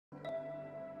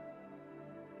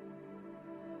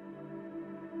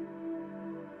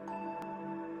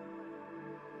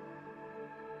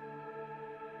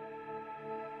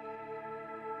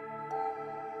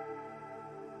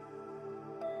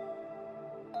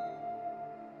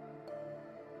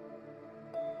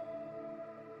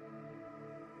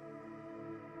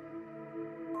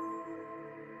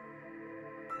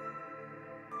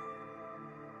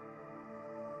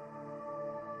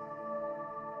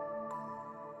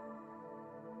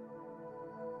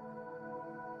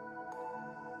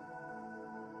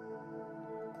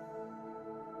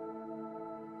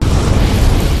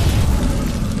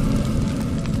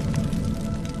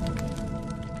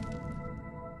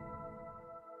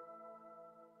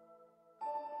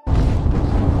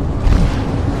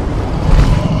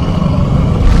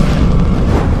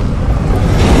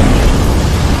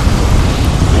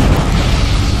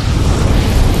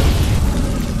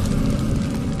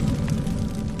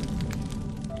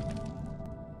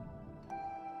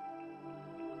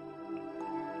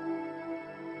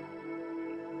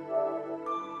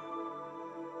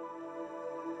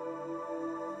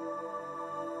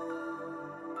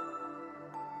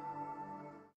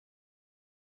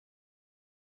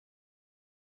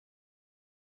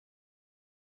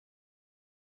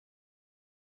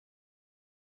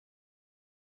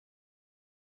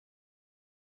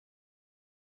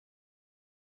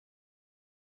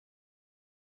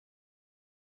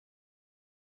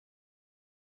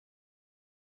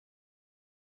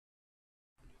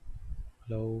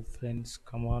Hello friends,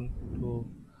 come on to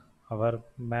our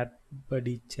Mad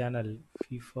Buddy channel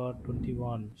FIFA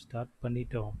 21 start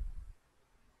பண்ணிட்டோம்.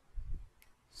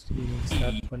 Streaming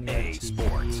start பண்ணியாச்சு.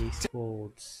 EA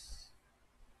Sports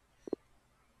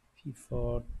FIFA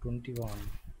 21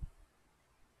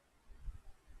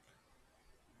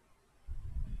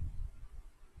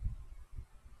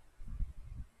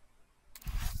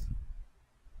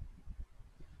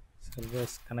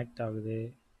 servers connect ஆகுது.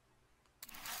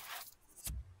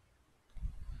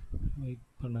 Wait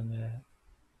பண்ணுங்க.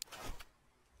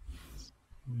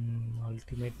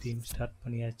 Ultimate team start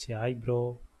பண்ணியாச்சு. Hi bro,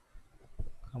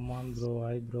 come on bro.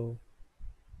 Hi bro,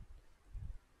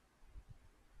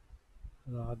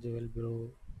 Rajavel bro.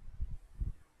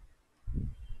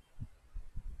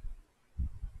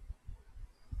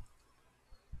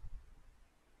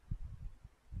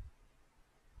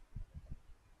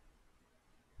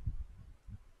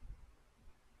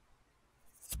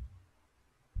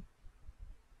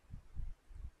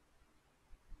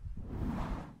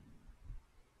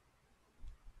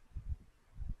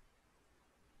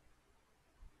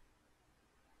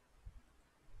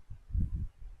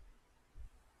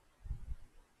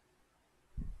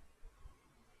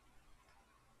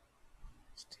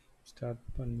 Start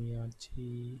பண்ணியாச்சு.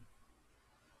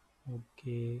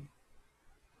 Okay,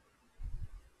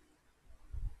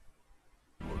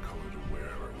 What color to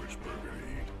wear or which burger to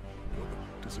eat? Well,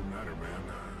 does it matter, man?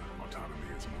 Autonomy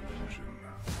is an illusion.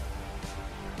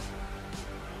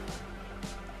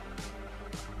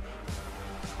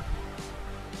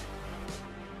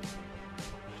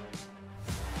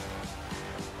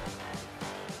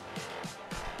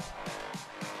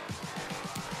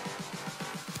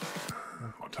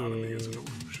 Autonomy is an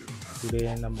illusion. Today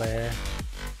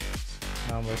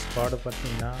நம்ம squad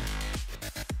பார்த்தீங்கன்னா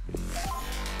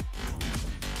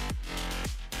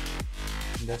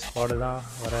இந்த squad தான்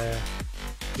வர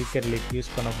cricket league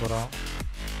use பண்ண போகிறோம்.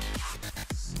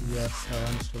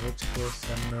 CR7 storage கோஸ்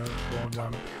சன்னு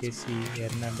கோமான் கேசி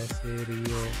எர்னாண்டஸ்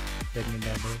Rio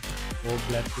பெர்னிடாடு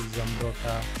ஓப்ளாக்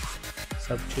ஜம்ரோட்டா.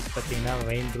 Substitute பார்த்தீங்கன்னா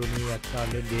vein Rooney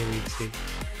அக்காலு டேவிட்ஸு.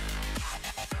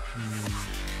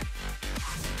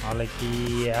 நாளைக்கு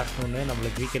afternoon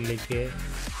நம்மளுக்கு கிரிக்கெட் லீக்கு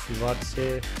ரிவார்ட்ஸு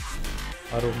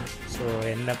வரும். ஸோ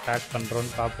என்ன பேக்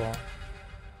பண்ணுறோன்னு பார்ப்போம்.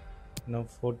 இன்னும்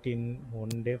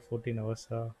 14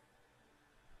 ஹவர்ஸா?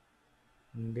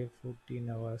 14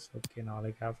 ஹவர்ஸ். ஓகே,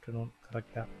 நாளைக்கு ஆஃப்டர்நூன்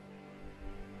கரெக்டாக.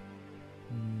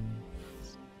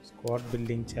 ஸ்குவாட்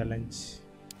பில்டிங் சேலஞ்ச்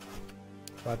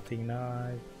பார்த்தீங்கன்னா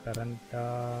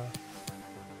கரண்ட்டாக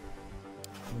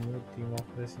நியூ டீம்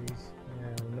ஆஃப் ரெசிஸ்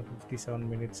இன்னும் 57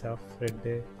 மினிட்ஸ் ஆஃப்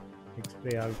ரெட்டு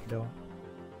எக்ஸ்பிரே ஆகிடும்.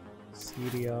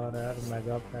 Syria rare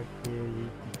mega bag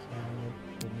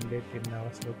 10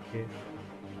 hours. Okay,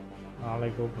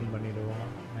 நாளைக்கு ஓப்பன்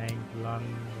பண்ணிவிடுவோம். நைன்லாம்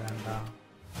வேண்டாம்.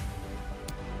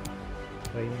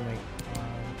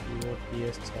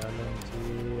 ODS challenge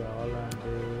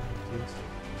ஆலாண்டு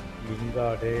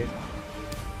விங்கார்டு.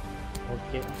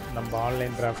 ஓகே, நம்ம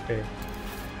ஆன்லைன் டிராஃப்ட்டு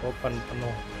ஓப்பன்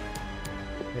பண்ணுவோம்.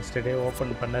 எஸ்டர்டே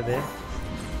ஓப்பன் பண்ணது.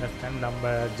 நம்ம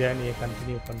ஜேர்னியை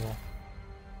கண்டினியூ பண்ணுவோம்.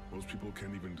 Most people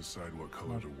can't even decide what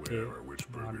color to wear or which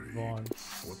burger to eat.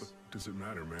 What does it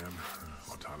matter, man?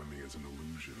 Autonomy is an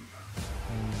illusion.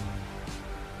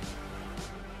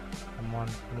 Come on,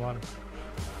 come on.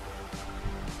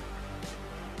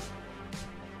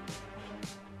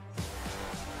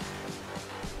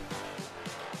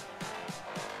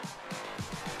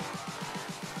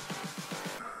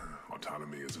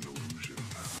 Autonomy is an illusion.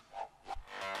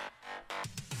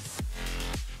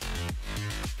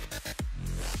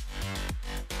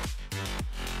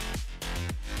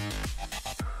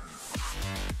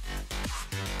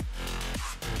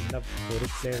 என்ன ஒரு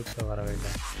பிளேயருக்கு வர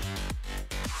வேண்டாம்.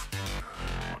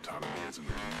 Autonomy is an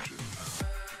illusion.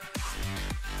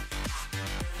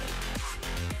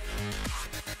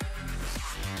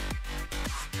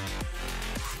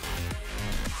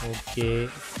 Okay,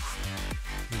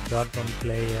 we got one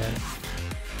player.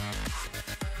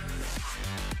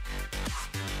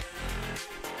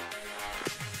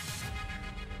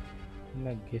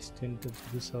 என்ன கெஸ்ட்ன்ட்டு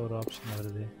புதுசாக ஒரு option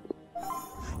வருது.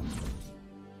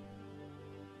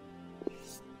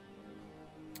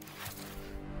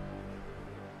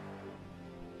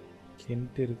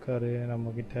 கென்ட் இருக்காரு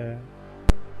நம்மக்கிட்ட.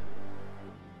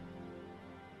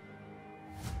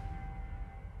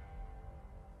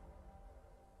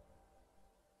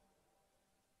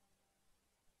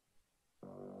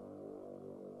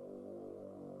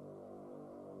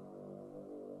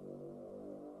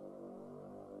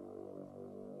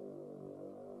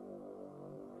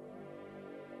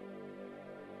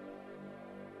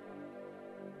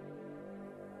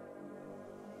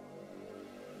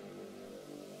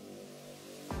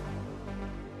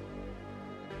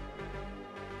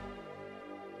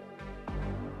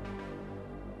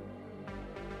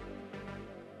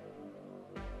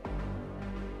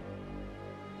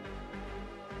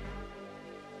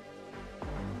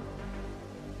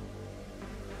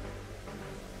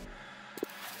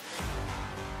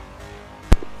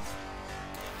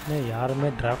 இன்னும் யாருமே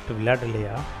டிராஃப்ட்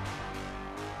விளையாடலையா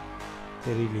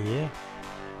தெரியலையே.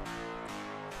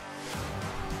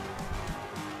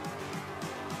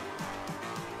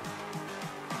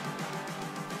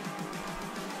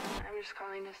 I'm just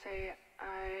calling to say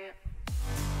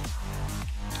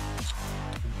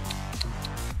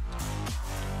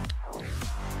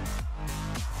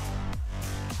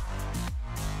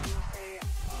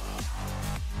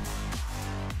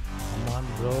Come on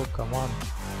bro, come on.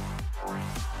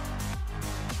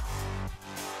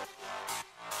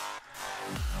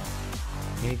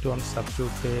 Need one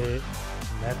substitute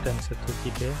மேட்டன்ஸை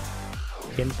தூக்கிட்டு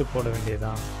கென்ட்டு போட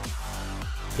வேண்டியதான்.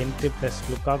 Kent plus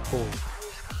லுக்காக்கு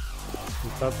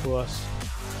was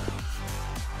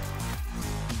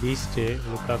beast.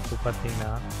 லுக்காக்கு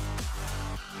பார்த்தீங்கன்னா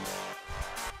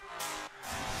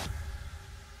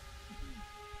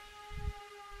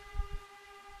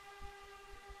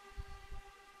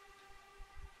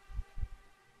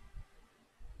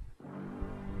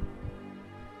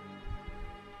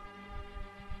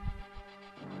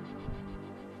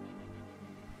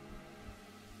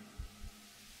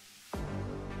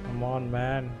come on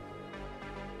man.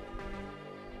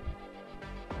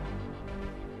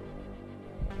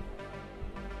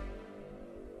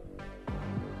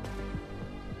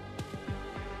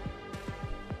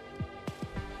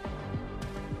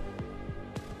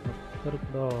 ஒருத்தர்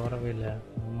கூட வரவே இல்லை.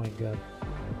 oh my god.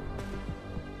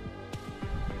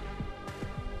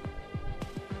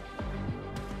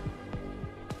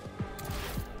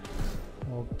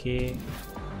 ஓகே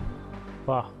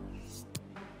பா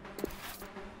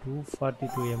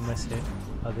 242 ms.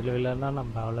 அதில் விளையாடுனா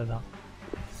நம்ம அவ்வளோதான்.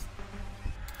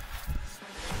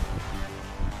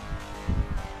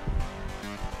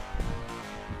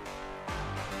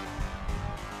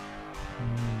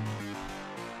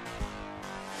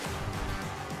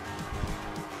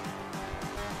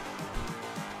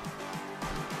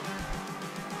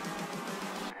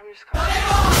 I'm just calling.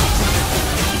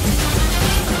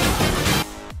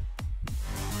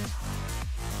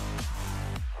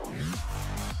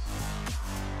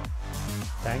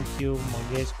 Thank you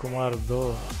Mahesh Kumar bro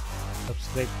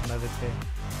subscribe பண்ணதுக்கு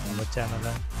நம்ம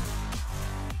சேனலை.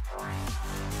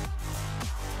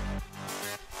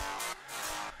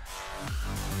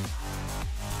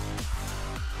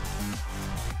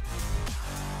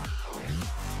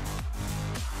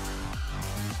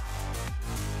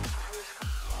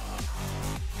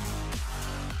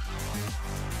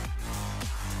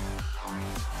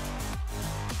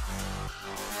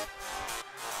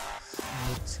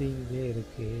 மிக்சிங்கே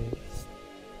இருக்கு.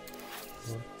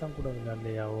 ஒருத்தன் கூட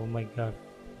விளையாடலையா? Oh my God.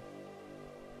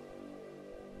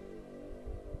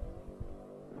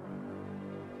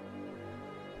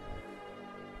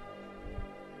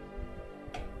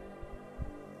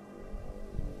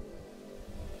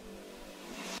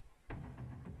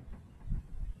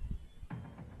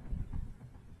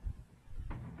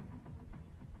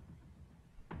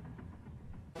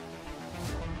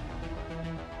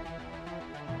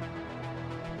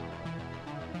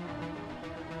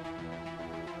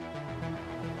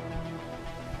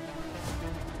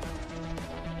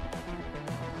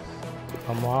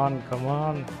 Come on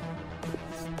come on.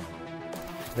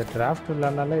 இந்த டிராஃப்ட்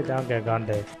இல்லைனால இதான்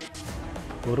கேட்காண்டே.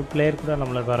 ஒரு பிளேயர் கூட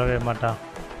நம்மளுக்கு வரவே மாட்டான்.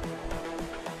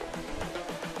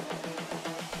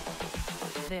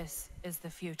 This is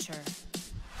the future.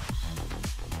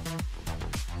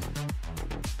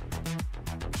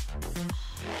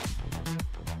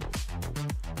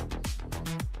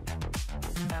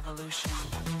 Evolution.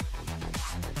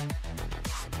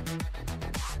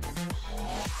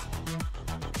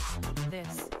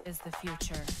 This is the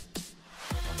future.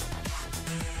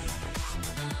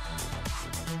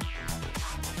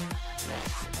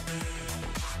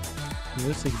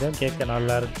 Music தான் கேட்க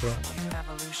நல்லா இருக்கு.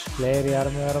 Evolution. பிளேயர்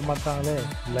யாருமே வர மாட்டாங்களே.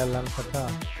 இல்லைன்னு பார்த்தா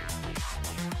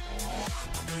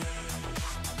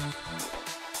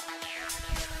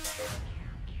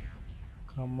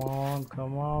come on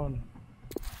come on.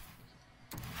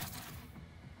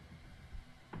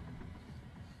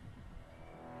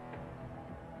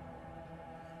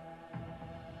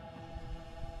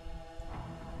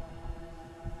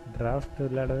 Draft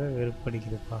விளையாடவே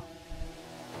வெறுப்படிக்குதுப்பா.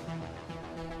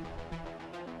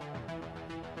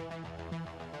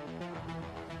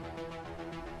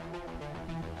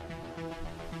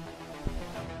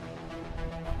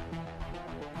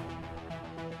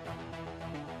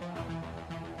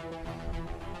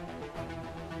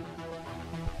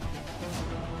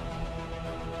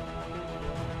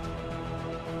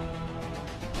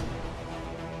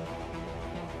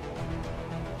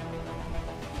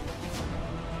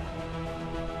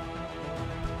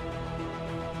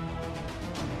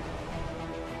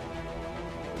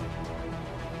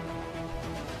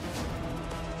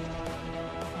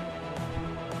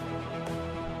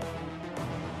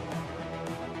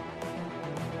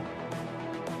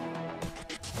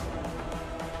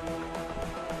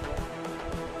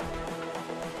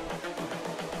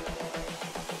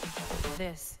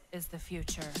 This is the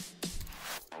future.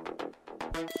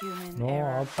 Human no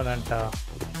error. ஆப்பனண்டா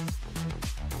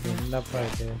என்னப்பா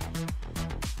இது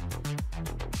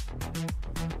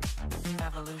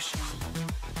Evolution.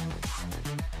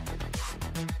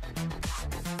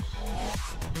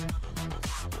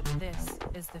 This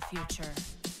is the future.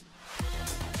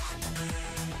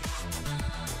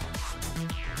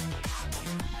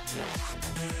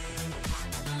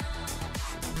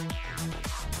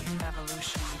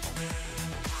 Evolution.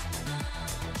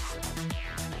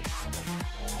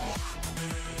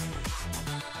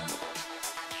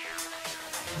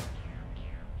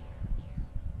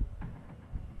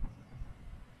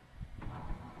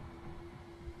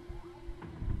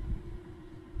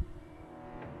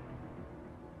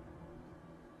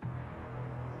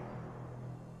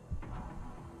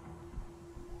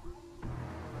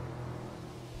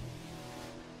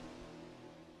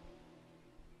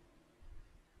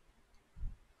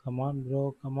 come on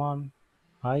bro come on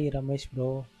hi Ramesh bro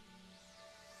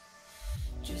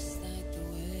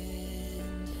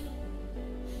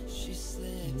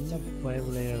என்ன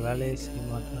பயபுலைய வேலையை செய்ய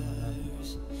மாட்டாங்க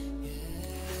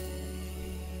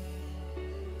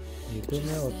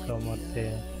எதுவுமே ஒர்க் ஆக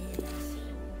மாட்டேன்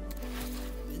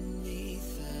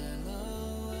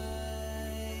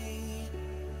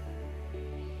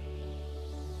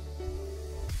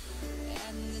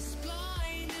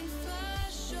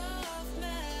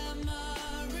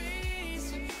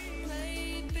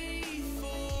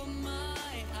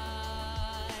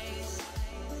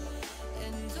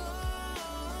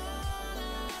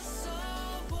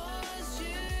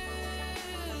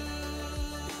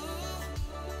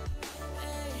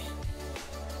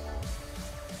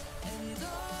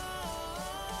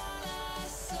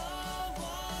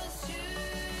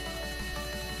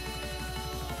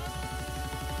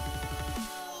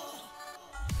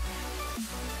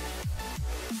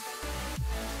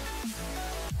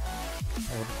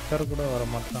ஒருத்தர் கூட வர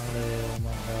மாட்டாங்களே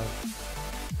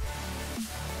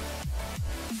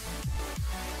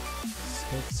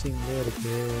சர்ச்சிங்லே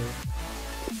இருக்கு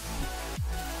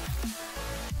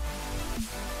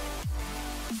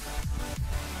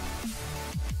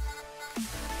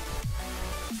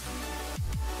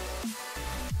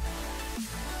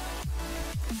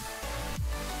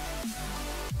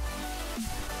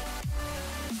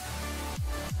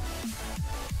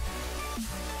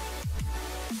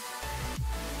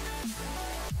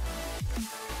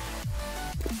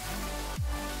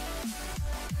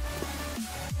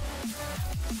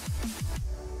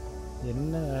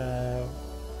என்ன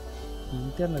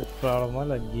இன்டர்நெட் ப்ராப்ளமா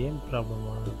இல்லை கேம்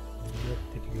ப்ராப்ளமா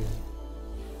தெரியும்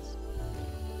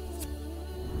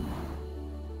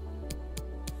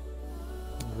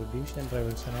டிவிஷன்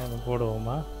ட்ரைவல்ஸ்னால் ஒன்று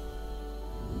போடுவோமா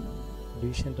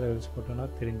டிவிஷன் ட்ரைவல்ஸ் போட்டோன்னா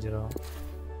தெரிஞ்சிடும்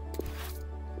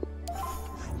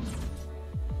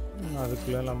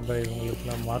அதுக்குள்ளே நம்ம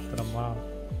இவங்களுக்குலாம் மாத்திரமா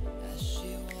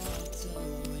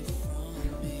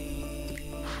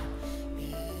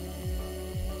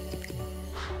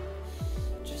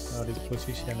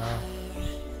பொசிஷனா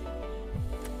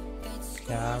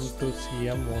கேம் டு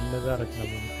சிஎம் ஒன்று தான் இருக்கு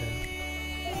நம்மளுக்கு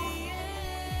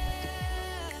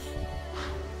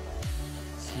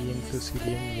சிஎம் டு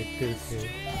சிஎம் 8 இருக்கு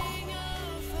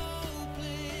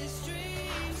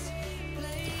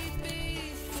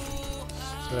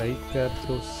striker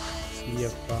to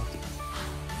சிஎஃப்பா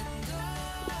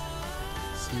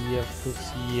CF to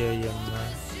CAM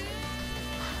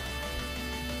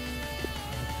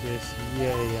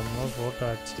CAM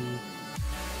போட்டாச்சு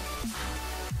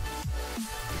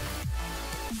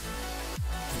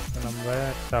இப்போ நம்ம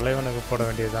தலைவனுக்கு போட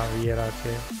வேண்டியதுதான்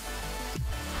வியராக்கு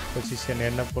பொசிஷன்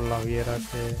என்ன போடலாம்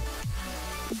வியராக்கு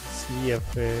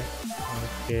சிஎஃப்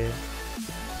ஓகே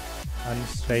அண்ட்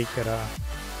ஸ்ட்ரைக்கரா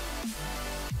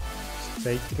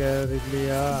ஸ்ட்ரைக்கர்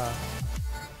இல்லையா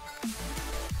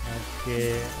okay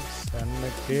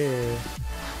சன்னுக்கு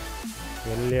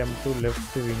LM to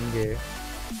left wing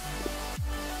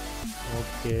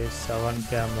okay 7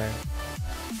 game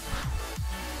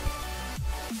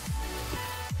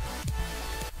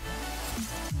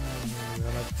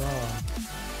வணக்கம்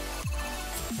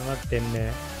 10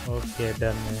 ஓகே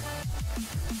டன்னு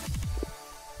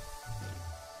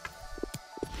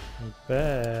இப்போ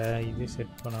இது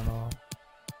செட் பண்ணணும்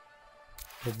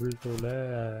டபுள் டூவில்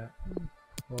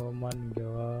ஓமான் இங்கே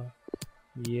வா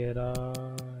வியரா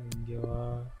இங்கே வா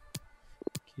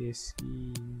கேசி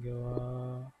இங்கே வா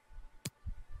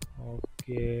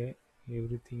okay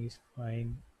everything is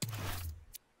fine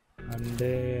and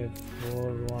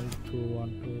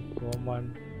 4-1-2-1-2 Oman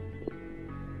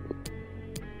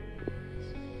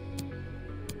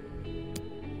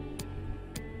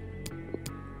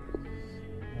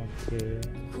Okay.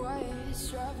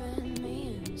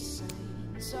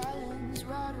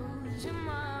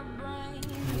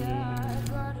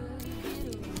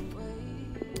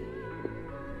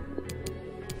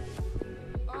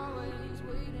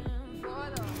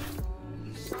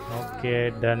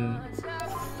 Okay, done.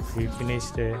 We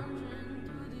finished.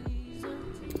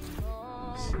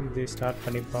 இது ஸ்டார்ட்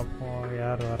பண்ணி பார்ப்போம்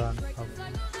யார் வரான்னு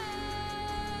பார்ப்போம்.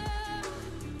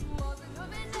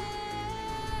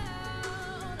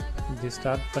 இது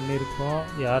ஸ்டார்ட் பண்ணியிருக்கோம்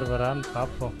யார் வரான்னு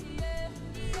பார்ப்போம்.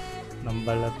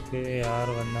 நம்மளுக்கு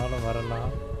யார் வந்தாலும்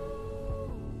வரலாம்.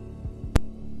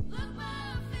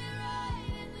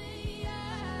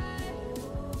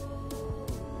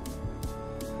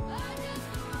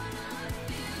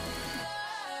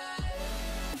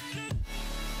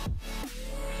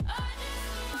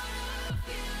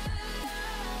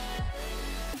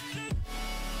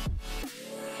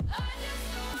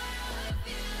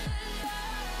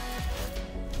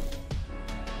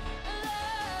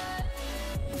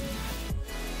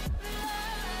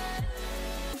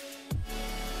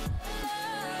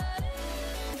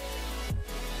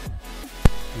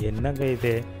 என்னங்க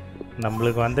இது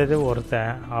நம்மளுக்கு வந்தது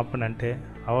ஒருத்தன் ஆப்பனண்ட்டு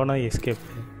அவனும் எஸ்கேப்.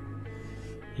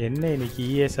 என்ன இன்னைக்கு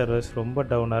EA சர்வர்ஸ் ரொம்ப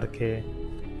டவுனாக இருக்கு.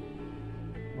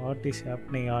 What is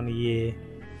happening on EA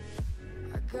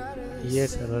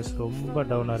servers ரொம்ப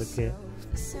டவுனாக இருக்கு.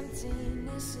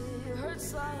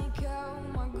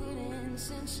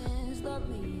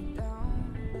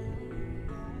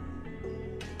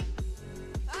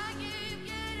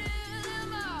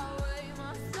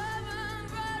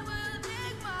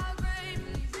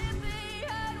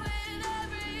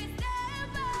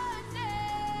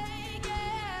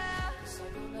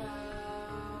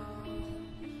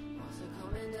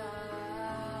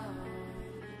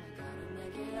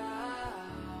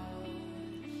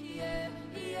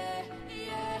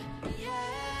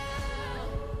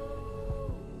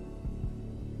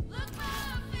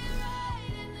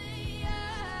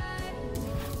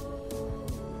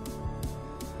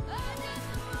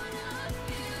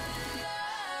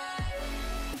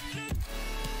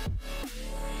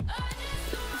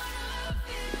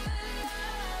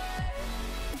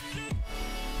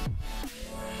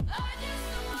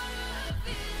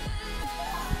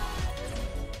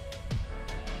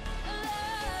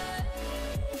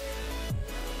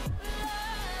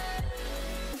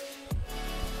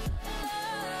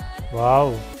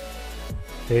 வாவ்,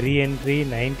 பெரிய என்ட்ரி.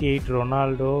 98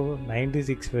 Ronaldo,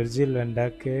 96 Virgil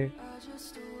வெண்டாக்கு.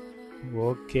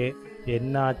 ஓகே,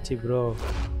 என்ன ஆச்சு bro?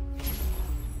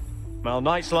 Well,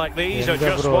 nights like these are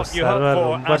just what you hope for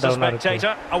as a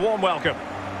spectator. A warm welcome.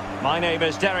 My name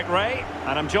is Derek Ray,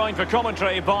 and I'm joined for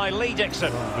commentary by Lee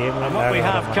Dixon. And what we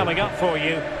have coming up for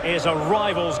you is a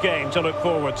rivals game to look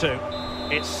forward to.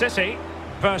 It's City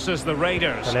versus the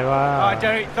Raiders. Hi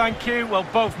Derek, thank you. Well,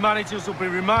 both managers will be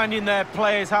reminding their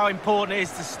players how important it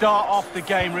is to start off the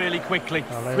game really quickly.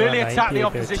 Really attack the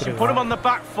opposition, put them on the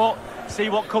back foot, see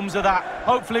what comes of that.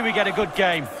 Hopefully we get a good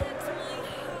game.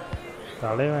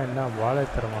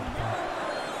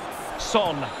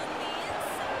 Son.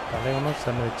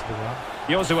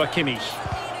 Joshua Kimmich.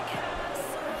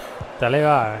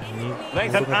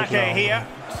 Nathan Ake here.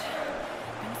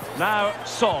 Now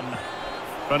Son.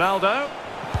 Ronaldo.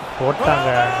 Off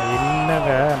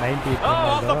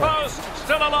the post,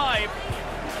 still alive.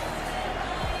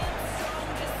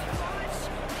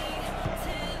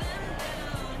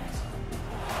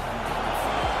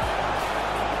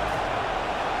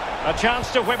 A chance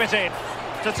to whip it in.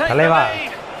 To take the lead.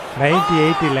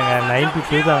 98 இல்லங்க,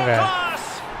 92 தாங்க.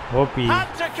 OP.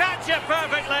 Had to catch it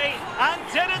perfectly and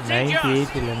didn't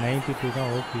 98 இல்ல, 92 தான்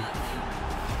OP.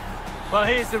 Well,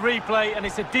 here's the replay, and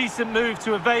it's a decent move to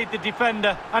evade the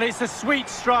defender, and it's a sweet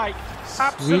strike.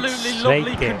 Absolutely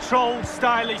lovely, controlled,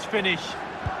 stylish finish.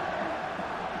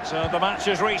 So the match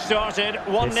has restarted.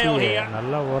 1-0 here.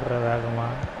 நல்லா ஓடுற வேகமா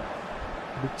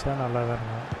அடிச்சா நல்லா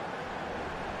வருங்க.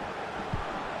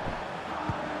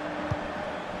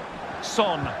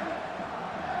 Son.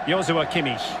 Joshua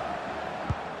Kimmich.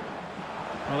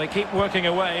 Well, they keep working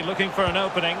away, looking for an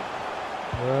opening.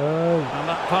 And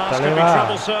that pass could be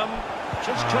troublesome.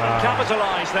 Just couldn't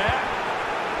capitalise there.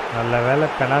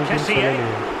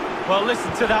 Well,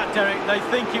 listen to that, Derek. They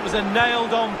think it was a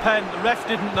nailed-on pen. The ref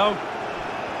didn't know.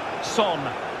 Son.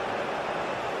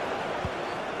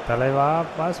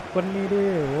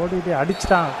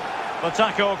 The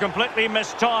tackle completely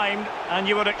mistimed, and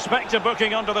you would expect a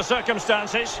booking under the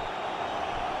circumstances.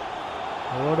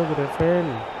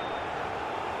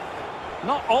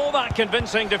 Not all that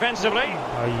convincing defensively,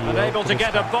 and able to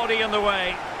get a body in the way.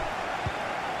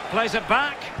 Plays it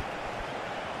back.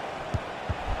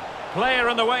 Player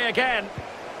in the way again.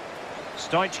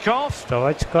 Stoichkov.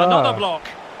 Another block.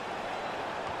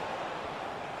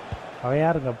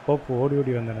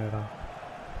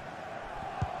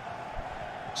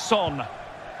 Son.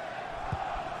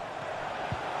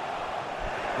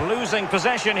 Losing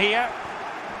possession here.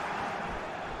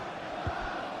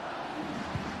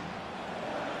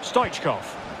 Stoichkov.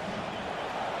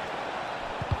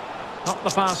 Not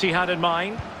the pass he had in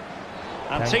mind.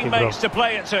 And teammates to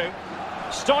play it to.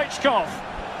 Stoichkov.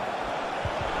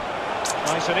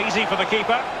 Nice and easy for the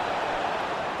keeper.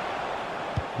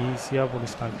 And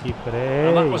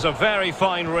that was a very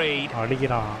fine read.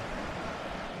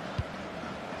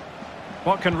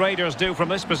 What can Raiders do from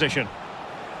this position?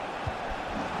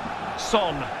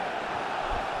 Son.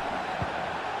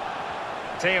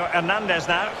 Theo Hernandez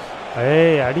now.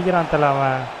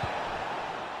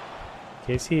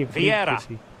 Vieira.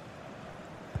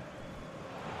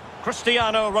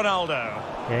 Cristiano Ronaldo.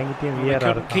 He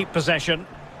couldn't keep possession.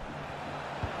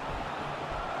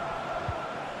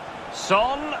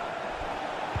 Son.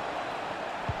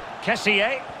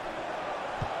 Kessié.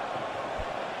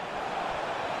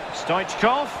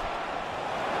 Stoichkov.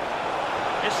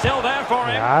 It's still there for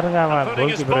him. Putting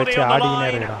his body on the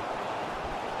line.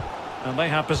 And they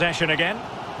have possession again.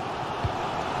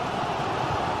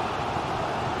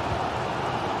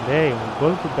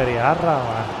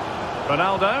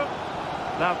 Ronaldo.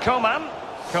 Now Coman.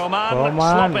 Coman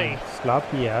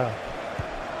sloppy.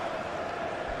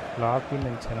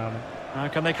 Now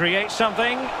can they create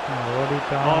something?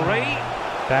 Henry.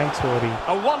 Thanks, Ori.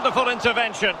 A wonderful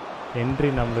intervention.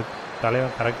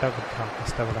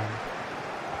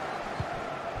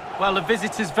 Well, the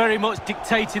visitors very much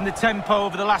dictating the tempo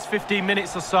over the last 15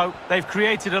 minutes or so. They've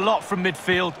created a lot from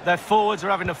midfield. Their forwards are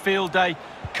having a field day.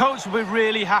 Coach will be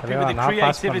really happy with the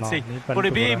creativity, but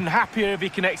he'll be even happier if he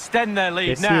can extend their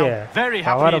lead now. Very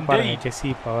happy indeed.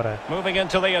 Moving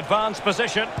into the advanced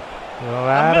position.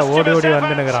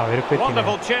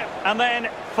 Wonderful chip, and then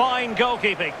fine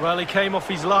goalkeeping. Well, he came off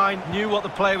his line, knew what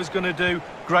the player was going to do.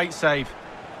 Great save.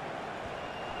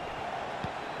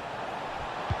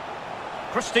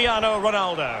 Cristiano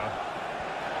Ronaldo.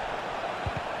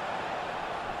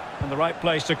 In the right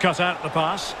place to cut out the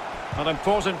pass. Not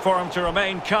important for him to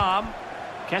remain calm.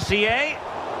 Kessié.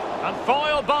 And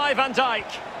foiled by Van Dijk.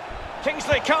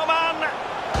 Kingsley Coman.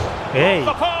 Off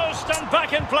the post and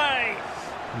back in play.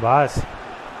 Boss.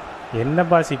 Enna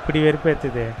boss ippadi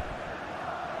verpethude.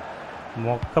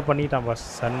 Mokka pannitaam boss.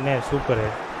 Sanne super.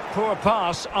 Poor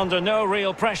pass under no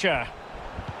real pressure.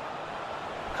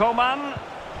 Coman.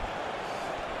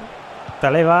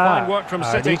 Fine work from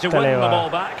City to win the ball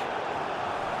back.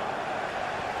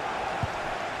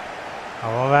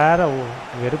 அவன் வேற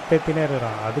வெறுப்பேத்தினே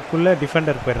இருக்கான். அதுக்குள்ள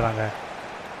Defender போயிடுறாங்க.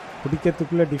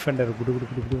 குடிக்கிறதுக்குள்ள Defender குடு குடு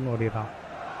குடு குடுன்னு ஓடிறான்.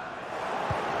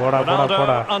 போடா போடா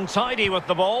போடா. Untidy with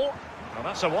the ball. Well,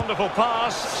 that's a wonderful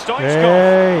pass.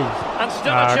 Stoichkov. And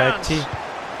still a chance.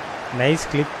 Nice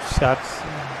clip shots.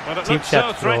 Well, it looks so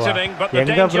threatening, but the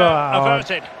danger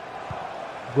averted.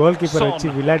 Goalkeeper வச்சு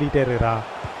விளையாடிட்டே இருக்கான்.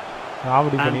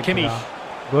 ஆவடி பண்ணிட்டு இருக்கான்.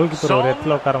 கோல்கீப்பர் ஒரு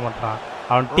இடத்துல உட்கார மாட்டான்.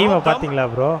 அவன் டீமை பாத்தீங்களா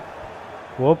ப்ரோ?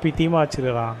 ஓபி டீமா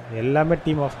வச்சிருக்கான். எல்லாமே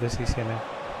team of the season.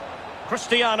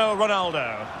 Cristiano Ronaldo.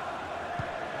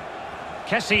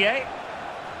 Kessié.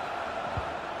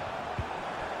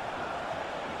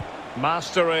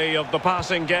 Mastery of the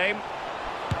passing game.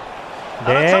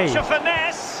 And a touch of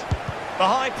finesse. The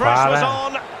high press was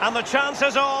on and the chance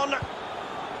is on.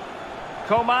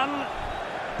 Coman.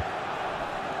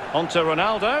 On to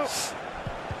Ronaldo.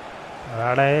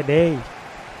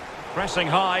 Pressing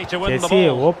high to win the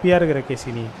ball.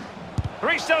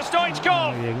 Hristo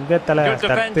Stoichkov. Good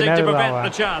defending to prevent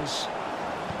the chance.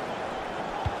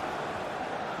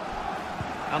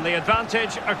 And the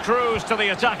advantage accrues to the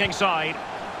attacking side.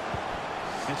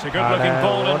 It's a good-looking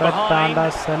ball in behind.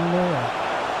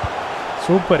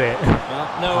 Super. Well,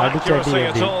 no accuracy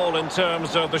at all in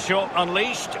terms of the shot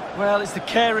unleashed. Well, it's the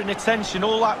care and attention,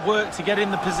 all that work to get in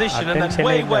the position and then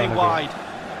way wide.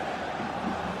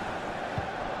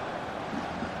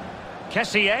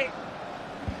 Kessié.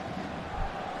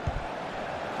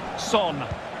 Son.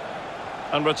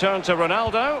 And return to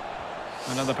Ronaldo.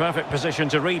 And in the perfect position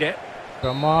to read it.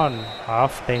 Come on,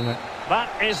 half time. That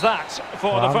is that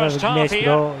for the first half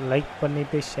here. Like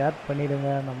பண்ணிட்டு share பண்ணிடுங்க.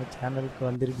 நம்ம சேனலுக்கு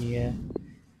வந்திருக்கீங்க.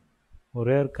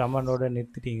 ஒரே ஒரு கமெண்டோட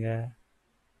நிறுத்திட்டீங்க.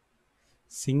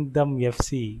 சிங்தம்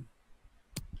FC.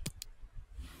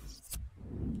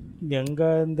 எங்க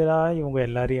இருந்துடா இவங்க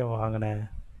எல்லாரையும் வாங்கினேன்.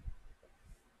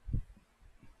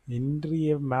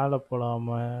 இன்றைய மேலே போடாம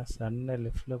சன்னை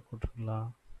லெஃப்ட்ல போட்டுருக்கலாம்.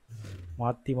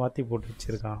 மாற்றி மாற்றி போட்டு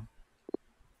வச்சிருக்கான்.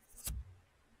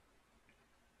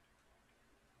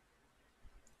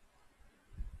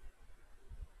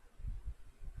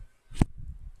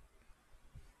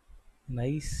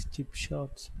 Nice chip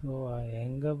shots bro.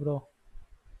 எங்க ப்ரோ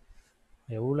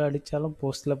எவ்வளோ அடித்தாலும்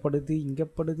போஸ்டில் படுது, இங்கே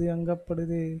படுது, அங்கே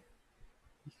படுது,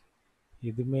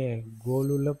 எதுவுமே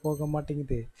கோல் உள்ள போக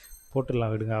மாட்டேங்குது.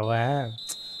 போட்டுடலாம் விடுங்க. அவன்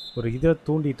ஒரு இதை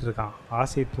தூண்டிட்டு இருக்கான்,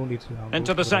 ஆசையை தூண்டிட்டு இருக்கான்.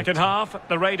 Into the second half,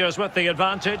 the Raiders with the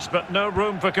advantage, but no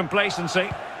room for complacency.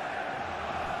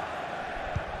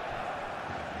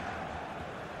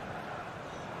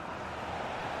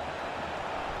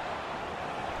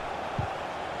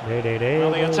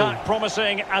 Well, the attack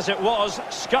promising as it was,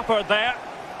 scuppered there.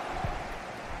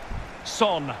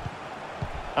 Son.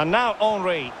 And now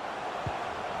Henry.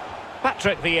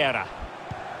 Patrick Vieira.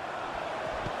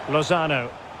 Lozano.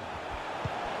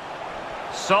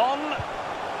 Son.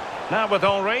 Now with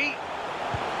Henry.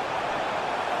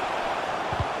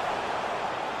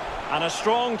 And a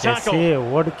strong tackle.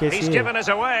 He's given us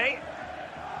away.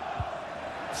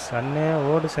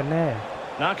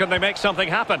 Now can they make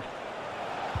something happen?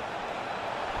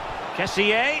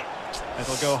 Kessié.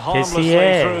 It'll go harmlessly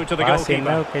through to the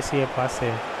goalkeeper. Kessié passe.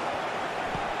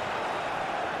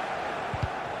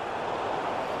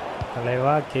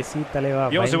 தலைவா கெசி தலைவா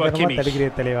பயங்கரமா தடுக்கிறே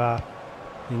தலைவா.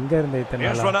 எங்க இருந்த இத்தனை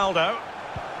நாளா? Here's Ronaldo.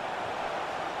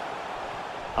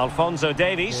 Alphonso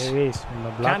Davies.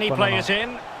 Can he play it in?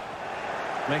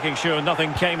 Making sure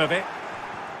nothing came of it.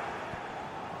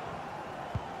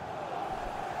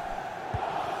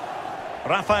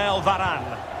 Rafael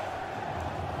Varane.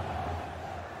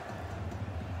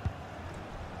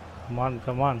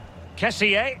 Come on.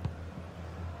 Kessié.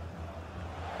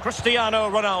 Cristiano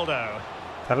Ronaldo.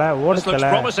 This looks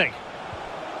promising.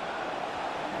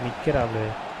 நிக்கறாப்ல.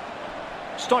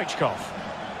 Stoichkov.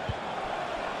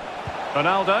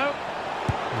 Ronaldo.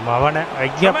 மவனே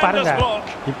ஐயா பாருங்க.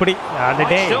 இப்படி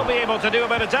ஆடடே. Still be able to do a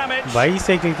bit of damage.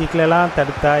 Bicycle கிக்ல எல்லாம்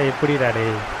தடுத்தா எப்படிடா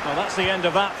டேய்? Well, that's the end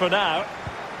of that for now.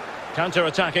 Counter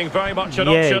attacking very much an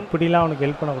option. இப்படிலாம் அவனுக்கு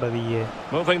help பண்ண கூடாது.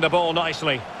 Moving the ball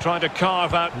nicely, trying to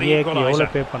carve out the equalizer.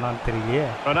 எவ்வளவு பே பண்ணான்னு தெரியலையே.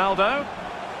 Ronaldo.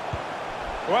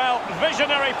 Well,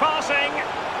 visionary passing,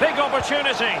 big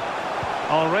opportunity.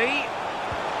 Henry.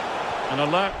 An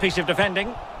alert piece of defending.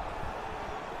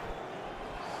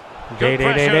 Good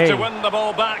pressure to win the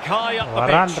ball back high up the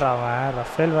pitch.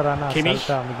 Rafael Varane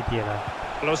salta amikitiyada.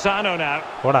 Lozano now.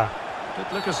 Oda. Did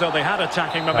look as though they had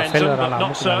attacking momentum, but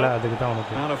not so.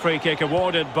 And a free kick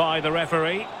awarded by the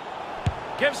referee.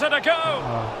 Gives it a go.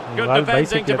 Good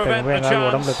defending to prevent the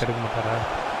chance.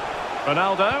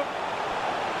 Ronaldo.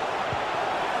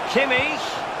 Kimmich.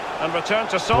 And return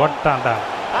to Son.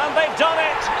 And they've done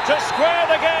it to square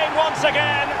the game once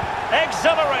again.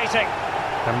 Exhilarating.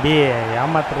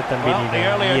 Well, the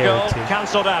earlier goal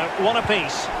cancelled out. One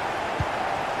apiece.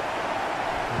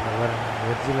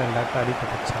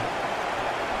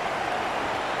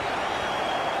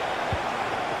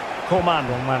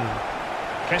 Coman.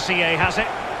 Kessié has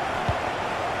it.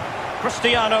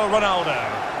 Cristiano Ronaldo.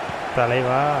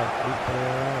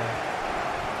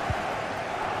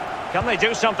 Can they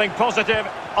do something positive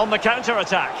on the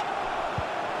counter-attack?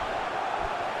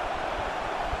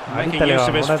 Making use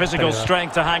of his physical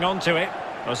strength to hang on to it.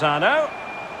 Lozano.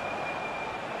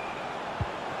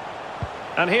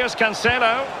 And here's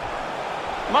Cancelo.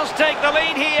 Must take the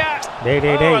lead here.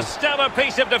 Oh, a stellar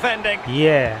piece of defending.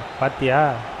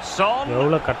 Son.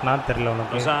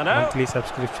 Lozano. Monthly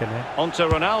subscription. Onto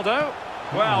Ronaldo.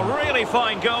 Well, really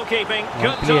fine goalkeeping.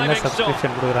 Good diving stop.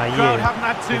 Crowd haven't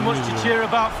had too much to cheer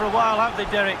about for a while, have they,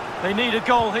 Derek? They need a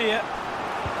goal here.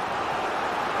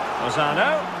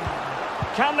 Lozano.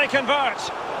 Can they convert?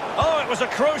 Oh, it was a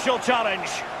crucial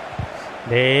challenge.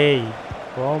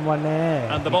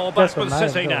 And the ball back with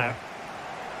City now.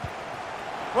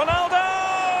 Ronaldo!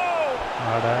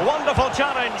 Wonderful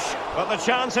challenge, but the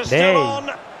chance is still on.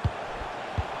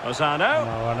 Lozano.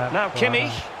 Now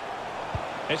Kimmich.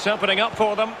 It's opening up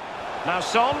for them. Now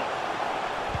Son.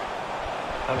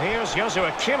 And here's Joshua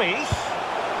Kimmich.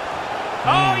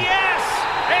 Oh yes!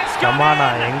 It's gone in!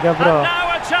 And now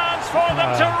a chance for them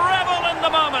to revel in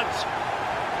the moment.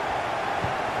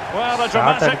 Well, a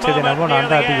dramatic moment near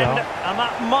the end, and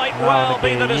that might well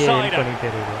be the decider.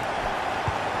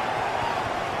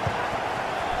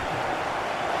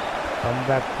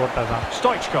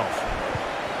 Stoichkov.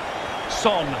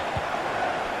 Son.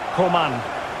 Coman.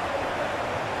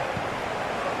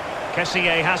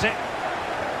 Kessié has it.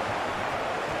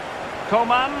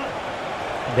 Coman.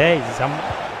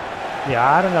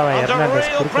 Under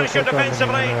real pressure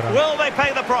defensively. Will they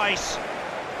pay the price?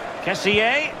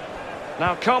 Kessié.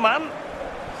 Now Coman.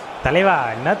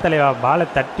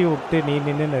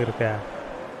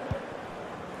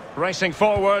 Racing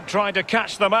forward, trying to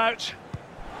catch them out.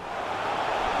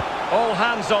 All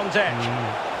hands on deck.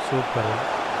 Super.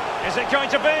 Is it going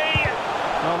to be?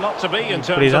 Well, not to be in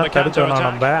terms of the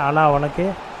counter-attack.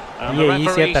 And the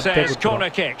referee says corner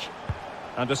kick.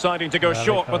 And deciding to go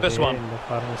short with this one.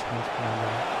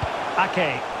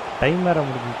 Ake.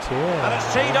 And it's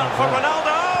teed up for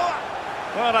Ronaldo.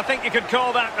 Well, I think you could call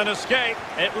that an escape.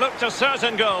 It looked a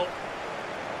certain goal.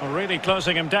 Really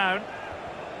closing him down.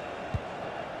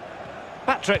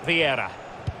 Patrick Vieira.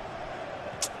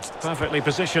 Perfectly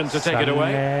positioned to take it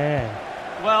away.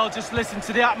 Well, just listen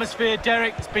to the atmosphere,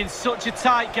 Derek. It's been such a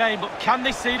tight game, but can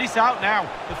they see this out now?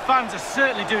 The fans are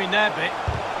certainly doing their bit.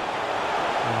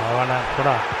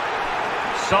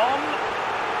 Son.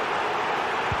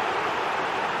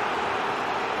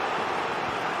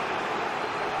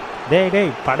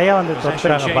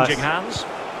 Possession changing hands.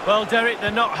 Well, Derek,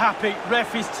 they're not happy.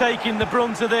 Ref is taking the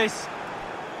brunt of this.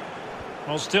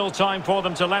 Well, still time for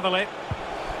them to level it.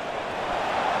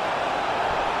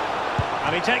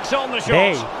 And he takes on the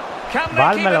shot. Can they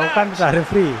keep it out?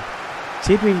 Referee.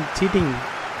 Cheating.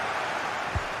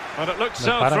 Well, it looks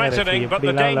so threatening, but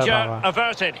the danger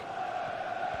averted.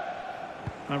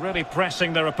 They're really pressing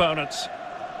their opponents.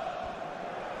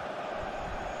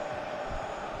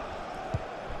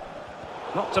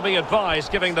 Not to be advised,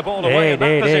 giving the ball away in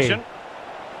that position.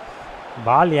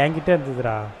 Ball yankite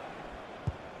irundhudra.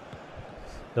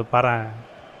 Do para.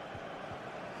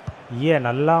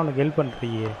 Nalla avanu help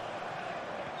pandriye.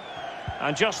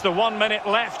 And just the 1 minute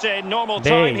left in normal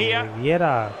time here.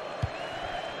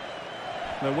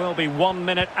 There will be 1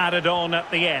 minute added on at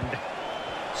the end.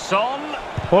 Son.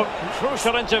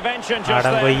 Crucial intervention just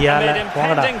there amid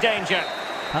impending danger.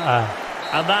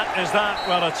 And that is that.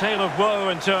 Well, a tale of woe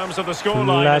in terms of the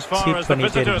scoreline as far as the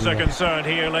visitors are concerned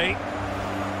here, Lee.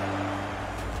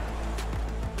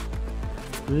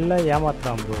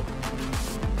 bro.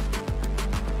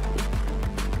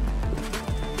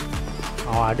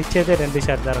 அவன் அடிச்சதே 2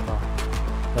 shot தான் இருக்கும்.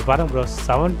 இந்த பாருங்க bro,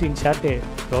 17 shot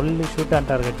 12 shoot on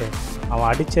target. அவன்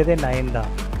அடிச்சதே 9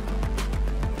 தான்.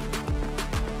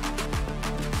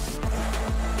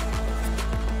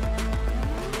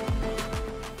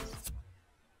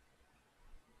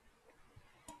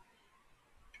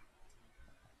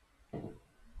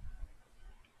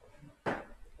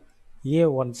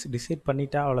 Once decide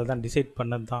பண்ணிட்டா அவ்வளோதான். Decide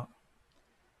பண்ணது தான்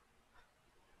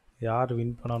யார்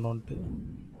win பண்ணணும்ட்டு.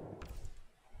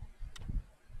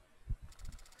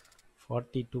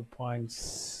 42 points.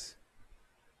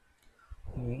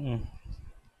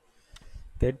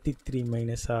 33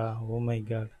 minus. Oh my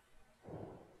god.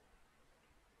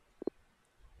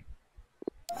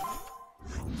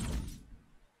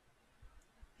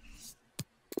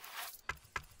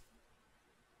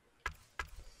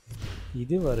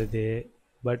 இது வருது,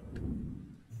 பட்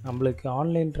நம்மளுக்கு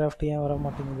ஆன்லைன் டிராஃப்ட் ஏன் வர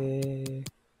மாட்டேங்குது?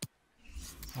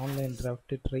 ஆன்லைன்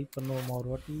டிராஃப்ட் ட்ரை பண்ணுவோமா ஒரு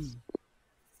வாட்டி?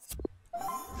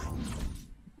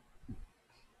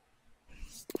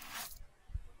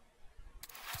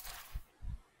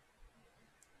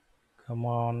 Come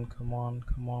on.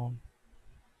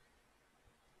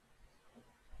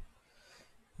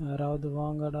 யாராவது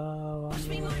வாங்கடா, வாங்க.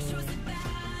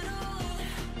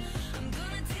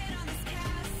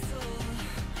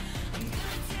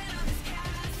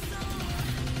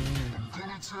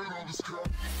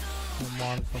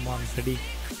 Come on, ready.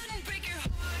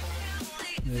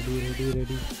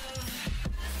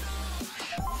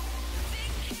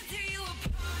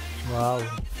 Wow.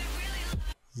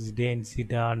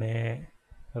 Zidane,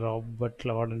 Robert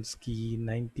Lewandowski,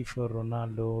 94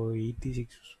 Ronaldo,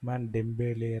 86 Usman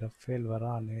Dembele, Rafael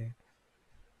Varane.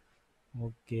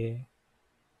 Okay.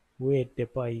 Wait,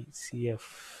 Depay, CF.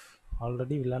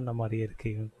 Already விளையாண்ட மாதிரி இருக்கு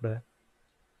இவன் கூட.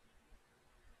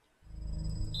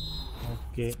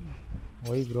 Okay.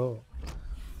 Why bro?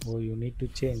 Oh, you need to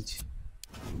change.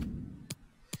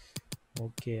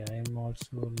 Okay, I am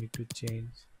also need to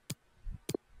change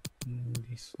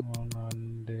this one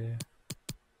and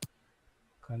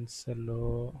Cancelo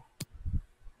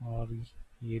or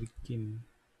Yerkin.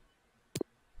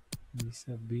 He's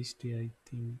a beast, I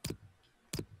think.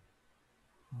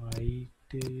 I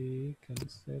take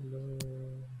Cancelo.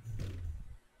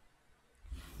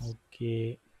 Okay.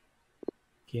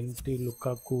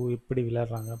 Lukaku எப்படி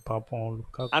விளையாடுறாங்க பாப்போம்.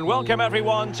 Lukaku. And welcome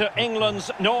everyone to England's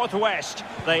Northwest.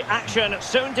 The action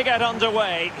soon to get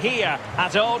underway here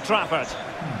at Old Trafford.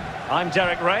 I'm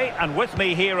Derek Ray, and with me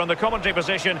here on the commentary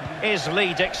position is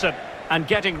Lee Dixon,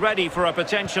 and getting ready for a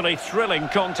potentially thrilling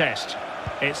contest.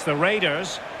 It's the Raiders,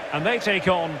 and they take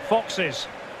on Foxes.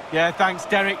 Yeah, thanks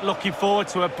Derek. Looking forward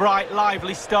to a bright,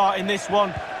 lively start in this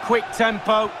one. Quick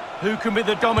tempo. Who can be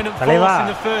the dominant force in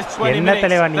the first 20 minutes?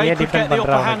 They could get the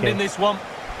upper hand in this one.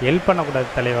 Help பண்ண கூடாது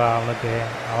தலைவா அவனுக்கு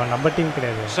அவன் நம்ம team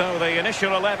கிடையாது. So the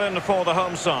initial 11 for the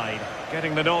home side.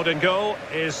 Getting the nod in goal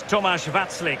is Tomasz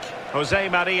Vaclik. Jose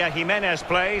Maria Jimenez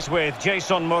plays with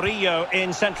Jason Murillo in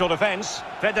central defence.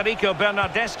 Federico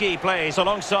Bernardeschi plays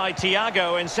alongside Thiago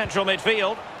in central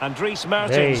midfield. And Dries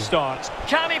Mertens starts.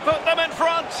 Can he put them in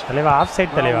front? தலைவா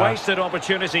offside தலைவா. A wasted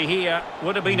opportunity here.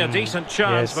 Would have been a decent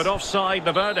chance, but offside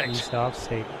the verdict. He's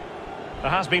offside.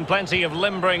 There has been plenty of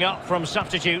limbering up from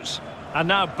substitutes. And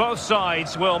now both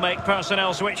sides will make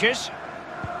personnel switches.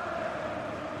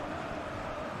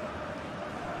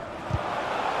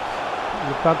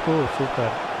 Lukaku, super.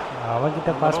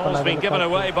 The ball's been given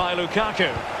away by Lukaku.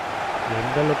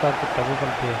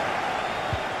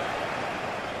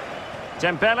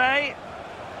 Dembele.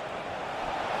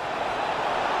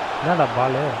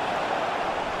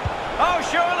 Oh,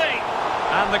 surely!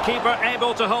 And the keeper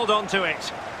able to hold on to it.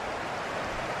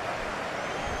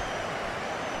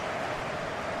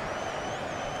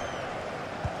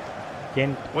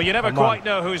 Well, you never quite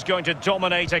know who's going to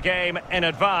dominate a game in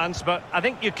advance, but I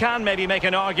think you can maybe make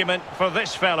an argument for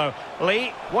this fellow. Lee,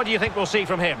 what do you think we'll see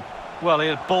from him? Well,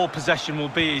 ball possession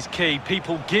will be his key.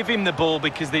 People give him the ball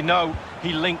because they know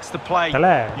he links the play.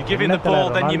 You give him the ball,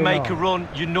 then you make a run.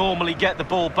 You normally get the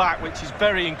ball back, which is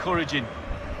very encouraging.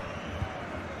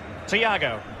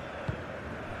 Thiago.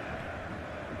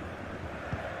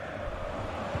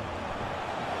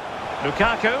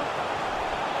 Lukaku.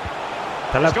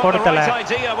 He's got the right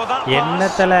idea with that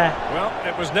pass. Well,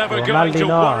 it was never going to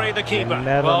worry the keeper.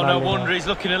 Well, no wonder he's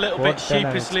looking a little bit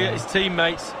sheepishly at his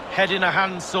teammates. Head in a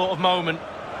hand sort of moment.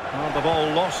 Well, the ball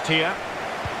lost here.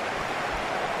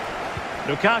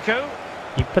 Lukaku.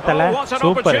 Oh, what an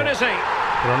opportunity.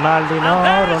 Ronaldinho.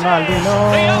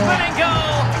 The opening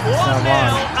goal.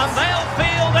 1-0, and they'll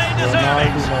feel they deserve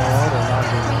it.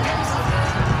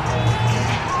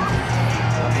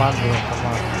 Come on.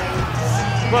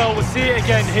 Well, we'll see it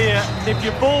again here. If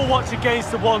your ball watch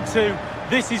against the 1-2,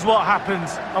 this is what happens.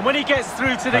 And when he gets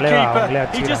through to the keeper,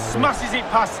 he just smashes it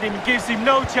past him and gives him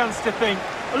no chance to think.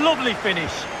 A lovely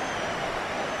finish.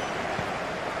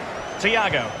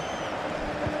 Thiago.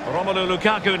 Romelu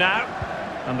Lukaku now.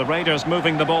 And the Raiders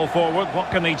moving the ball forward. What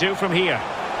can they do from here?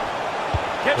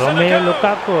 Romelu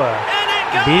Lukaku.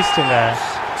 Beast in there.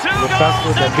 Lukaku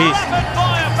the beast.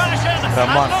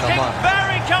 Come on.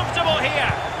 Very comfortable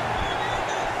here.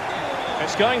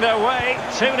 It's going their way,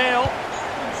 2-0.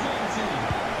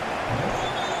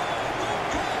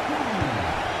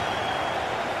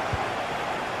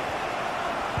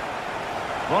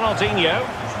 Ronaldinho.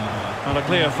 And a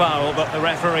clear foul, but the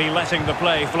referee letting the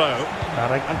play flow.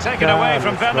 And taken away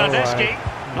from Bernardeschi.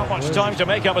 Not much time to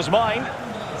make up his mind.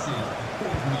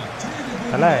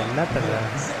 And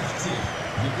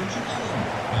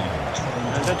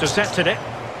intercepted it.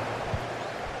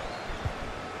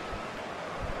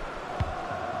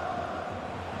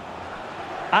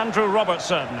 Andrew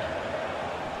Robertson.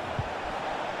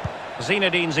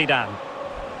 Zinedine Zidane.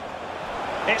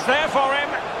 It's there for him.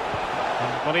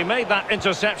 Well, he made that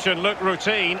interception look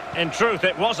routine. In truth,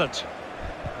 it wasn't.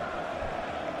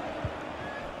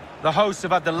 The hosts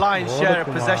have had the lion's share of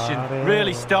possession,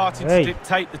 really starting to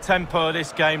dictate the tempo of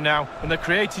this game now. And they're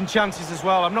creating chances as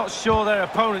well. I'm not sure their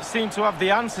opponents seem to have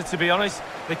the answer, to be honest.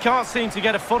 They can't seem to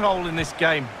get a foothold in this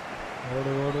game.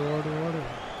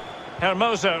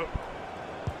 Hermoso.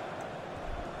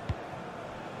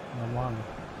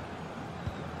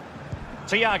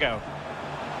 Thiago.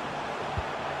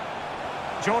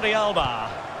 Jordi Alba.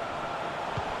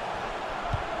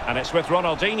 And it's with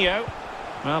Ronaldinho.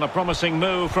 Well, a promising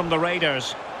move from the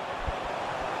Raiders.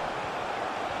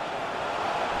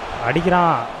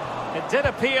 It did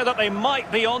appear that they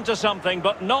might be onto something,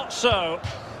 but not so.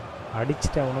 And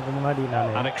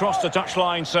it crossed the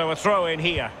touchline, so a throw in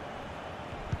here.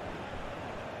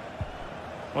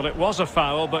 Well, it was a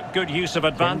foul, but good use of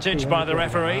advantage by the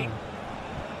referee.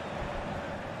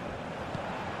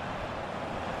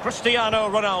 Cristiano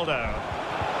Ronaldo.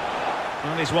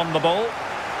 And he's won the ball.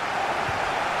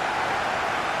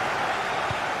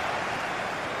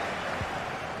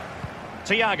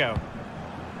 Thiago.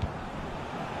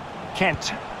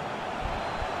 Kent.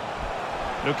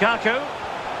 Lukaku.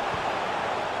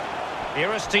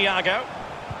 Here is Thiago.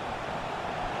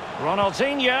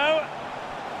 Ronaldinho.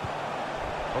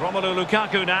 Romelu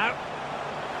Lukaku now.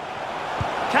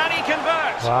 Can he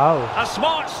convert? Wow. A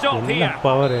smart stop here.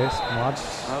 Power is smart.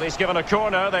 Well, he's given a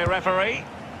corner, the referee.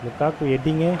 Lukaku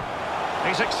heading.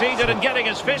 He succeeded in getting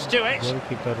his fist to it.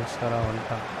 Goalkeeper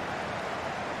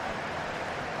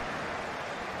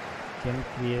Kent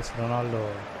vs Ronaldo.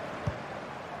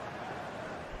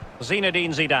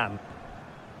 Zinedine Zidane.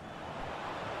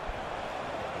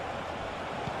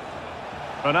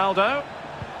 Ronaldo.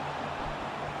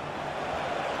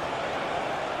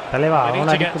 தலைவா They need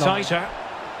அவன to get அடிக்கணும். tighter.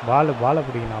 பால்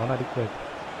பிடிக்கணும், அவன அடிக்கணும்.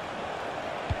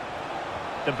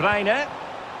 De Bruyne.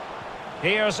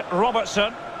 Here's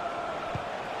Robertson.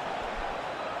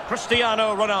 Cristiano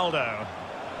Ronaldo.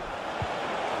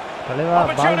 தலைவா பால்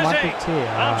Opportunity. மாட்டிச்சு.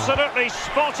 Absolutely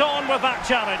spot on with that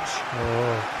challenge. O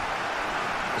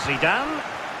Zidane.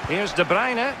 Here's De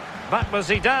Bruyne. Back with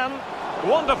Zidane.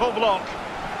 Wonderful block.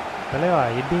 தலைவா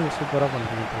heading சூப்பரா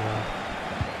பண்றீங்க.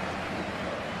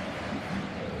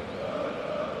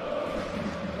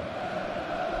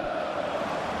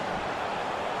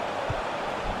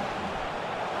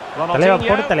 தலைவா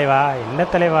போடு தலைவா. என்ன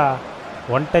தலைவா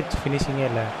ஒன் டச் ஃபினிஷிங்கே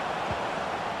இல்ல.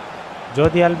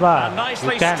 ஜோதி alpha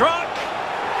nicely you can. struck.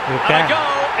 You And can. a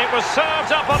goal. It was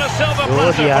served up on a silver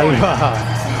Jothi platter. Alpha.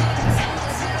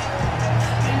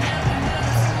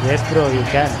 Yes bro, you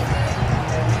can.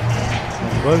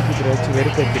 Goal keeper வச்சு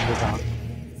வெறுப்பேத்திட்டு இருக்கான்.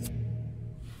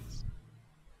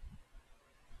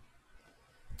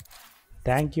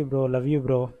 Thank you bro, love you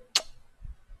bro.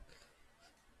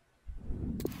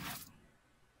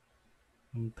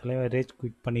 தலைவர் rage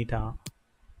quit பண்ணிட்டான்.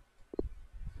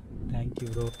 Thank you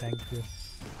bro, thank you.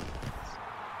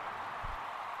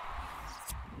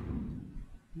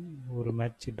 ஒரு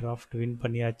match draft win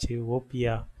பண்ணியாச்சு.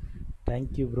 ஓபியா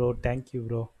thank you bro, thank you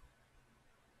bro.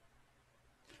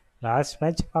 Last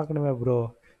match பார்க்கணுமே bro,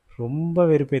 ரொம்ப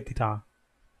வெறுப்பேற்றிட்டான்.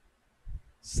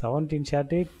 17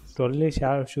 shot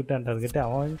 12 shoot and target.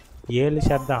 அவன் 7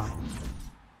 shot தான்,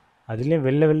 அதுலேயும்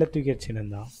வெளில தூக்கி வச்சுன்னு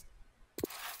இருந்தான்.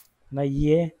 ஆனால்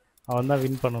அவன் தான்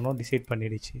வின் பண்ணணும் டிசைட்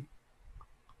பண்ணிடுச்சு.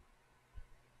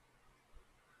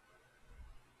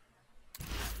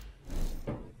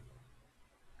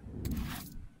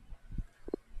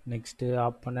 Next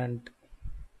opponent.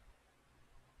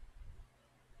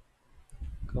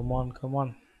 Come on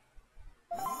come on.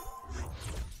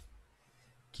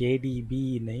 KDP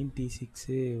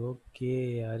 96. Okay.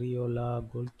 அரியோலா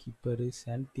goal keeper.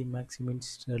 Chandy மேக்சிமின்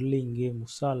ஸ்டெர்லிங்கு.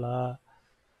 முசாலா.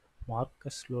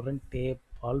 Marcus லொரண்டே.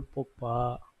 Paul Pogba.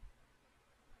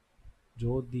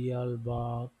 ஜோதி ஆல்பா.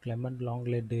 கிளெமெண்ட்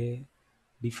லாங்லெட்டு.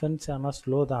 டிஃபென்ஸ் ஆனால்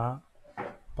ஸ்லோ தான்.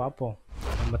 பார்ப்போம்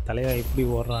நம்ம தலைவர் எப்படி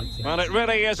ஓடுறான்னு. Well, it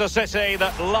really is a city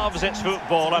that loves its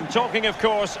football. I'm talking, of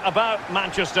course, about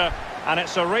Manchester, and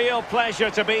it's a real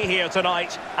pleasure to be here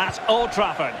tonight at Old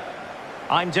Trafford.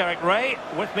 I'm Derek Ray.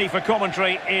 With me for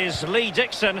commentary is Lee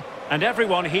Dixon, and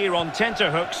everyone here on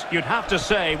tenterhooks, you'd have to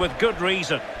say with good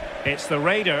reason. It's the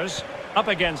Raiders up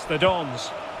against the Dons.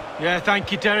 Yeah, thank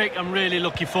you, Derek. I'm really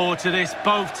looking forward to this.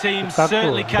 Both teams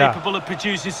certainly capable of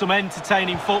producing some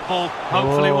entertaining football.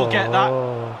 Hopefully we'll get that.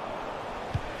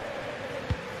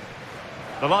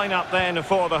 The lineup then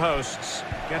for the hosts.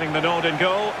 Getting the nod in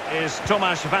goal is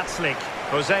Tomasz Vaclik.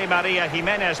 Jose Maria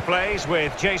Jimenez plays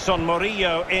with Jason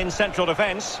Murillo in central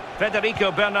defence. Federico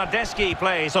Bernardeschi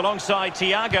plays alongside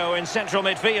Thiago in central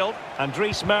midfield. And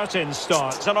Dries Mertens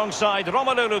starts alongside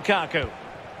Romelu Lukaku.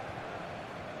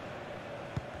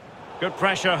 Good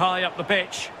pressure high up the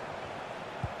pitch.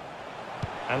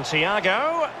 And Thiago.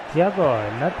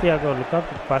 என்ன Tiago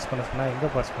லுக்காக்கு pass பண்ண சொன்னா எங்க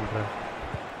pass பண்ற?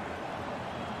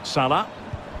 Salah.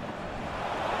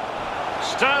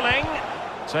 Sterling.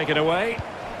 Take it away.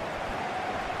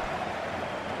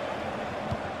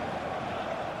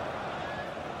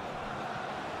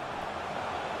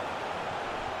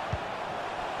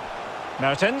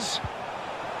 Mertens.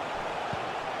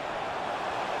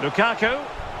 Lukaku.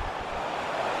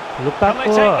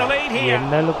 லுக்காக்கு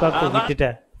என்ன லுக்காக்கு விட்டுட்ட?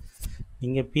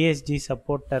 நீங்க PSG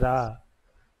சப்போர்ட்டரா?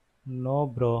 No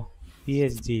bro,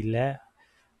 PSG இல்ல.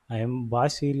 I am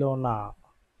Barcelona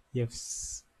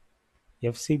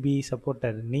FCP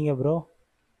supporter. நீங்க ப்ரோ?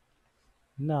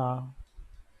 என்ன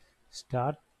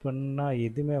ஸ்டார்ட் பண்ணா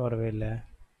எதுவுமே வரவே இல்லை.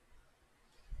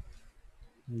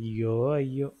 ஐயோ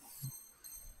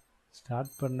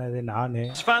ஸ்டார்ட் பண்ணது நானு,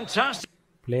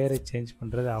 பிளேயரை சேஞ்ச்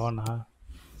பண்றது அவனா?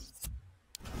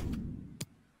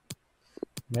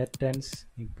 மெர்டன்ஸ்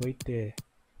நீ போயிட்டு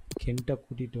கென்ட்டை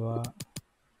கூட்டிட்டு வா.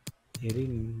 சரி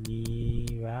நீ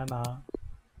வேணா.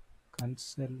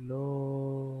 கன்செல்லோ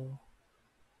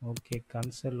ஓகே,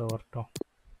 கன்செல்லோ வரட்டும்.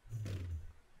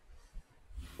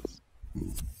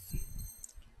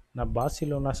 நான்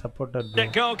Barcelona supporter.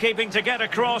 Goalkeeping to get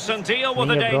across and deal with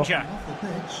the danger.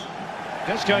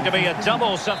 There's going to be a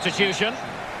double substitution.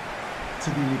 To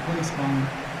be replaced by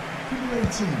number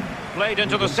 18. Played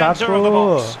into the centre of the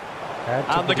box.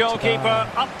 And the goalkeeper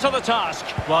up to the task.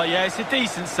 Well, yeah, it's a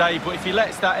decent save, but if he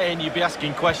lets that in, you'd be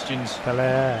asking questions.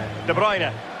 De Bruyne.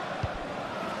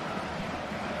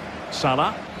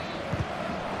 Salah.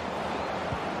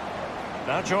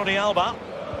 Now Jordi Alba.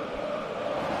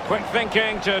 Quick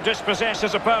thinking to dispossess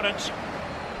his opponents.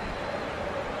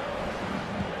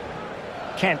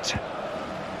 Kent.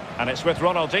 And it's with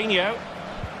Ronaldinho.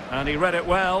 And he read it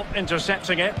well,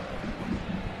 intercepting it.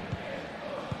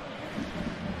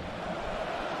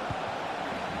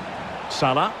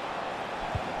 Salah.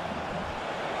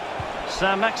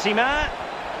 Saint-Maximin.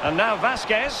 And now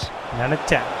Vasquez.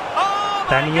 நினைச்சேன்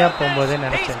தனியா போகும்போதே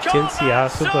நினைச்சேன் Chelsea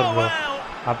super bro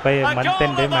அப்போ month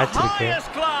end match இருக்கு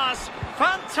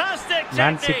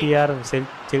man city யார்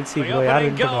Chelsea bro யார்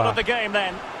win பண்ணுவா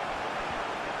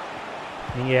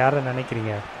நீங்க யாரை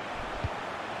நினைக்கிறீங்க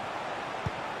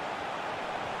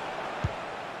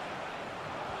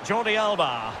Jordi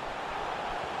Alba.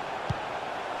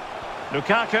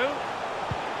 Lukaku.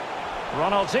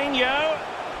 Ronaldinho.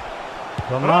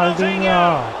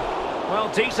 Well,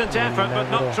 decent effort, but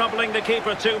not troubling the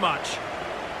keeper too much.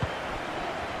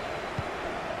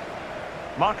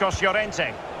 Marcos Llorente.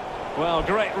 Well,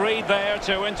 great read there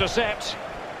to intercept.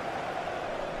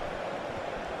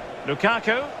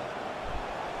 Lukaku.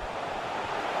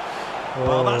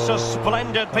 Well, that's a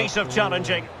splendid piece of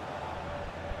challenging.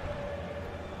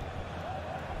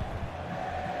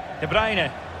 De Bruyne.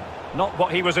 Not what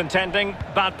he was intending.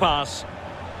 Bad pass.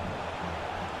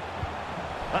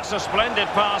 That's a splendid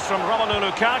pass from Romelu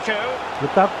Lukaku.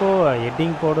 Lukaku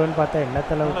heading போடுன்னு பார்த்தா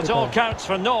என்னத்தல It all counts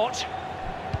for naught.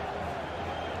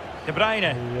 De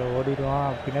Bruyne. ஐயோ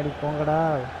ஓடிடுவான் பின்னாடி போங்கடா.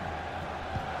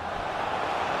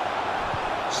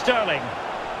 Sterling.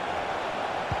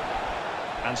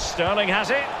 And Sterling has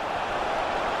it.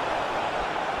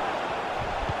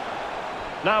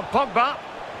 Now Pogba.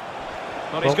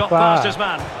 Well, he's got past his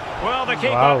man. Well, the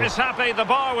keeper is happy. The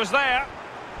bar was there.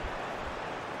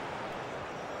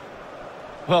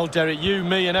 Well, Derek, you,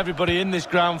 me and everybody in this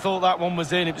ground thought that one was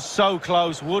in. It was so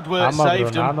close. Woodward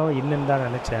saved him.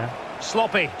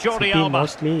 Sloppy, Jordi Alba.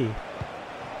 Mostly.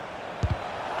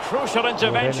 Crucial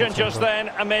intervention just then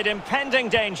amid impending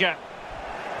danger.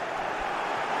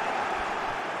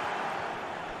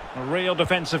 A real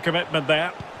defensive commitment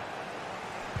there.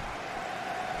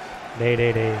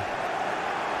 Day.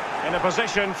 In a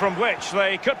position from which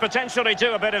they could potentially do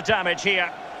a bit of damage here.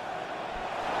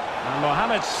 And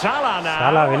Mohamed Salah now.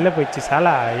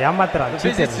 Salah ஏமாத்துறான். The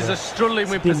visitors are struggling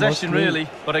with possession really,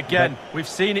 but again,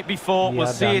 we've seen it before,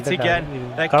 we'll see it again.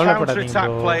 Their counter-attack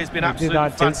play has been absolutely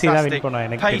fantastic.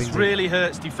 Pace really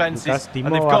hurts defenses,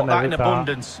 and they've got that in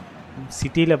abundance.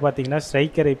 சிட்டில பாத்தீங்கன்னா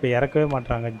ஸ்ட்ரைக்கரை இப்ப இறக்கவே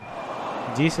மாட்டாங்க.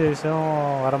 ஜீசஸும்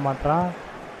வர மாட்டான்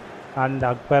and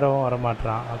அக்பரும் வர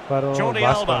மாட்டான். அக்பரும்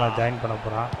பாஸ்கோல join பண்ண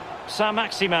போறான்.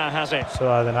 Saint-Maximin has it. So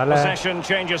அதனால possession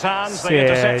changes hands. The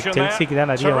interception there. செல்சிக்கு தான்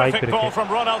நிறைய வாய்ப்பு இருக்கு. Ball from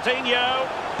Ronaldinho.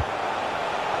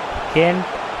 Kent,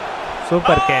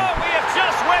 super Kent. We have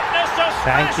just witnessed a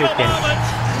Thank you Kent.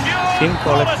 Team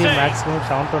quality maximum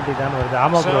 720 தான் வருது.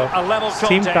 ஆமா bro.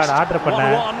 Steam card ஆர்டர்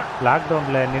பண்ணேன்.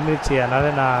 லாக்டவுன்ல நின்னுச்சு.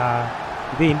 அதனால நான்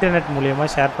இது இன்டர்நெட்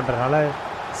மூலமா ஷேர் பண்றதுனால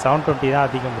 720 தான்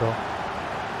அதிகம் bro.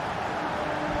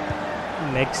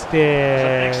 Next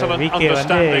week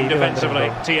வந்து இது வந்துரும்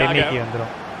டென்னிக்கு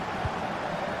வந்துரும்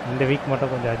இந்த வீக்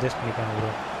மட்டும் கொஞ்சம் அட்ஜஸ்ட் பண்ணிக்கோங்க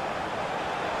bro.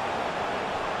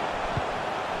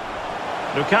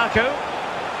 Lukaku.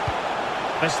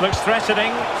 This looks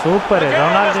threatening. Super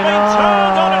Ronaldinho.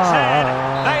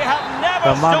 They have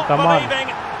never stopped believing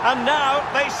and now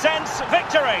they sense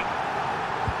victory.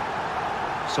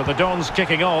 So the Dons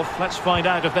kicking off. Let's find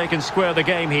out if they can square the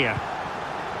game here.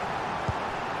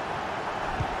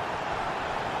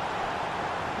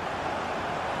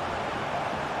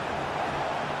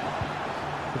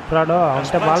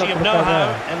 அவன்கிட்ட பால் கொடுத்தாங்க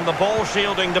in the ball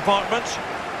shielding department.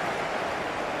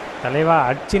 தலைவா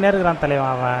அடிச்சினே இருக்கான் தலைவா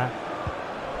அவன்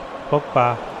போப்பா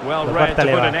well read to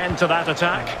put an end to that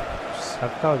attack.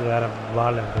 சக்காவது வேற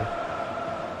பால் அது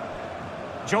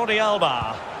Jordi Alba.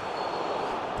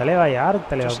 தலைவா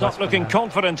யாருக்கு தலைவா not looking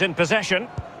confident in possession.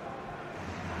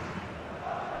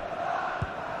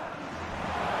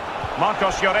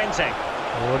 Marcos Llorente.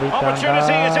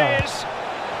 Opportunity it is.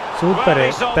 Super. Well,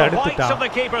 he saw the whites of the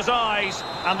keeper's eyes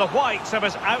and the whites of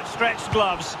his outstretched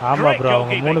gloves. Great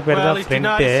goalkeeping. Well, he's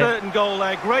denied a certain goal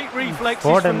there. Great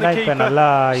reflexes from the keeper.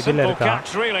 Simple catch,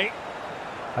 really.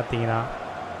 பாத்தீங்கன்னா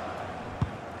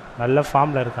நல்ல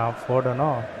ஃபார்ம்ல இருக்கான்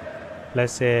ஃபோர்டனும்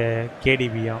plus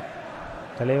கேடிபியும்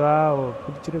தலைவா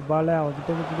பிடிச்சிட்டு பால்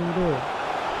அவன்கிட்ட பிடிக்குது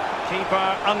keeper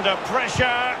under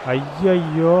pressure.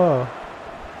 ஐயோ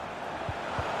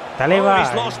தலைவா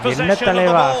என்ன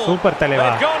தலைவா சூப்பர்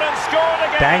தலைவா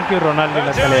thank you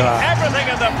Ronaldinho தலைவா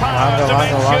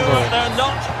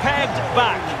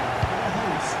வாங்க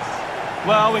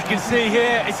Well, we can see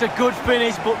here it's a good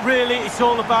finish, but really it's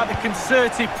all about the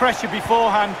concerted pressure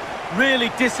beforehand. really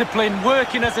disciplined,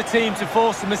 working as a team to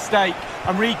force a mistake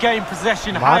and regain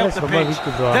possession high up the pitch.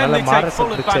 Then they take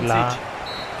full advantage.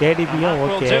 KDB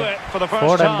will do it for the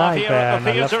first half here at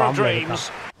the Theatre of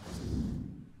Dreams.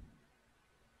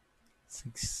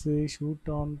 6 shoot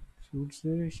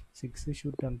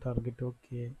on target.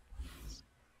 Okay.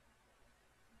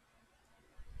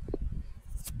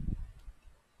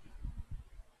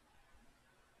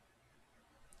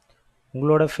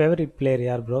 உங்களோட favourite player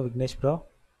யார் bro? Vignesh bro.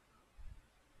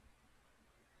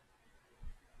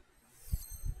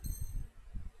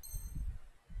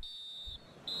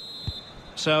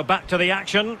 So back to the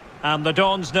action, and the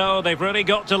Dons know they've really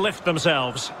got to lift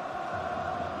themselves.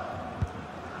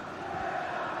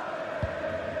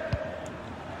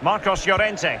 Marcos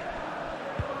Llorente.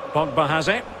 Pogba has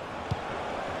it.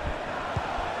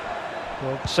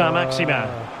 Saint-Maximin.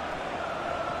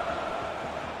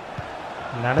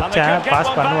 நினைச்சேன்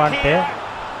pass பண்ணுவான்ட்டு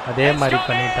அதே மாதிரி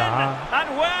பண்ணிட்டான். And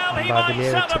well, he might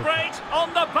celebrate on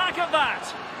the back of that.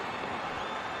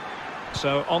 So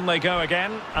on they go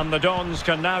again, and the Dons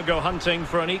can now go hunting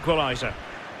for an equaliser.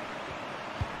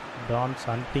 Dons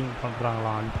hunting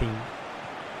பண்றாங்களா? hunting.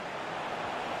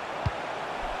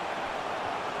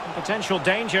 Potential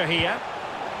danger here.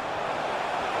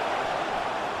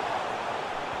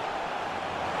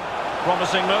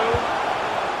 Promising move.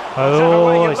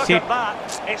 Oh shit.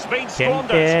 It's been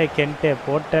squandered. Kente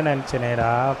போட்ட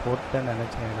நினைச்சேனேடா.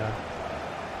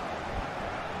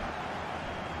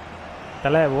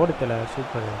 தல ஓடு தல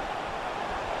super.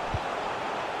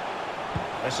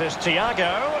 This is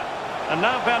Thiago, and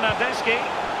now Bernardeschi.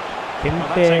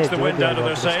 Kente takes the wind out of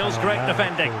their sails. Great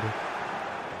defending.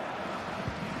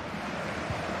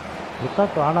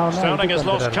 Sterling has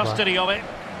lost custody of it.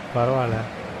 பரவாயில்ல.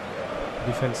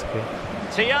 டிஃபென்ஸ்க்கு.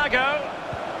 Thiago.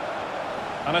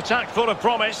 An attack full of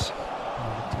promise.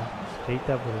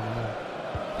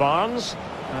 Barnes,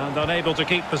 and unable to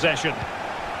keep possession.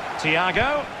 Thiago.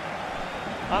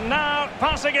 And now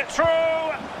passing it through.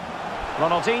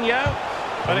 Ronaldinho.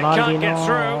 But it can't get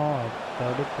through.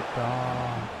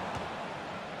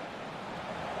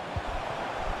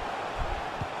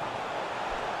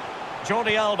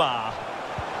 Jordi Alba.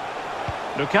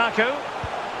 Lukaku.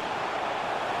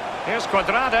 Here's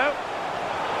Cuadrado.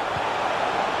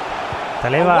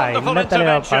 தலைவா என்ன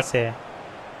தலைவா pass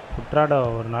குட்ராடோ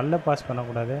ஒரு நல்ல pass பண்ண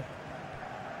கூடாது.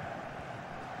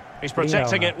 He's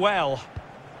protecting it well.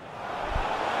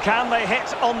 Can they hit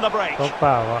on the break?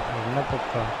 தோப்பா என்ன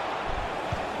தோப்பா.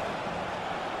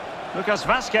 Lucas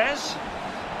Vazquez.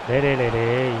 டேய்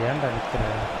ஏன்டா நிக்கிற?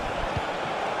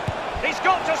 He's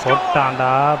got to score.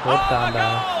 போட்டான்டா.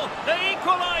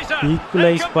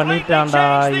 Equalize பண்ணிட்டான்டா.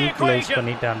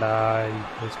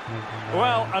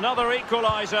 Well, another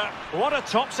equaliser. What a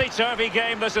topsy-turvy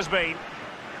game this has been.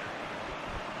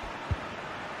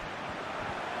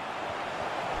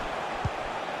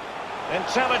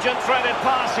 Intelligent threaded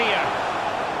pass here.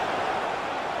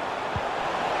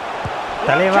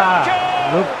 Taleva,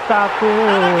 Lukaku.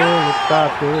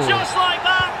 Just like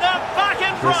that, they're back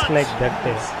in front. Just like that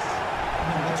test.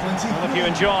 Well, if you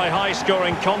enjoy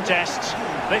high-scoring contests,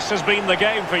 this has been the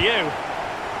game for you.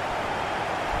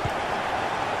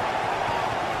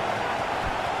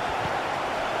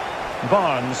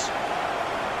 Barnes.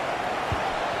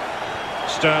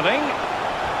 Sterling.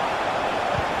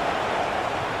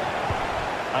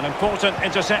 An important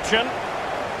interception.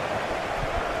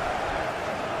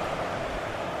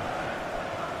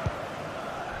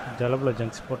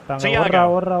 Thiago.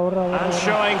 And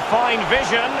showing fine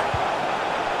vision.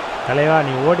 And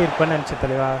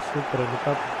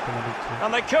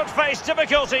they could face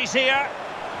difficulties here.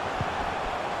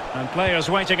 And players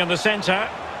waiting in the centre.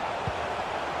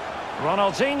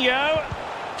 Ronaldinho.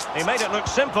 He made it look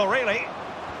simple, really.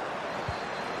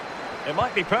 It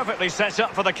might be perfectly set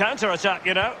up for the counter-attack,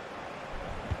 you know.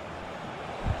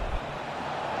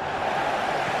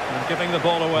 And giving the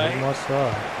ball away.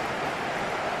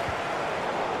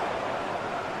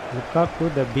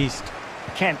 Lukaku the beast.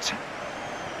 Kent.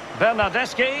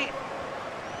 Bernardeschi.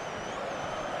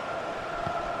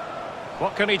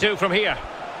 What can he do from here?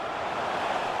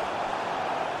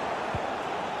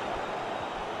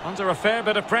 Under a fair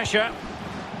bit of pressure.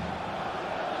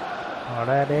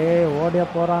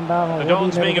 The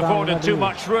Dons being afforded too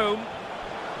much room.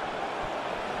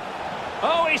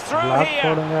 Oh, he's through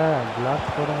here.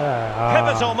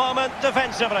 Pivotal moment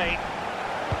defensively.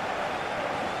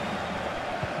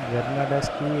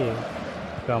 Bernardeschi.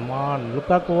 Come on,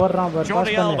 Lukaku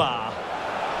Jordi Alba.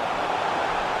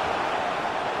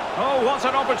 Oh, what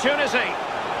an opportunity.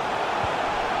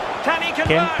 Can he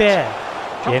convert?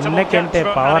 என்ன கென்டே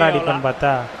power அடிப்பன்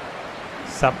பார்த்தா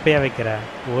சப்பையா வைக்கிற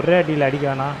ஒரே அடியில்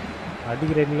அடிக்கானா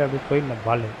அடிக்கிறேன்ல அப்படியே போய் இந்த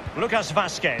பால் Lucas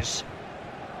Vazquez.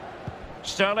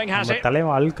 Sterling has it.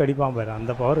 தலைவன் அழுக்கு அடிப்பான் பாரு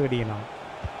அந்த பவர் அடிக்கணும்.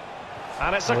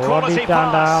 And it's a quality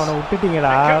pass. அவனை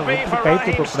விட்டுட்டீங்கடா கை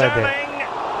தூக்க கூடாது.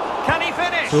 Can he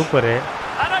finish? சூப்பர்.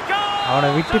 அவனை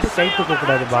விட்டுட்டு கை தூக்க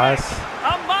கூடாது பாஸ்.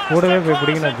 கூடவே போய்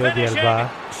பிடிக்கணும் ஜோதி அல்பா.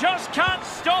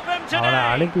 அவனை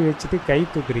அனுப்பி வச்சுட்டு கை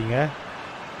தூக்குறீங்க.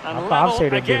 அப்ப off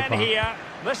side எடுத்துப்பான்.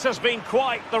 This has been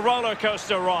quite the roller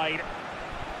coaster ride.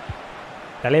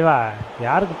 தலைவா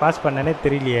யாருக்கு பாஸ் பண்ணனே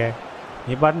தெரியலையே.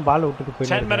 நீ பாட்டு பால் விட்டுட்டு போய்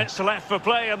 10 minutes left for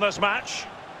play in this match.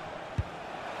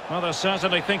 Well, they're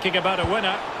certainly thinking about a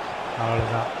winner.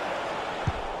 அவ்வளவுதான்.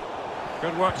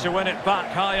 Good work to win it back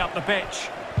high up the pitch.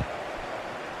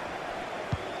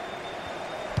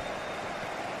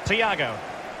 Thiago.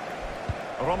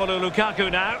 Romelu Lukaku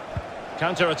now.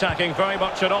 Counter-attacking, very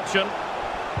much an option.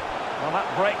 Well, that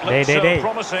break looks so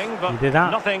promising, but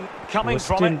nothing coming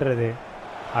from it.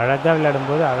 அழகா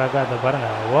விளையாடும்போது அழகா அதை பாருங்க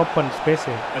open space.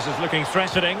 This is looking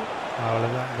threatening.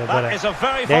 அவ்வளவுதான். That is a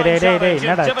very fine challenge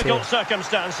in difficult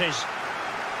circumstances.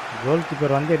 Goal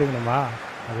keeper வந்து எடுக்கணுமா?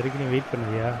 அது வரைக்கும் நீ வெயிட்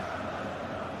பண்ணுவியா?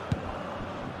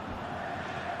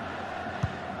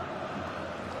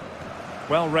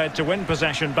 Well read to win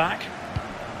possession back.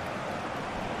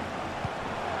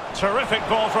 Terrific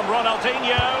ball from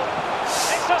Ronaldinho.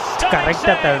 It's a stunning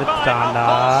save by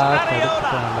Alphonse.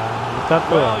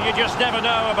 Well, you just never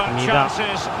know about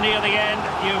chances near the end.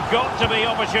 You've got to be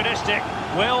opportunistic.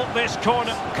 Will this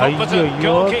corner competent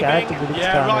goalkeeping?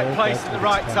 Yeah, right place at the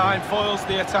right time, foils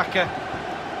the attacker.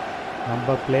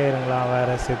 நம்ம பிளேயர்ங்களாம் வேற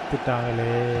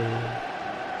செத்துட்டாங்களே.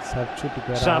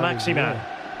 Substitute Saint-Maximin.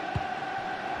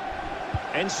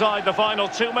 Inside the final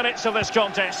 2 minutes of this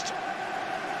contest.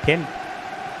 Ken,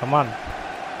 come on.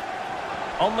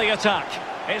 On the attack.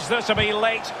 Is there to be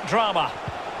late drama?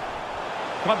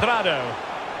 Quadrado.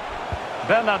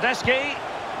 Bernardeschi.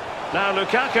 Now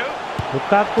Lukaku.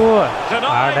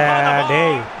 Denied by the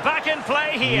ball. Back in play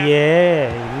here.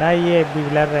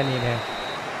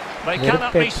 They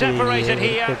cannot be separated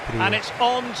here, and it's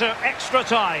on to extra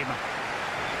time.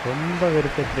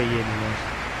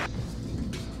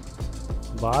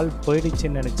 பால்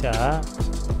போயிடுச்சுன்னு நினைச்சா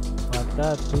பார்த்தா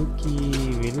தூக்கி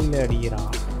வெளியில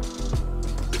அடிக்கிறான்.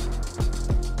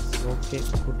 Okay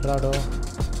குட்ராடோ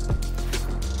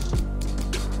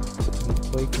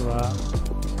போய்க்கு வா.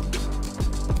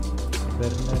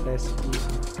 பெர்னாண்டஸ்கி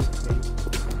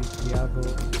Tiago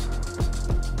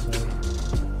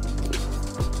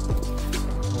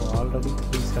already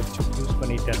substitute use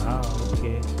பண்ணிட்டேனா?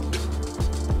 Okay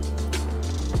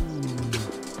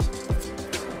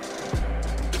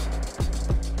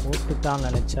போட்டுட்டான்னு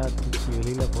நினைச்சா தூக்கி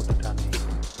வெளியில போட்டுட்டானே.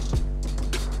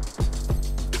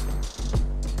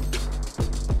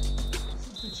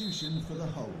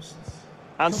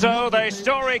 And so the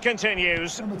story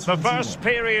continues. The first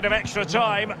period of extra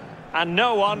time, and no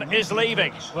one is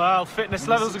leaving. Well, fitness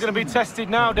levels are going to be tested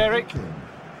now, Derek.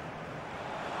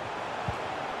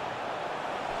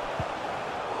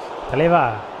 தலைவா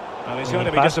Well, he's going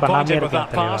to be disappointed with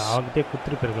that pass. அவங்கிட்டே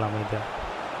குத்துட்டு போயிருக்கலாம் இது.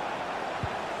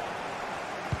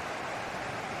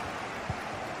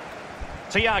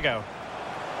 Thiago.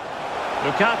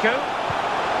 Lukaku.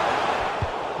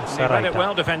 He read it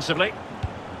well defensively.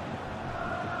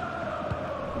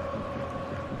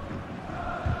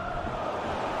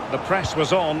 The press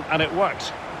was on and it worked.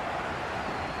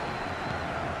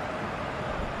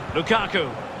 Lukaku.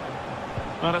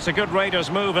 Well, it's a good Raiders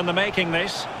move in the making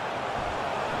this.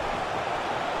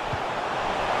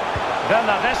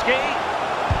 Bernardeschi.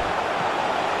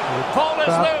 Ball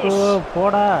is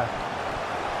loose.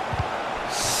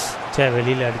 சே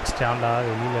வெளியில அடிச்சிட்டான்டா.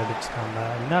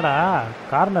 என்னடா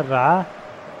கார்னர்ரா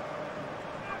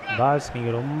pass? நீங்க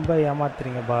ரொம்ப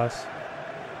ஏமாத்துறீங்க pass.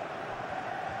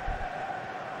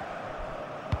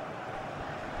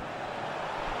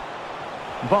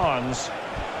 Barnes.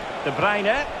 De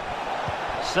Bruyne.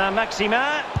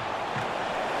 Saint-Maximin.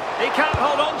 He can't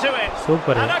hold on to it.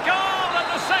 Super. And a goal at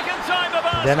the second time of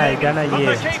asking. But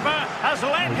the keeper has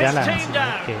let his team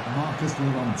down. Marcus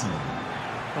Llorente.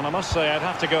 Well, I must say I'd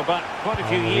have to go back quite a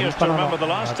few years to remember the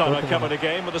last time I covered a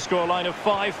game with a scoreline of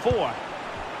 5-4.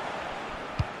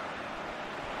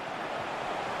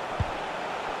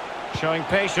 Showing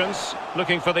patience,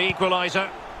 looking for the equaliser.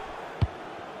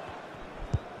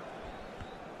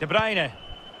 De Bruyne.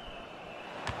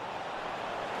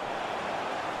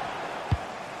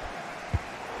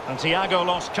 And Thiago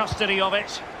lost custody of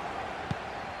it.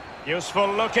 Useful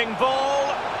looking ball.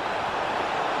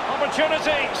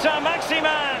 Opportunity,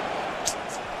 Saint-Maximin.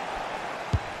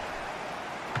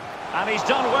 And he's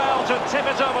done well to tip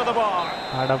it over the bar.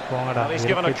 Well, he's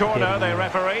given a corner, the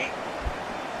referee.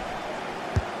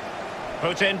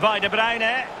 Put in by De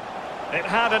Bruyne. It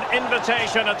had an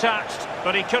invitation attached,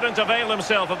 but he couldn't avail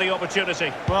himself of the opportunity.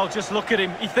 Well, just look at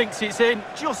him. He thinks it's in,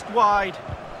 just wide.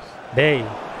 Hey.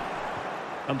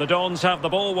 And the Dons have the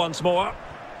ball once more.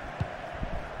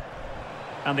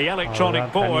 And the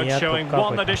electronic board showing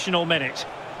 1 additional minute.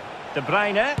 De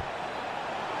Bruyne.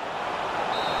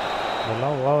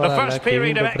 The first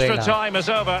period of extra time is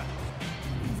over.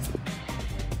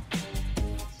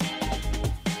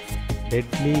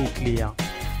 Deadly Italy.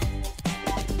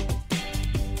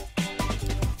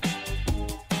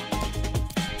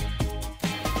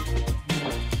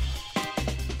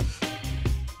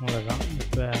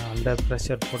 Under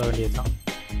pressure போட வேண்டியதுதான்.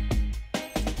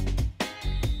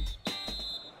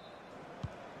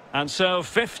 And so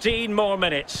 15 more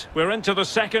minutes. We're into the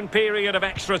second period of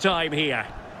extra time here.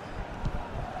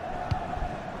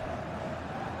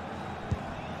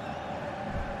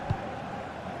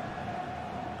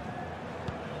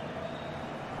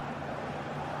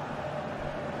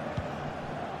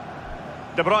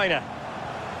 De Bruyne.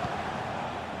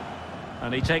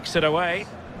 And he takes it away.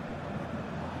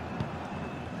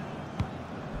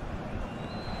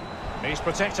 He's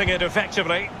protecting it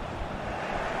effectively.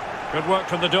 Good work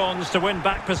from the Dons to win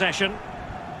back possession.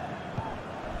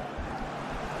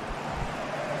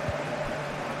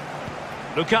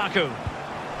 Lukaku.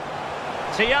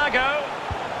 Thiago.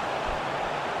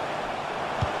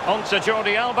 On to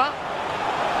Jordi Alba.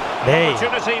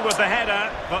 Opportunity with the header,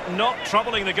 but not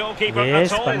troubling the goalkeeper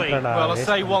at all. Well, I'll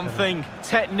say one thing.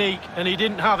 Technique, and he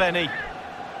didn't have any.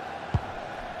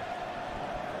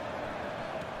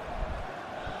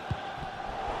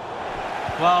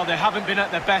 Well, they haven't been at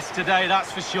their best today,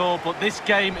 that's for sure, but this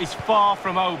game is far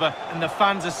from over, and the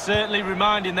fans are certainly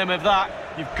reminding them of that.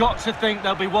 You've got to think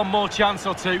there'll be one more chance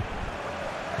or two.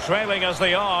 Trailing as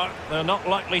they are, they're not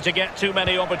likely to get too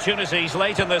many opportunities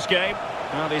late in this game,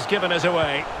 and he's given us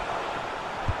away.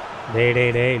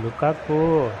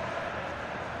 Lukaku.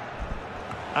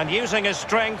 And using his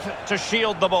strength to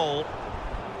shield the ball.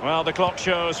 Well, the clock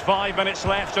shows 5 minutes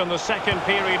left in the second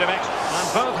period of extra, and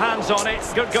both hands on it.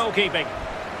 Good goalkeeping.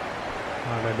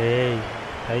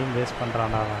 Time waste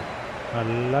பண்றானா அவன்.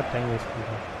 நல்லா time waste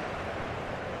பண்றான்.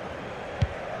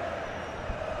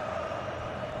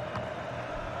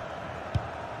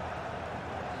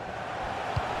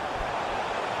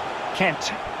 Kent.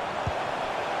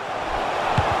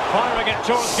 Firing it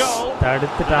towards goal.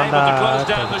 Able to close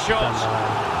down the shot.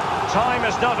 Time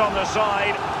is not on the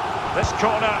side. This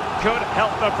corner could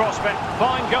help the prospect.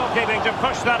 Fine goalkeeping to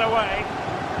push that away.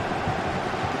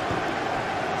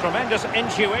 Tremendous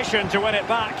intuition to win it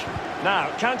back. Now,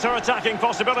 counter-attacking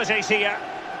possibilities here.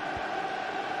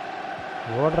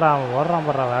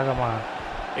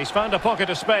 He's found a pocket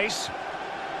of space.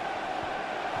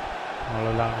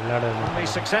 He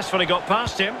successfully got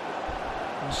past him.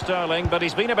 Sterling, but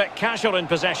he's been a bit casual in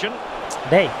possession.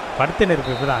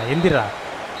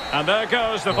 And there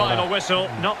goes the final whistle.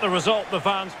 Not the result the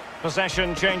fans. Possession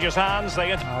changes hands. They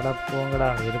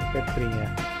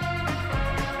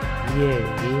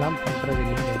எல்லாம் பண்றது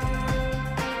இல்லைங்க.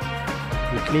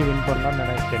 Idli win பண்ணலாம்னு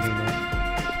நினைச்சேன் நீங்க.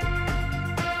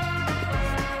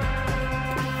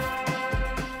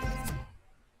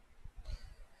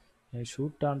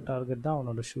 Shoot on target தான்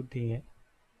அவனோட shooting.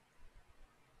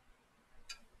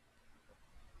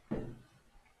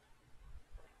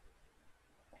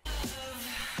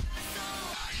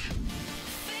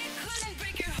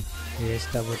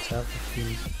 வேஸ்ட்டாக போச்சா?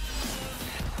 15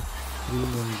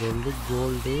 premium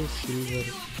gold, silver.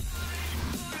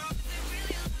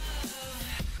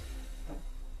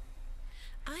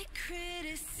 I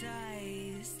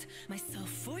criticized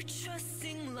myself for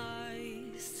trusting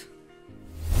lies.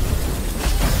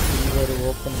 Silver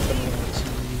open பண்ணியாச்சு.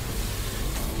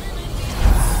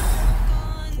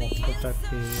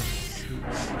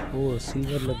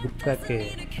 சில்வரில் குட் பேக்கு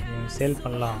சேல்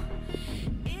பண்ணலாம்.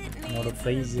 என்னோட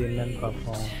ப்ரைஸ் என்னன்னு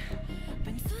பார்ப்போம்.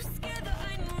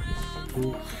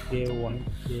 2K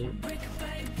 1K.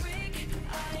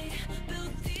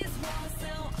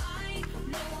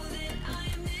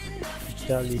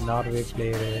 Italy Norway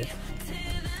player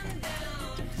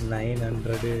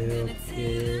 900.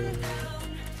 Okay.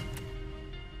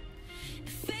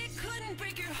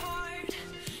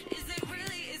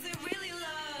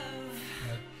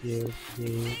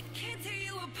 Okay.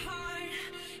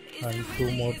 And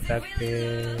 2 more pack.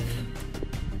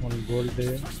 1 gold.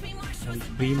 And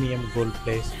premium gold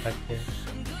place back here.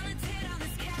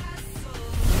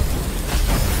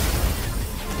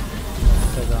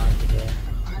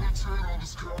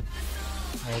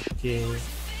 Okay.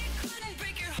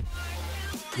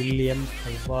 William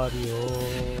Alvario.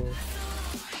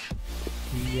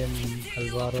 Ian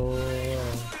Alvaro.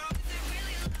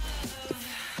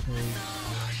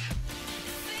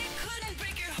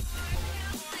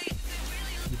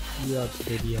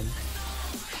 Stadium.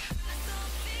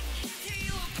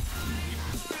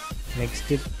 Next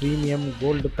premium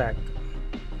gold pack.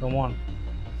 Come on.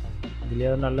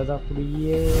 இதுல நல்லதா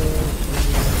குடியே.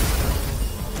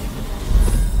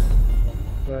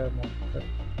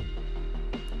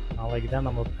 நாளைக்கு தான்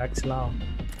நம்ம பேக்ஸ்லாம்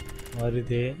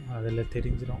வருது, அதில்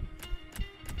தெரிஞ்சிடும்.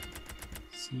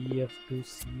 CF2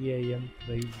 CIM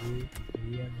price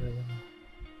 300.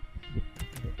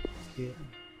 Okay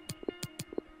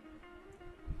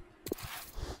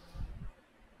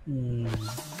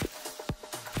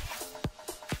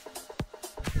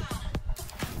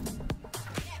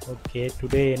okay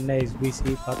today என்ன SBC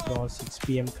பார்த்தோம். 6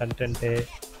 PM கண்டென்ட்டு.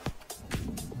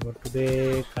 டுடே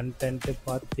கண்டென்ட்டு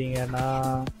பார்த்தீங்கன்னா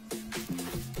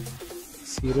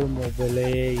சிறு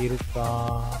மொபைலே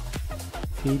இருக்கான்,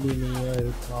 ஃபீலினியும்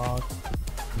இருக்கான்,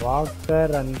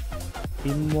 வாக்கர் அண்ட்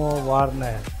டிம்மோ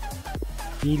வார்னர்,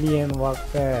 கீலியன்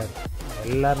வாக்கர்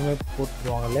எல்லாருமே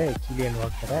போட்டுருவாங்களே. கீலியன்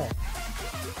வாக்கரை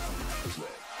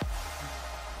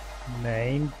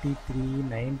 93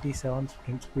 97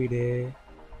 sprint speed.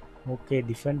 Okay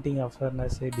defending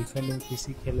அஃபர்னஸ்ஸு, defending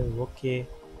physical okay,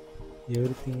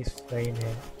 everything is fine.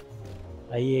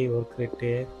 IA work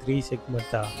rate 3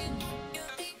 செக்மெண்ட்டா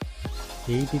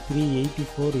 83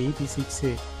 84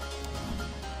 86.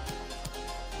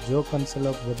 Joe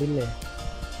கன்சலோக்கு பதில்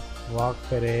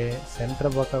வாக்கரு,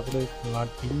 சென்டர் பக்கா கூட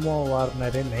இருக்கலாம். டிம்மோ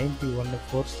Warner 91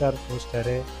 4 star 4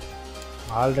 star.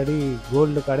 Already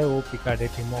gold கார்டே OP card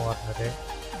டிம்மோ Warner.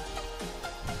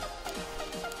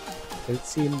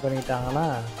 ஹெல்சின் பண்ணிட்டாங்கன்னா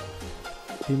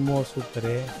டிம்மோ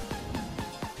super.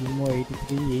 டிம்மோ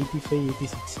 83 85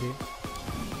 86.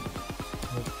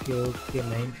 Okay okay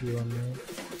 91.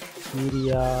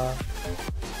 Syria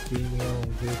premium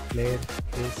வந்து player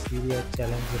Syria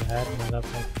challenger hair mega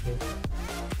bag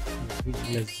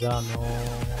லெஸானோ.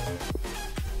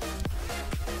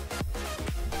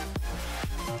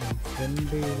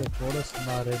 Friend இதை போட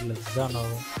சொன்னார் லெஸானோ.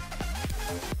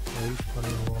 Wait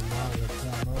பண்ணுவோமா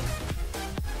லெஸானோ.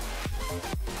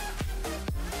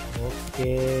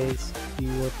 Okay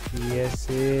TOTS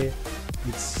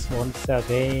it's once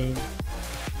again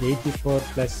 84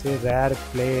 plus rare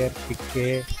player பிக்கு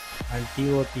அண்ட்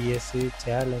TOTS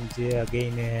சேலஞ்சு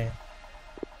அகெயினு.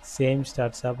 சேம்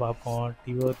ஸ்டார்ட்ஸாக பார்ப்போம்.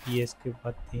 TOTSக்கு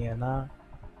பார்த்தீங்கன்னா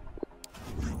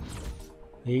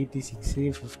 86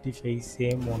 55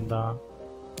 same one தான்.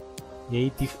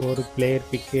 84 பிளேயர்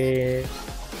பிக்கு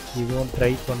இதுவும்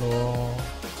ட்ரை பண்ணுவோம்.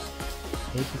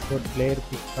 84 பிளேயர்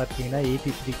பிக் பார்த்தீங்கன்னா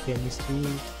 83 chemistry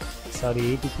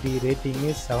 83 rating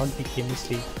 70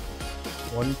 chemistry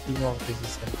 1 team of the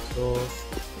season. So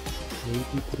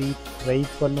 83 try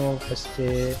பண்ணுவோம் ஃபஸ்ட்டு.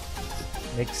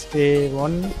 நெக்ஸ்ட்டு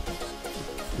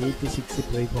 86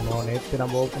 ட்ரை பண்ணுவோம். நேற்று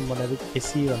நம்ம ஓப்பன் பண்ணது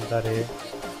கெசி வந்தார்.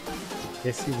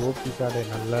 கெசி ஓபி கார்டு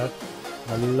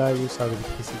நல்லா யூஸ் ஆகுது.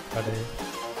 கெசி கார்டு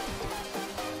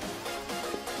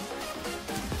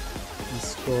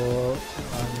இஸ்கோ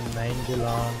 9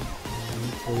 லான்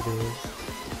போயிடு.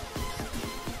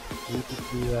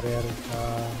 83 வேறு யாருக்கா?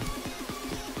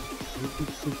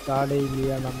 83 கார்டே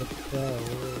இல்லையா நம்மகிட்ட?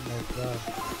 Oh my God.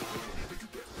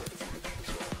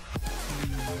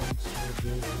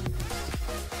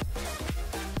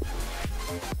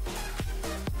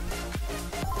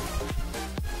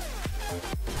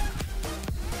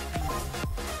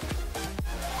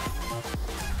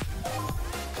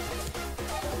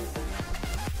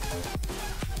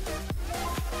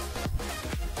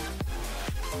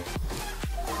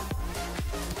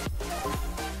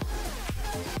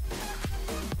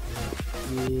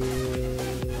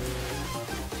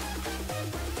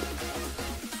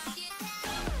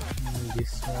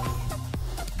 This one.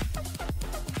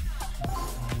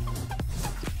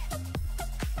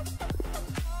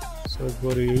 So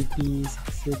for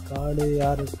 86 card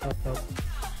யார் இருக்கா பாப்போம்.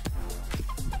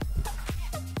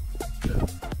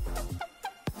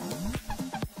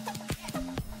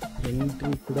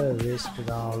 என்ட்ரி கூட வேஸ்ட்டு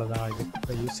தான், அவ்வளோதான்.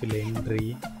 இதுக்கு யூஸ் இல்லை.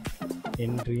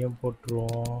 என்ட்ரியும்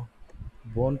போட்டுருவோம்.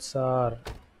 போன்சார்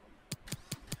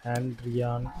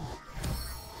ஆண்ட்ரியான்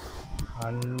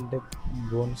அண்டு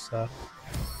போன்சார்.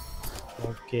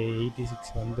 ஓகே 86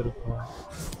 வந்திருக்கோம்.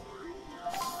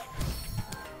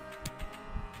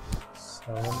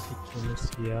 70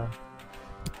 கெமிஸ்ட்ரியா?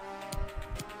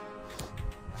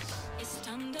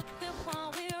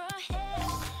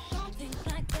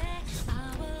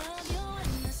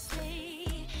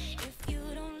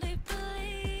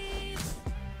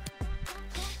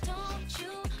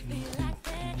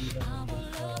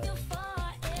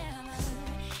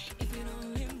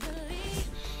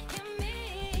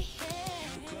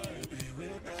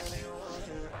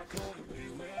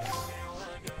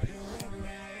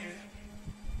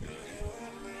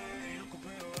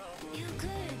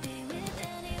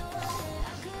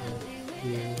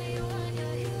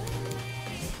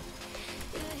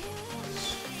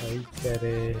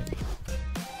 striker.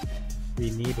 We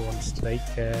need one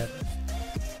striker.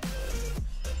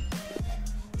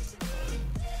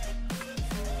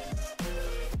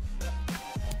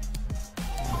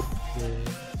 Okay.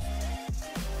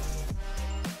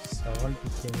 70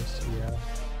 chemistry.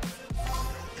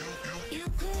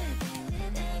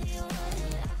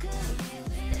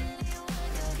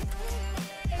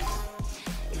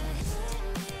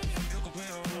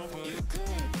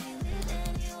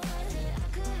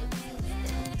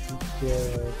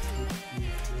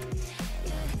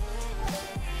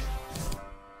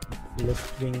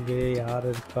 Left wing yaar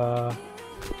irka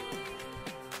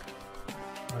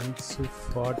Ansu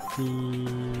 40.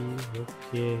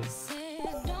 Okay,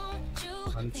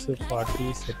 Ansu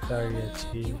 40 set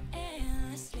ஆகியாச்சு.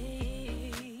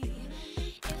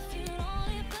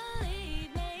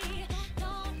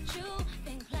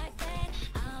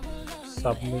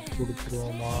 Submit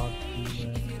கொடுத்துருவோமா?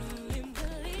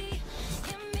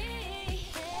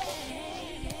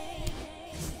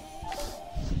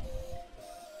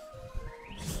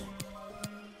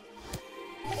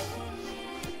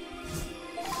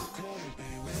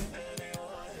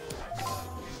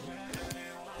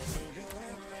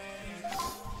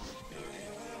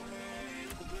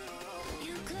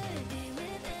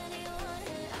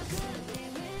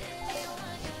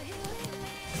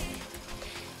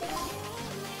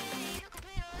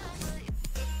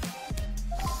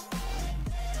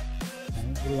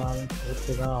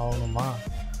 தான் ஆகணுமா?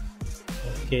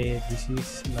 Okay, this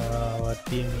is our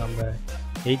team. நம்ம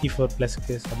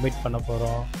 84+க்கு சப்மிட் பண்ண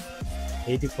போகிறோம்.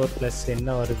 84+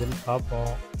 என்ன வருதுன்னு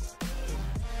பார்ப்போம்.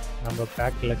 நம்ம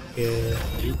பேக்லக்கு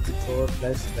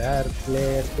 84+ வேர்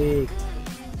பிளேயர் பிக்.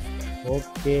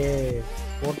 ஓகே,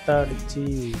 போட்டோ அடிச்சு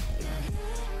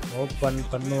ஓப்பன்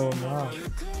பண்ணுவோமா?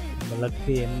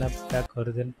 நம்மளுக்கு என்ன பேக்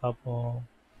வருதுன்னு பார்ப்போம்.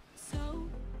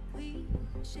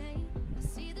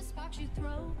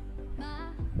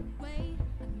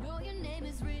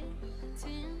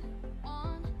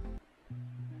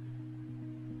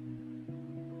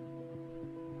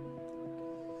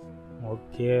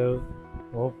 ஓகே,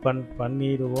 ஓப்பன்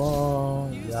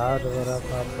பண்ணிடுவோம். யார் வர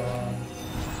பார்ப்போம்.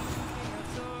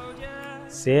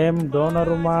 சேம்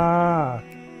டோனருமா?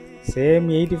 சேம்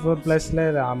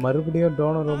 84+ல மறுபடியும்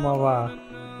டோனருமாவா?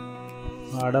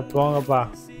 அட போங்கப்பா,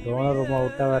 டோனருமா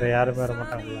விட்டா வேற யாருமே வர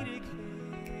மாட்டாங்களா?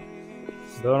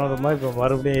 டோனருமா இப்போ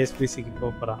மறுபடியும் எஸ்பிசிக்கு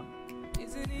போகிறான்.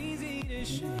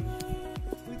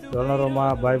 டோனருமா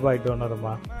பாய் பாய்.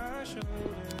 டோனருமா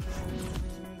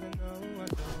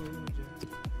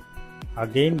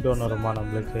அகெயின் டோனருமா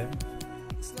நம்மளுக்கு.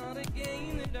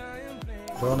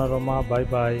 டோனருமா பாய்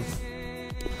பாய்.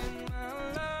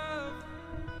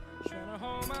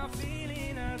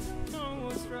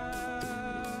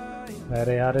 வேற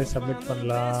யாரையும் சப்மிட்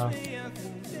பண்ணலாம்?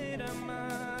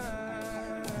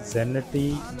 Zanetti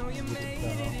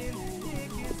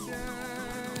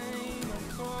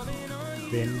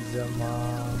பென்ஜமா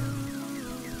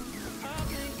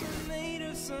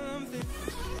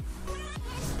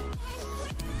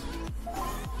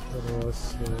rose.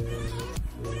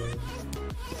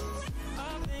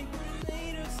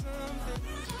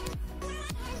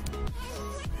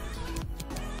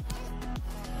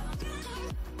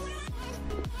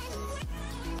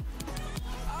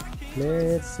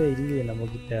 பிளேயர்ஸே இல்லையே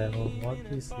நம்மக்கிட்ட. What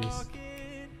is this?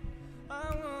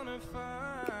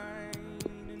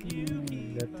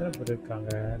 எத்தனை பேர்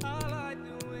இருக்காங்க?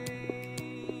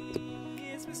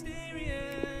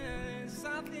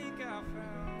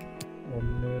 1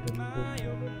 2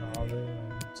 3 4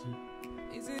 5.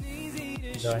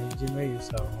 இந்த 5மே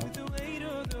யூஸ் ஆகும்.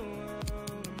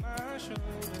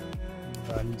 இந்த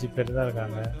 5 பேர் தான்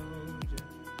இருக்காங்க.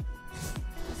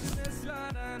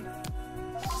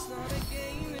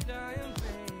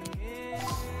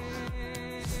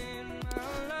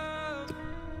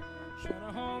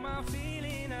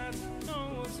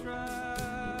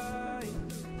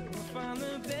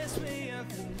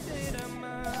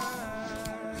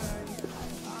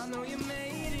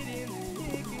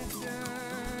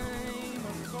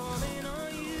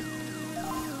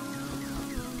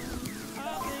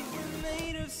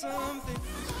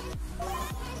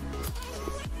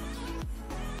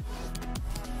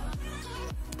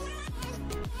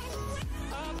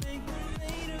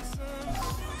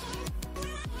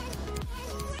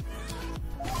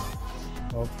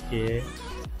 ஓகே,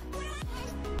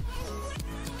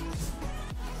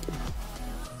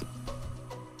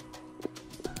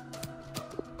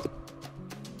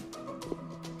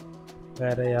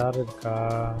 வேற யார் இருக்கா?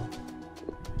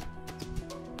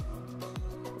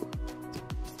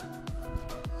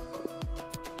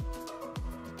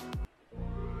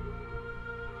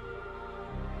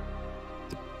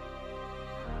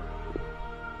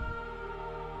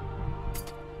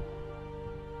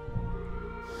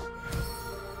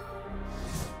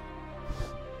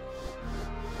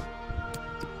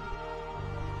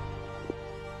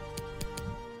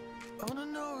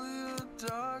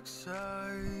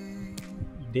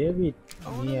 David,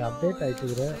 நீ update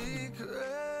ஆயிட்டுற.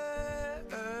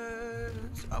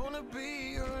 I wanna be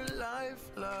your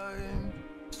lifeline.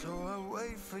 So I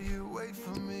wait for you, wait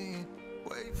for me.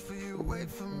 Wait for you, wait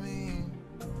for me.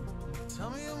 Tell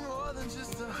me you're more than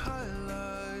just a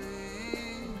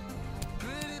highlight.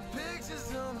 Pretty pictures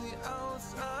on the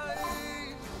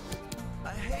outside.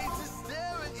 I hate to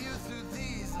stare at you through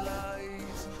these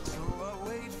lights. So I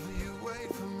wait for you, wait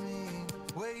for me.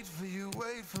 Wait for you,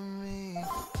 wait for me.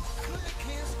 Click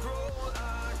and scroll,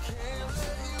 I can't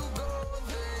let you go.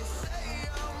 They say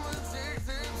I'm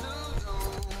addicted to you.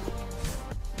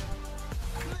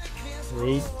 Click and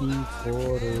scroll,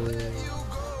 84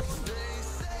 they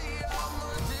say I'm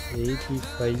addicted.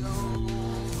 85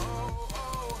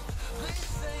 This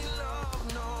ain't love,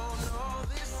 no, no.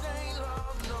 This ain't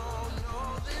love, no, no.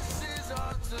 This is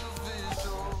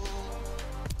artificial.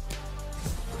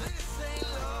 This ain't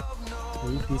love, no.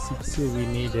 86 we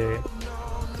need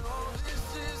This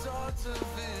is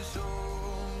artificial.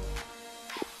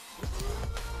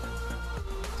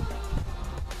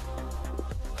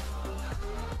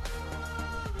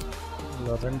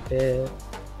 லொரண்டே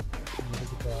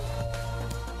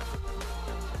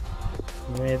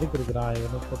இவன் எதுக்கு இருக்கிறான்?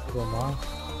 இவனை போட்டுருவோமா?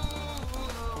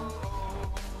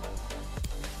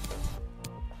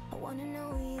 I wanna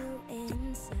know you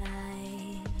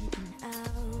inside and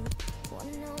out.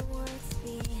 Wanna know what's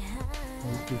behind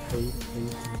 95 the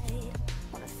light.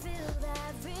 Wanna feel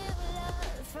that real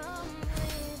love from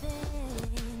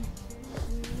within.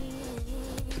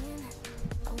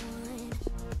 I want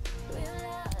real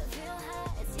love, real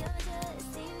heights. You're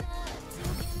just enough to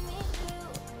get me through.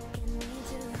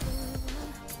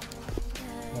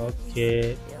 Okay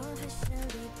You're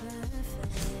officially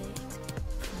perfect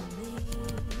for me.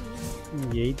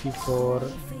 84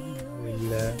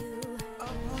 இல்லை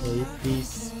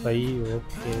 85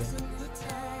 okay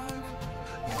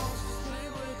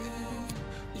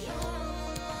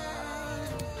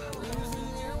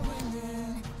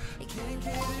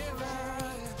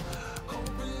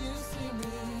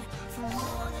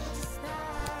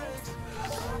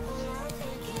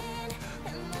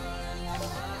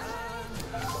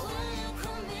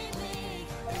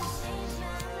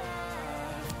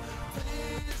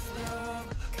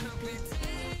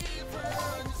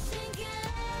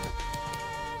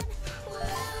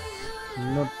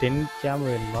இன்னும் 10 game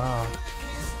வேணுமா?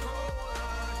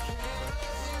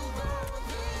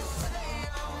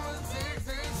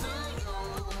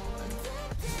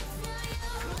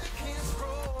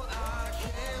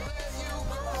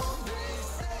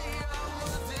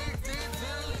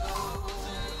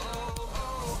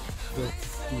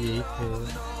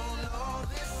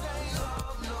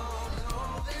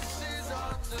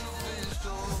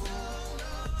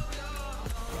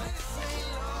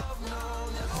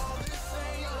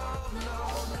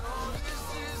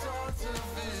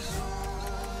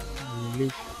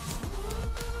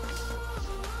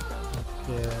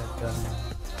 Okay, done.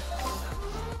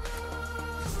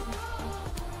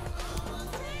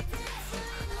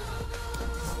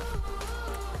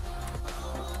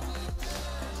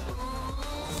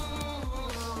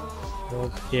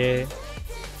 Okay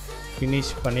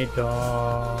finish பண்ணிட்டோம்.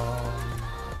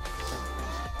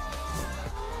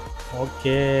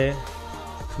 Okay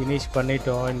finish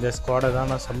பண்ணிட்டோம். இந்த ஸ்குவாடை தான்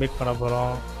நான் submit பண்ண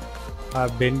போகிறோம்.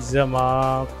 பென்சமா,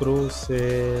 க்ரூஸு,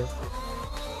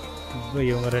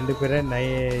 இவங்க 2 பேரே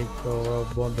இப்போ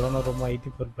டோனருமா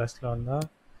 84+ வந்தால்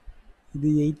இது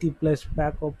 80+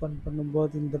 பேக் ஓப்பன்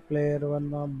பண்ணும்போது இந்த பிளேயர்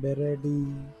வந்தால்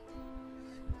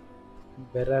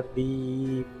பெரடி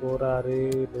போகிறாரு,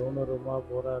 டோனருமா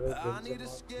போகிறாரு,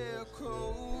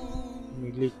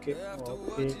 மிலிக்கு.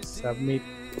 Okay submit.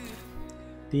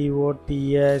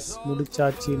 TOTS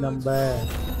முடிச்சாச்சு. நம்ம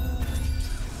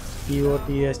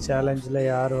TOTS சேலஞ்சில்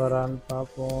யார் வரான்னு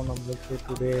பார்ப்போம். நம்மளுக்கு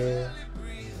டுடே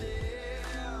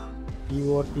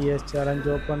TOTS சேலஞ்ச்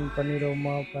ஓப்பன்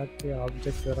பண்ணிடுவோமா? பார்த்து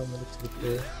ஆப்ஜெக்ட் வர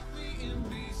முடிச்சிருக்கு.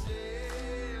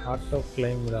 ஆட்டோ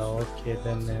கிளைம்டா. ஓகே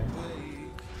தென்னு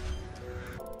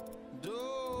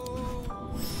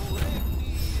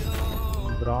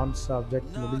பிரான்ஸ்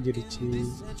ஆப்ஜெக்ட் முடிஞ்சிடுச்சு.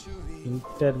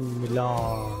 இன்டர்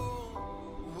மிலான்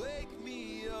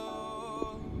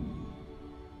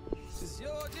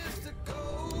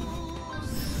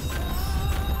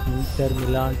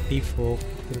T4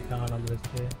 இருக்காங்க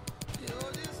நம்மளுக்கு.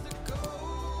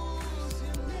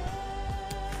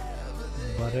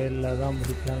 வரல தான்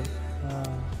முடிக்கலாம்.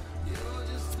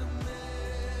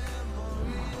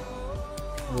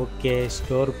 ஓகே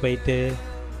ஸ்டோர் போயிட்டு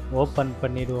ஓப்பன்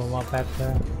பண்ணிடுவோமா பேக்கை?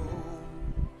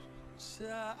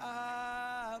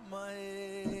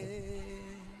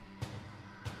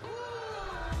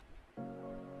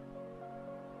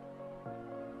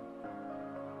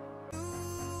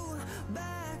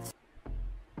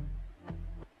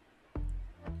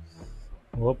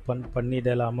 ஓப்பன்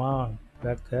பண்ணிடலாமா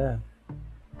பேக்கை?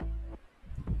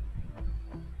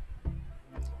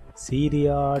 SERIE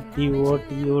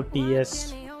TOTS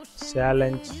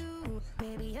challenge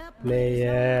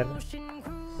player.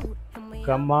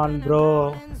 Come on bro,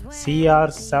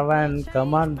 CR7.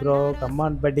 Come on bro, come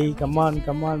on buddy, come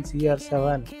on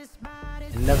CR7.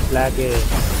 என்ன flag?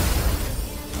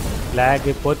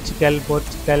 Portugal.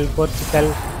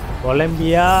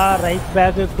 Colombia right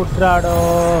back Cutrado.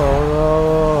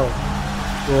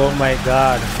 Oh my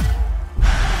god.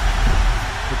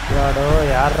 குட்ராடோ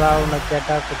யாரா உன்னை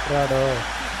கேட்டா குட்ராடோ?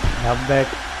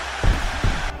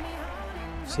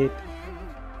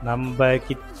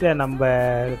 நம்ம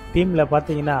டீமில்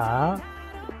பார்த்தீங்கன்னா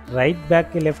ரைட்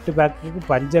பேக்கு லெஃப்ட் பேக்குக்கு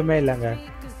பஞ்சமே இல்லைங்க.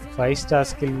 5 star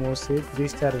skill moves, 3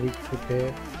 star week food,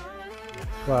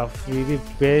 இது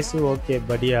பேஸு ஓகே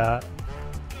படியா.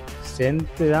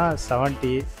 ஸ்ட்ரென்த்து தான்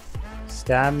 70,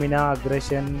 stamina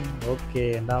aggression okay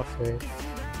என்னாஃப்.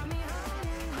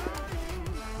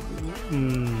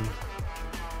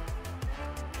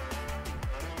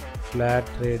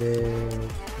 Flat RAD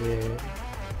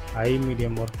high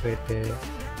medium work rate.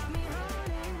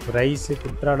 Price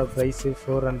குட்ராடோ price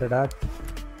 400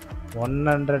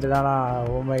 100 தானா?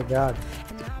 ஓ மை காட்,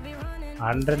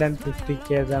 150k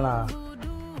தானா?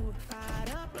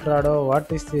 குட்ராடோ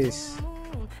what is this?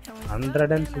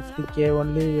 150k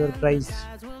only your price.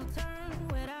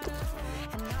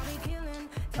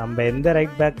 நம்ம எந்த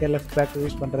right bag left bag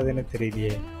use பண்ணுறதுன்னு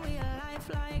தெரியலையே.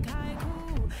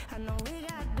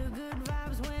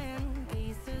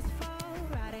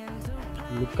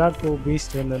 லுக்காக்கு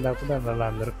Beast வந்திருந்தா கூட நல்லா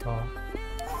இருந்திருக்கும்.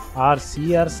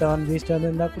 CR7 பீஸ்ட்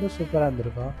வந்திருந்தா கூட சூப்பராக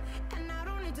இருந்திருக்கும்.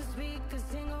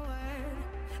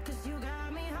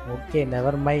 Okay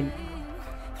never mind.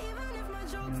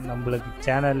 நம்மளுக்கு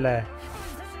சேனலில்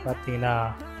பார்த்தீங்கன்னா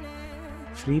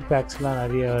ஃப்ரீ பேக்ஸ்லாம்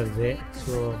நிறைய வருது.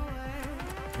 ஸோ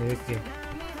இதுக்கு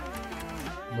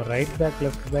நம்ம ரைட் பேக்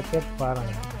லெஃப்ட் பேக்கே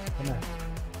பாருங்கள் என்ன.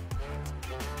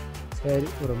 சரி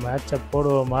ஒரு மேட்சை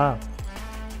போடுவோமா?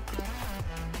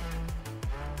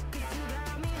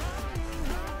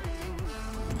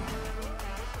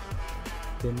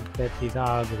 10:30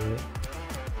 தான் ஆகுது.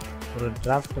 ஒரு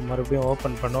டிராஃப்ட் மறுபடியும்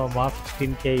ஓப்பன் பண்ணுவோமா?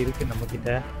 15k இருக்குது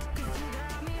நம்மக்கிட்ட.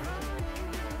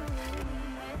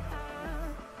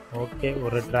 ஓகே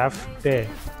ஒரு டிராஃப்ட்டு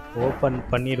ஓப்பன்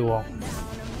பண்ணிடுவோம்.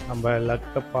 நம்ம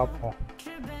லக்கை பார்ப்போம்.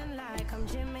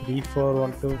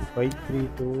 3412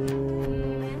 532.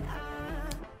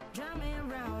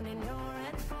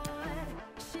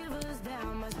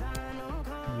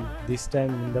 this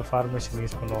time இந்த ஃபார்மேஷன்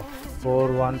யூஸ் பண்ணுவோம்.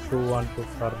 4-1-2-1-2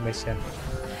 ஃபார்மேஷன்.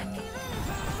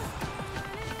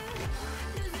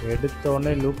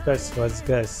 எடுத்தோடனே Lucas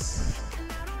வஸ்கஸ்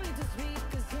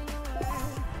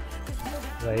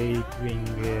right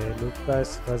wing.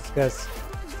 Lucas வஸ்கஸ்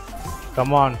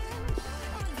come on.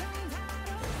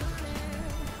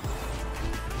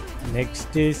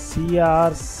 Next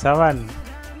CR7.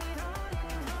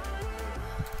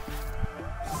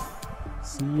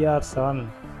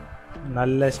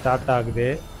 நல்ல ஸ்டார்ட் ஆகுது,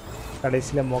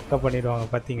 கடைசியில் மொக்க பண்ணிடுவாங்க.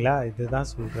 பார்த்தீங்களா, இதுதான்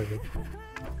சொல்கிறது,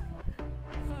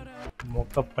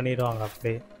 மொக்க பண்ணிடுவாங்க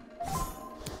அப்படியே.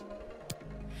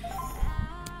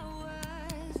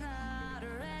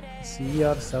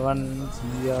 CR7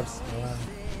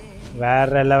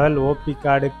 வேற லெவல். ஓபி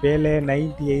கார்டு பேலே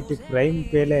 98 பிரைம்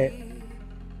பேலே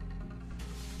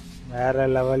வேற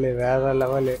லெவலு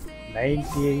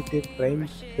 98 பிரைம்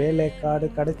பேலே கார்டு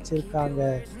கிடச்சிருக்காங்க.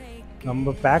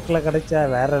 நம்ம பேக்கில் கிடைச்சா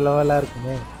வேற லெவலாக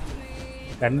இருக்குமே.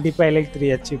 கண்டிப்பாக எலக்ட் 3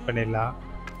 அச்சீவ் பண்ணிடலாம்.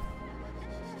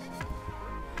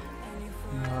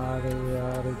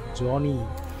 யாரு ஜோனி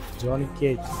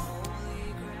gauge.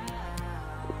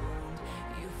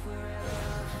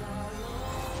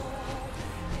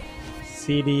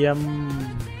 CDM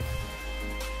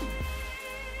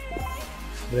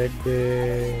red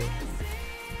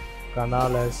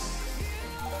கனாலஸ்.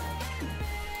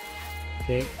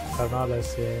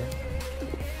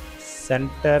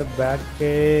 Centre back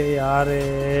யாரு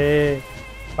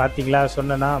பார்த்தீங்களா,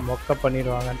 சொன்னா மொக்க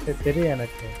பண்ணிடுவாங்கன்ட்டு தெரியும்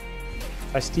எனக்கு.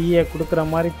 ஃபஸ்ட் ஈஏ கொடுக்குற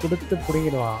மாதிரி கொடுத்து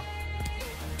பிடிங்கிடுவான்,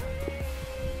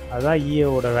 அதுதான்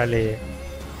ஈஏவோட வேலையே.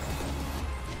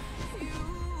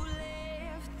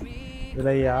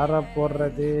 இதில் யாரை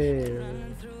போடுறது?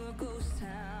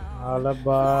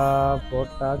 அலபா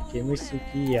போட்டால்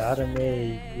கெமிஸ்ட்ரிக்கு யாருமே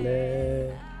இல்லை,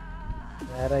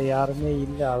 வேற யாருமே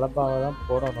இல்லை, அலபாவை தான்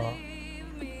போடணும்.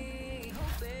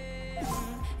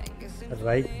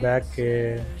 ரைட் பேக்கு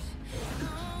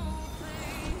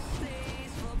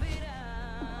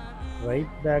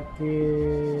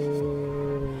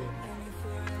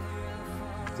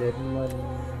ஜெர்மனி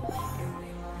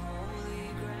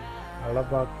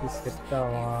அலபாக்கு செட்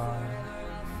ஆவான்.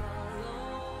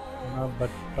 ஆனால்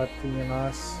பட் பார்த்தீங்கன்னா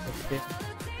ஓகே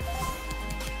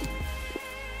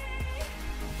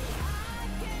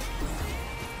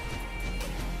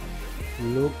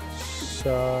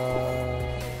லுக்ஸா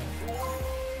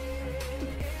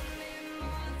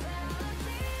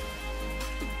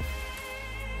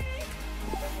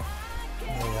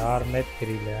யாருன்னே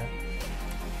தெரியல.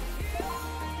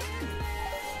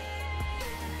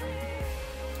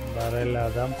 வரல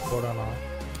அதான் போடணும்.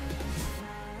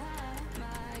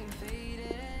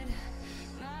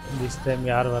 திஸ் டைம்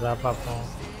யார் வரா பார்ப்போம்.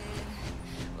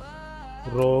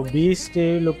 Bro Beast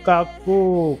லுக்காக்கு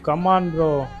come on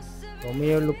bro.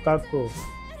 ரொமியோ லுக்காக்கு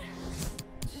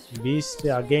Beast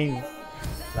again.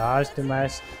 Last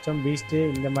மேட்சும் பீஸ்ட்டு,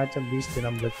 இந்த மேட்சும் பீஸ்ட்டு.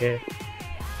 நம்மளுக்கு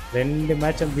 2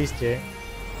 மேட்சும் beast.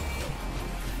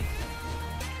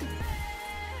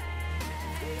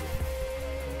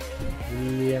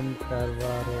 William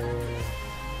கர்வாரோ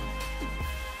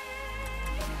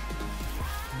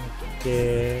okay.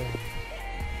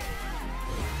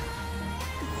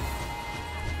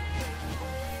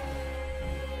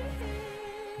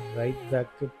 Right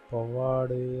bag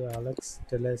forward Alex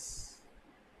டெலஸ்.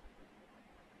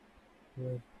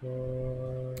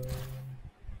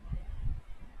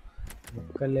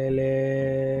 மக்களே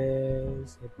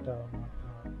செட் ஆக மாட்டான்.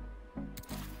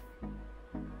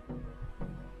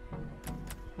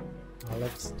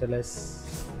 Alex டெலஸ்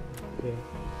okay.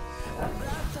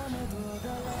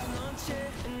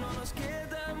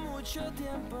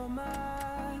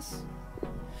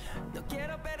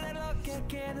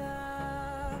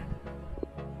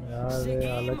 யாரு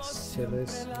அலெக்ஸ்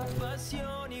டெலஸ்?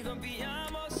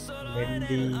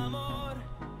 வெண்டி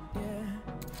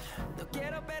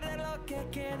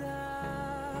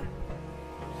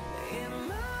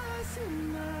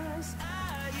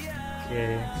ஓகே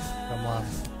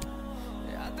கமான்.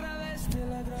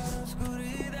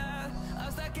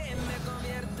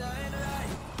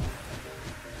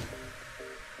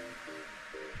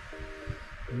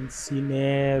 இன்சினே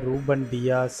ரூபன்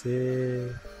டியாஸு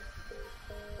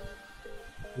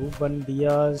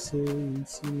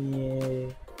இன்சினியே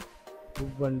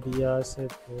ரூபன் டியாஸு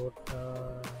போட்டா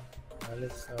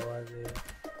அலெக்ஸ் ஆவாது.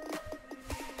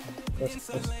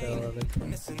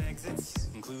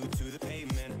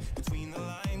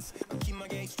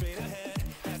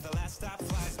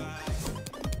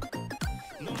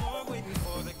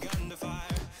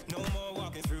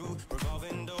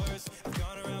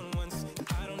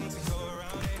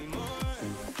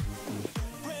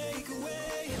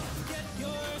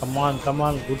 Come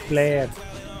on, good player.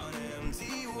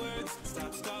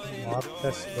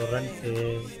 Marcus Llorente,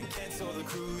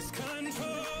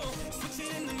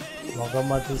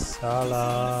 Mohamed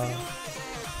Salah,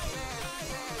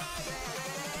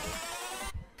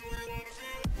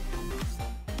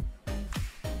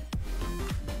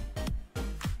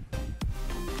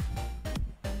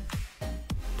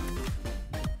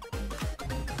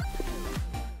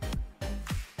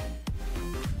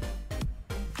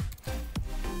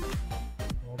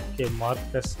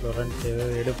 Marcus லொரன்டே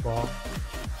எடுப்போம்.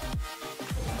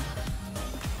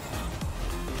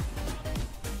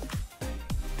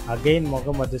 அகைன்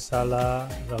முகமது சாலா,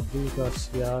 ரபி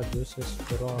கார்சியா, ஜோசஸ்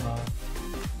கொரோனா.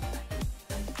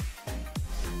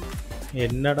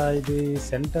 என்னடா இது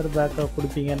சென்டர் பேக்கை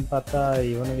கொடுப்பீங்கன்னு பார்த்தா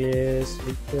இவனுங்களே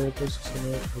ஸ்ட்ரைக்கர்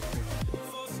பொசிஷனே கொடுப்பீங்க.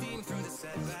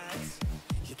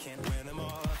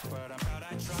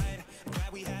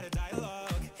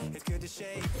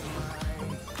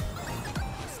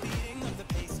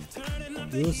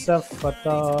 யூசப்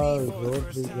ஃபட்டால்,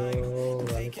 ரோட்ரிகோ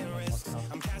வேலைக்கு மாட்டான்.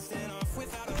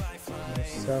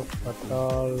 Yusuf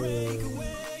ஃபட்டால்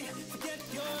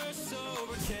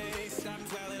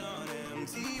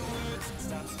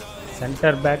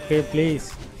centre back please.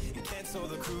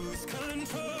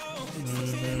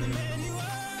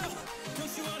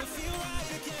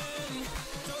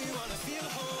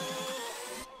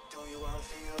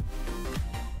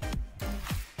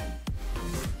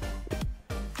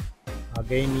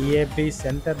 Again EAP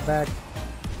center back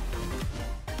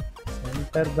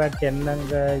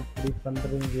என்னங்க இப்படி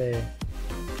பண்றீங்களே?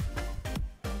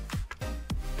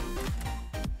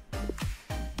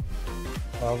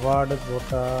 பவார்டு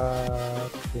போட்டா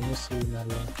பினிஷி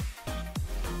நல்லா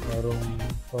வரும்.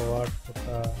 பவார்டு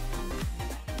போட்டா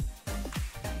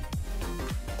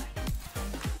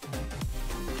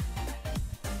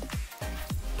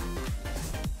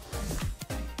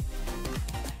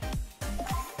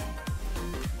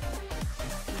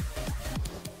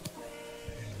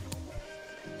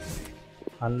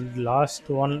அண்ட் லாஸ்ட்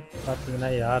ஒன் பார்த்தீங்கன்னா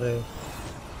யாரு?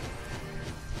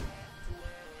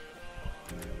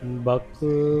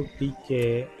 Baku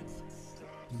PK.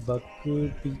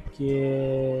 Baku PK.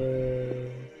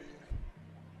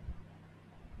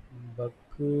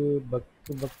 Baku.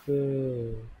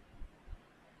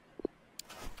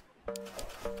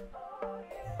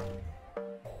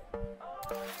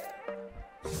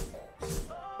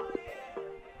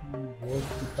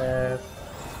 Goalkeeper.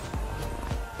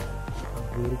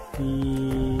 Gurki.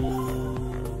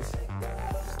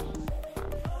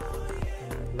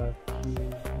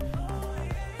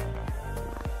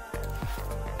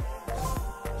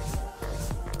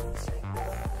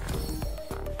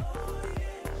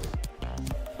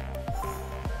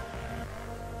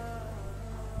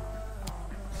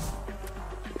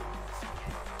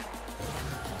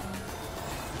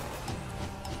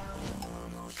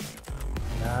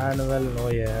 Manuel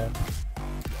Neuer.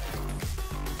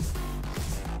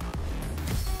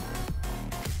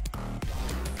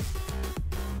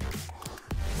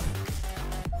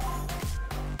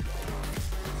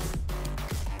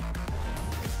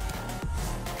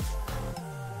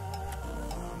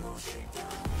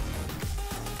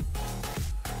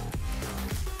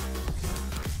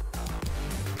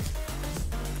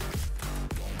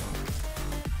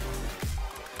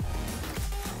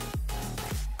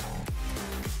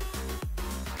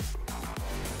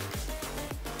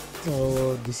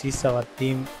 So this is our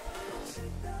team.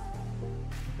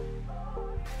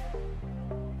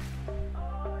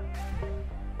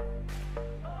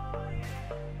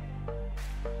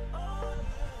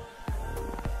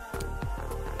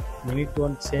 Minute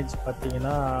one change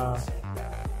பார்த்தீங்கன்னா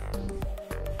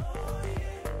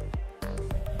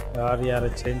யார்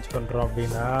சேஞ்ச் பண்றோம்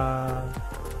அப்படின்னா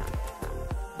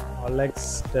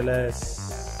அலெக்ஸ் டெலஸ்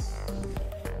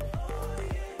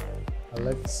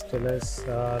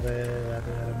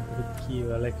முறுக்கி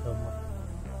விளைக்காம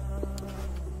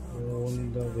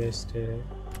ஒன்று வேஸ்ட்டு.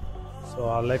 ஸோ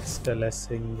அலெக்ஸ் டெலஸ்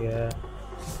இங்கே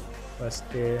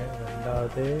ஃபஸ்ட்டு,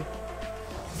 ரெண்டாவது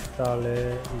தாள்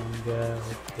இங்கே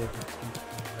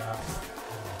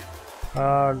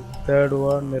தேர்ட்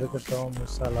ஒன் இருக்கட்டும்.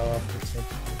 முசாலாவா பிரச்சனை.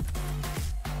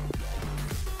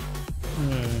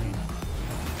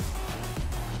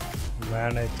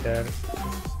 மேனேஜர்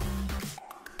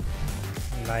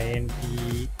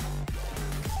 90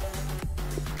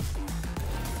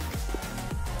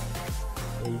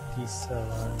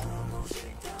 87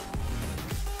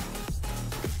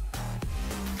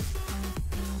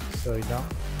 so இதான்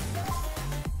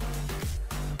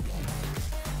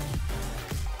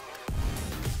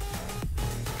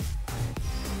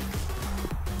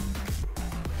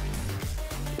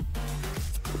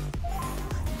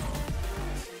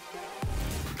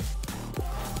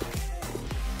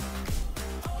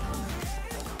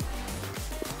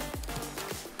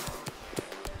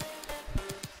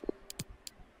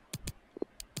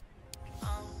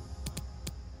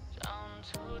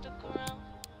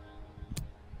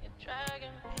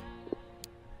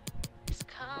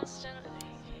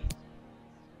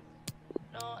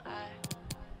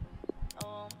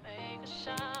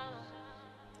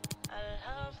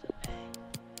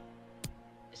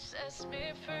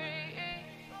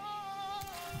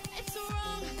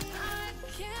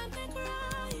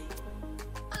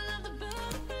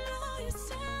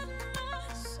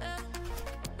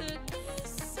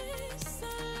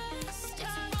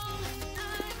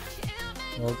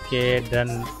ஓகே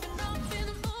டன்.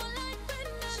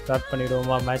 ஸ்டார்ட்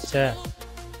பண்ணிடுவோமா மேட்சை?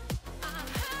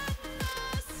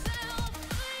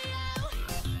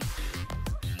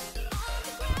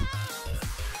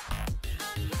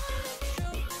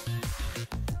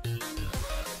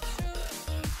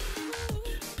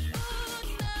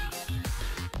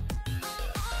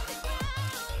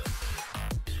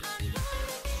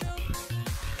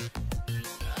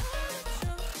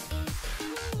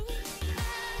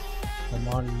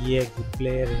 குட்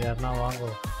பிளேயர் யாருன்னா வாங்க.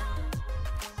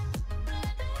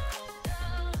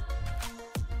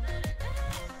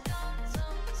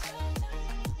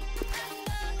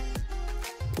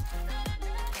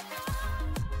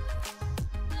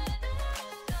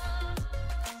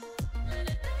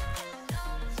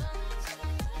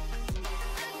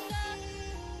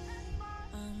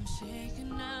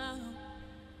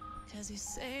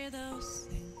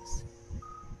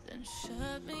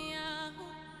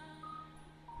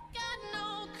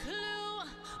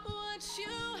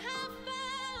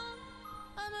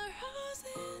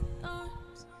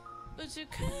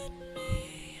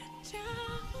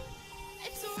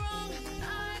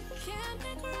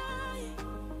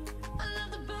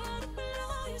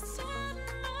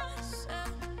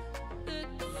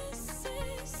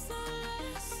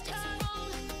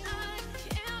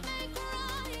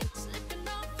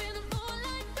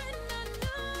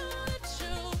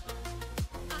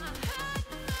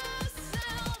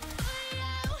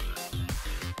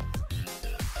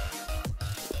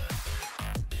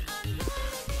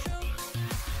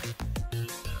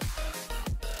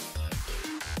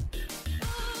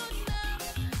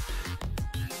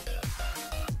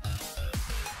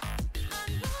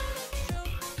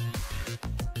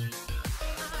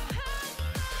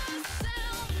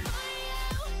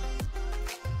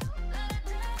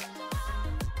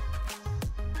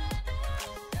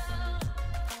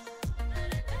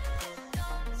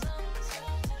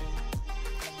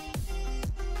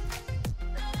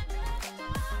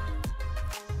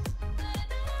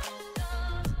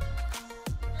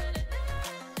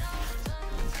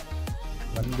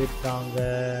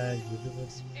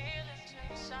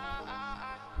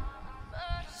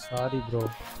 Sorry bro,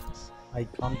 I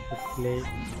can't play.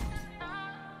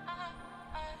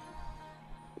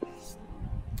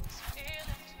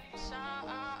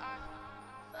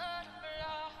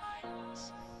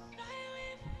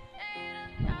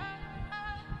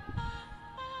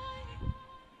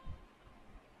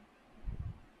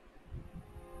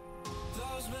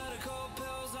 Those medical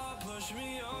pills are push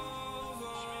me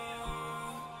over.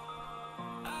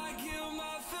 I kill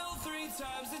my fill 3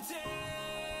 times a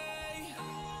day.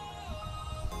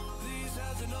 These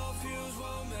ethanol fuels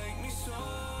won't make me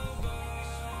sober.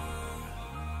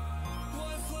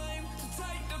 One flame to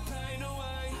take the pain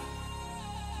away.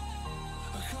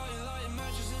 I caught you lighting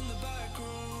matches in the back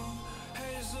room.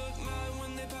 Haters look mad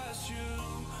when they pass you.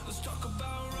 Let's talk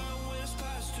about round when it's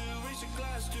past due. Reach a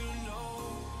glass to know.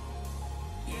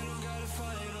 You don't gotta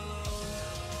fight alone.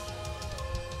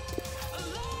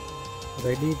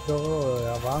 Ready bro,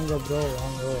 vaanga bro,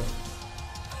 vaanga.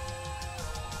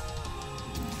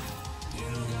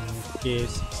 Okay,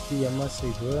 60 ms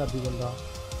இது அதிகம் தான்.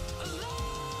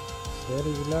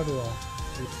 சரி விளையாடுவோம்.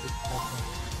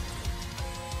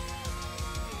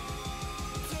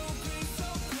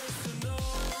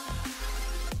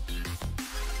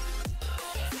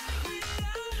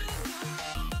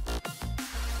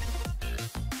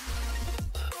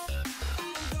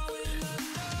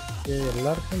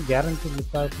 எல்லாருக்கும் guarantee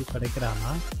லுக்காப்பு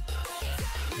கிடைக்கிறானா?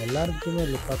 எல்லாருக்குமே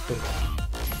லுக்காப்பு இருக்கு.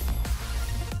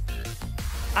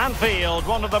 Anfield,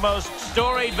 one of the most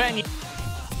storied venues.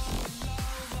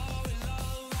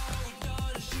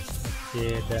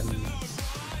 Okay, then.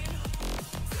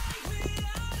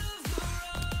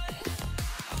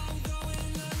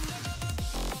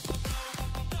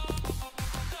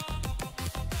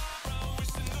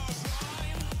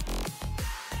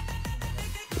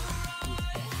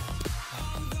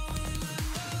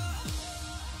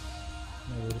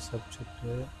 Subject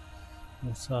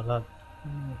masala.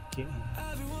 Okay.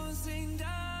 Everyone's seen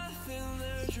death in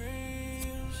their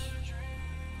dreams,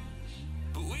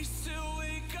 but we still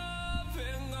wake up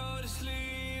and go to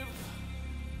sleep.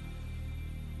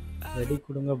 Ready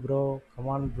kudunga bro, come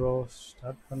on bro,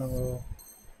 start பண்ணுங்க.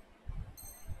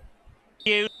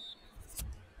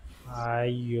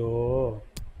 ஐயோ.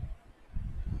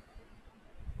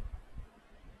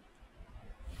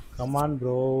 Come on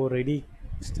bro, ready.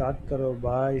 Start करो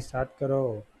भाई, start करो.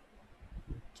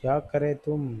 क्या करे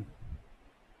तुम?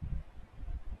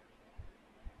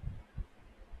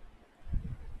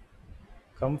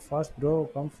 Come fast bro,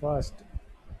 come fast.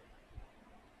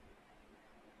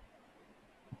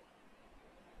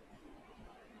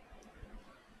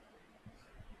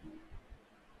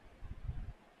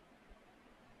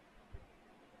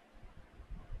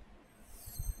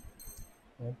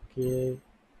 Okay.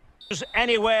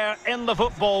 Anywhere in the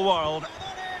football world.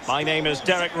 My name is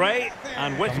Derek Ray,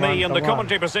 and with me in the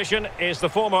commentary position is the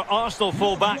former Arsenal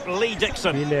fullback Lee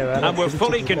Dixon. And we're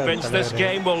fully convinced this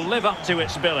game will live up to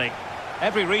its billing.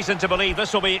 Every reason to believe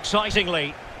this will be exciting,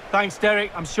 Lee. Thanks,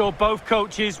 Derek. I'm sure both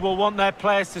coaches will want their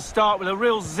players to start with a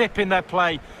real zip in their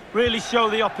play. Really show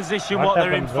the opposition what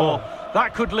they're in for.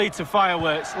 That could lead to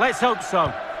fireworks. Let's hope so.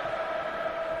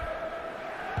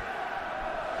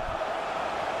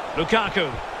 Lukaku.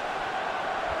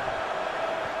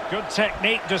 Good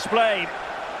technique displayed.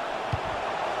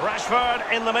 Rashford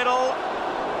in the middle.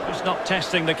 Just not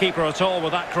testing the keeper at all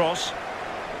with that cross.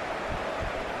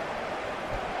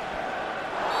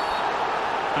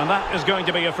 And that is going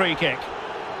to be a free kick.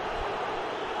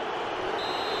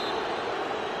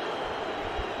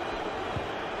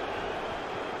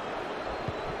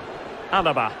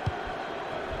 Alaba.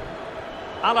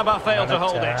 Alaba failed to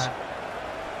hold it.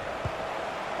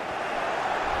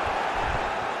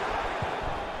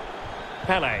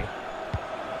 Pele.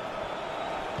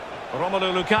 Romelu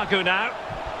Lukaku now.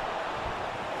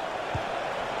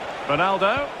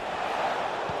 Ronaldo.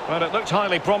 Well, it looked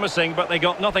highly promising, but they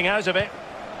got nothing out of it.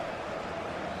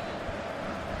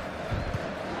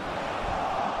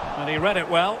 And he read it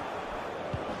well.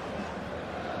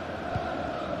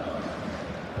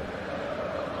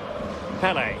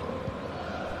 Pele.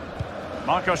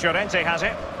 Marcos Llorente has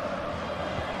it.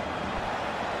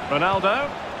 Ronaldo.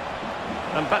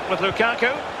 And back with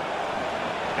Lukaku.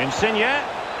 Insigne.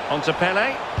 On to Pele.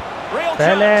 Real chance.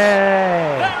 There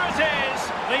it is.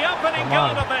 The opening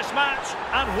goal of this match.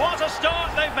 And what a start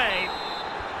they've made.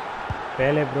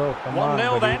 Pele bro, come on.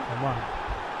 1-0 then. Come on.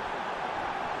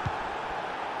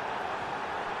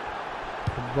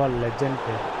 Football legend.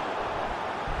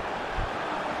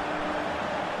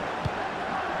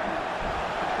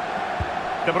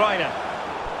 De Bruyne.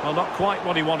 Well, not quite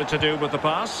what he wanted to do with the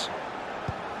pass.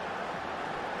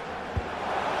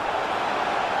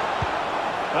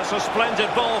 That's a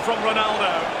splendid ball from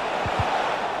Ronaldo.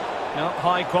 No,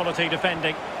 high quality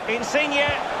defending. Insigne,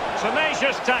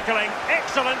 tenacious tackling,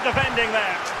 excellent defending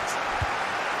there.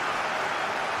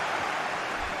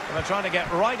 And they're trying to get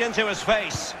right into his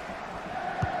face.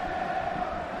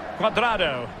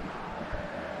 Cuadrado.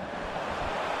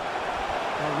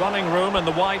 A running room in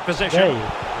the wide position.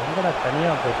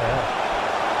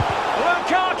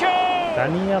 Lukaku!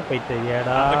 And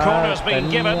the corner's been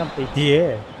given.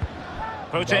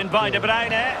 Put in by De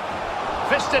Bruyne.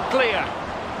 Fisted clear.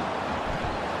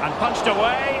 And punched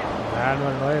away.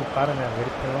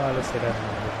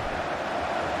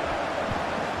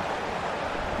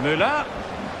 Müller.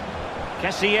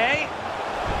 Kessié.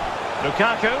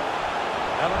 Lukaku.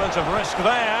 Element of risk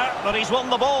there, but he's won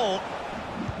the ball.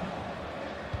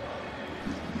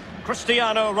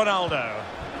 Cristiano Ronaldo.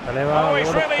 Oh,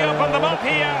 he's really opened them up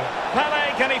here.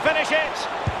 Pelé, can he finish it?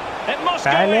 It must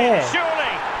go in,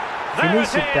 surely. There it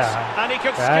is, and he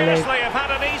could scarcely have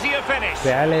had an easier finish.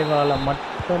 Well,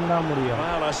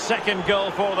 a second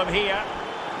goal for them here.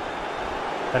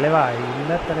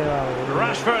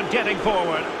 Rashford getting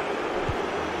forward.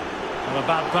 Well, a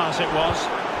bad pass it was.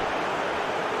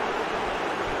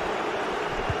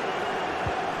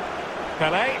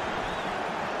 Pelé.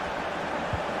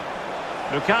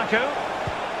 Lukaku.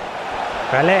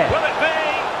 Pelé. Will it be?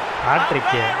 Hat-trick.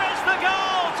 There is the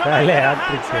goal to Pelé, make it a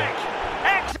hat-trick.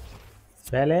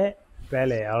 hat-trick.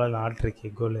 Pelé, அவ்வளவுதான் hat-trick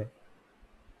கோல்.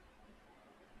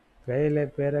 Pelé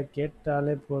பேரை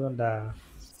கேட்டாலே போதும்டா.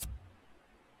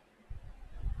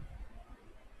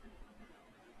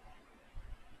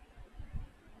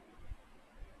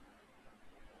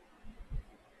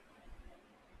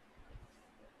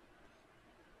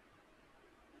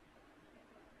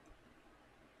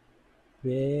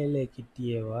 வேலை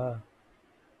கிட்டியே வா.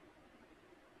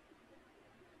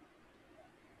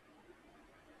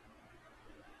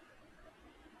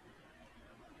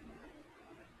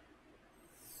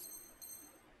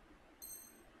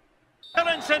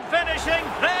 And finishing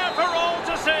there for all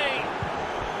to see.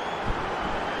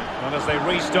 And as they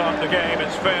restart the game,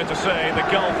 it's fair to say the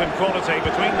gulf in quality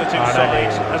between the two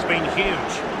sides has been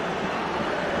huge.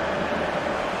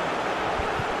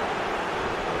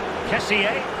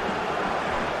 Kessié.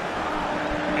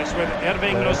 It's with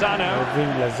Irving Lozano.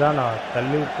 And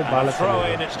a throw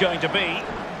in it's going to be.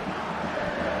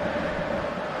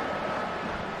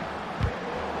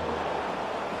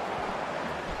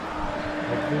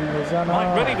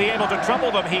 Might really be able to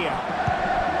trouble them here.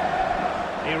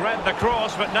 He read the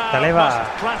cross, but now must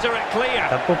clatter it clear.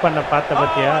 And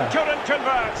couldn't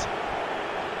convert.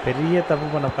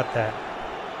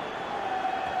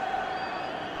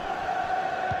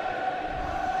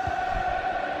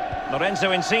 Lorenzo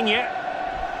Insigne.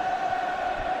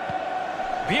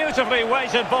 Beautifully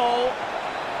weighted ball.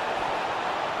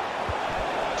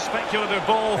 Speculative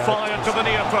ball fired to the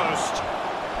near post.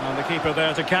 And the keeper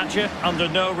there to catch it under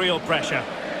no real pressure.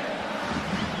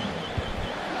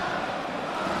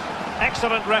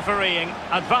 Excellent refereeing,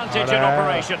 advantage in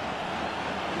operation.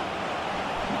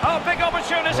 Oh, big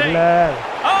opportunity.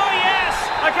 Oh, yes,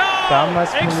 a goal.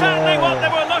 Exactly what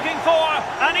they were looking for,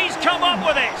 and he's come up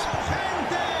with it.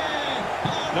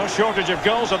 No shortage of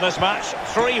goals in this match.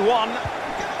 3-1.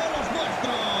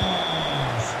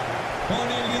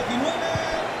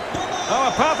 Oh,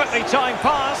 a perfectly timed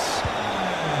pass.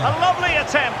 A lovely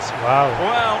attempt. Wow.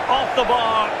 Well, off the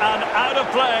bar and out of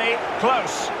play.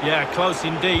 Close. Yeah, close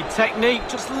indeed. Technique,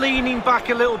 just leaning back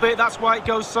a little bit. That's why it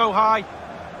goes so high.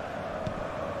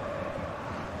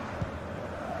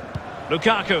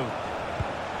 Lukaku.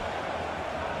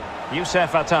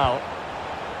 Youssef Attal.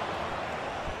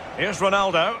 Here's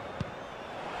Ronaldo.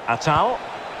 Attal.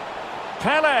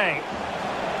 Pelé.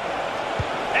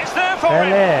 It's there for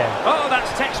him. Oh,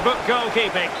 that's textbook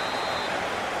goalkeeping.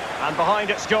 And behind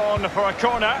it's gone for a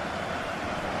corner.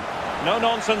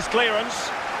 No-nonsense clearance.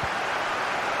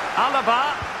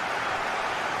 Alaba.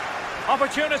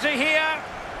 Opportunity here.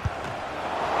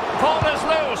 Ball is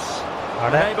loose.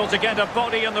 Able to get a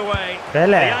body in the way. The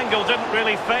angle didn't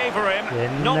really favour him.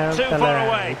 Not too far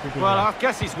away. Well, I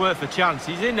guess it's worth a chance.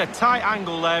 He's in a tight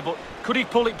angle there, but could he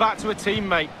pull it back to a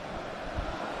teammate?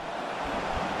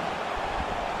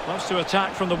 Loves to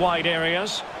attack from the wide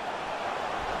areas.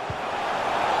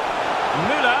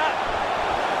 Müller.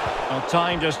 Well,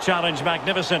 timed his challenge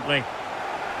magnificently.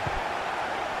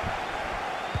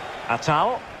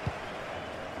 Attal.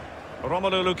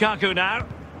 Romelu Lukaku now.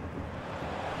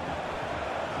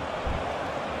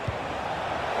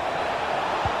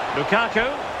 Lukaku.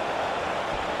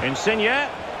 Insigne.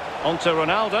 Onto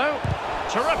Ronaldo.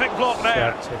 Terrific block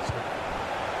there.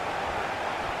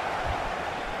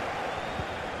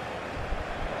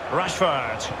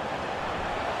 Rashford.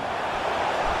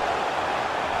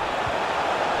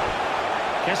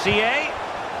 Kessié.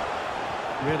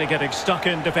 Really getting stuck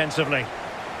in defensively.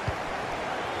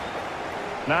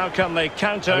 Now can they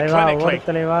counter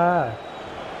clinically?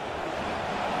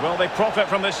 Will they profit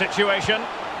from this situation?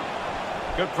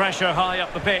 Good pressure high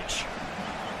up the pitch.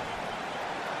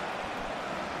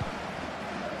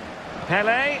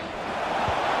 Pele.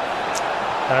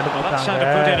 Well, that's how to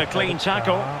put in a clean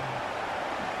tackle.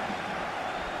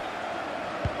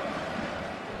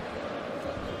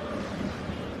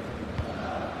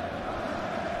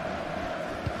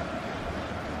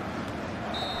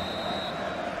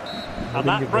 And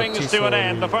that brings to an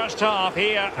end the first half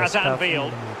here at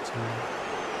Anfield.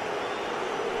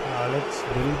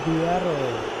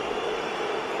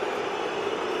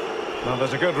 Well,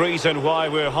 there's a good reason why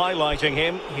we're highlighting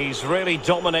him. He's really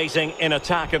dominating in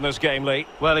attack in this game, Lee.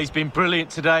 Well, he's been brilliant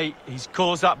today. He's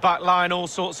caused that back line all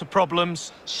sorts of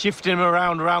problems, shifting him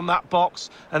around that box,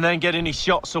 and then getting his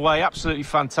shots away. Absolutely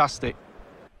fantastic.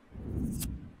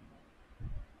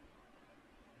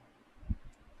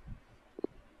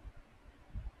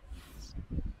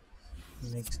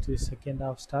 Next second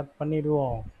half start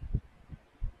பண்ணிடுவோம்.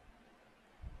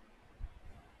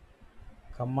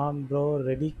 Come on bro,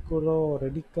 ready karo.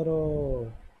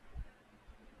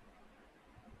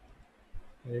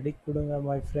 Ready kudunga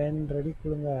my friend, ready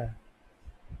kudunga.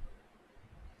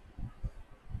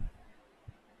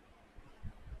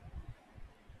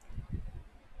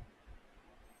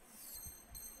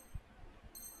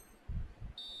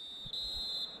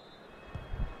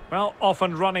 Well, off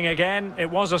and running again. It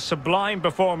was a sublime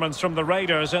performance from the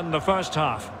Raiders in the first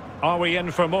half. Are we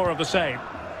in for more of the same?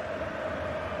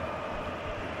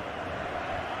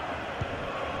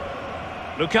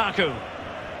 Lukaku.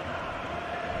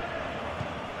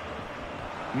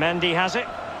 Mendy has it.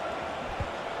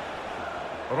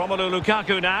 Romelu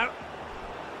Lukaku now.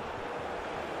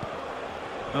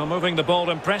 Well, moving the ball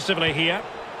impressively here.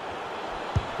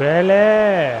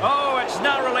 Pele. Oh, it's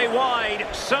narrowly wide.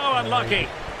 So unlucky.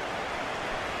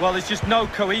 Well, there's just no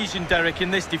cohesion, Derek, in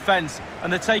this defence,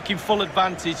 and they're taking full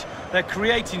advantage. They're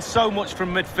creating so much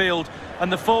from midfield,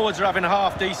 and the forwards are having a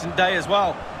half-decent day as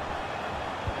well.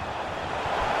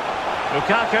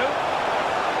 Lukaku.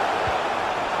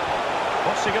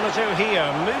 What's he going to do here?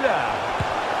 Müller.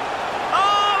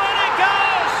 Oh, and it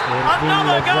goes!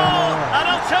 Another goal! And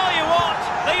I'll tell you what,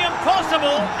 the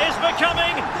impossible is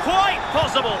becoming quite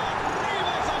possible.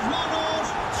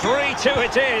 3-2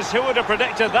 it is. Who would have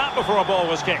predicted that before a ball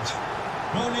was kicked?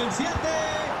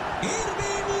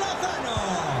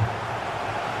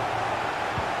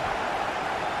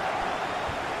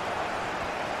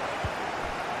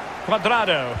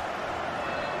 Cuadrado.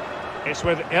 It's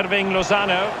with Irving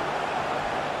Lozano.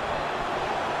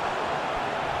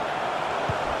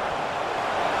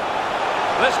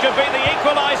 This could be the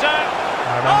equaliser.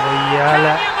 Can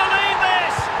you believe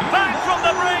this? Back from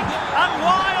the brink and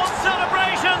wild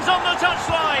celebrations on the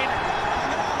touchline.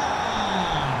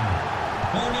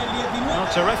 Oh,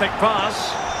 terrific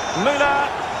pass. Müller.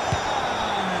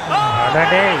 Oh, there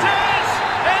it is!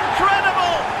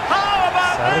 Incredible! How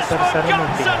about this for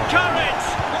guts and courage?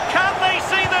 Can they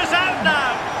see this out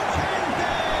now?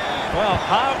 Well,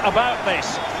 how about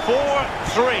this?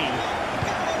 4-3.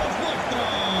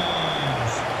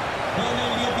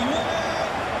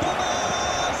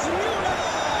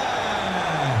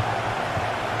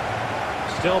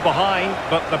 Still behind,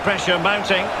 but the pressure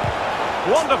mounting.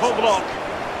 Wonderful block.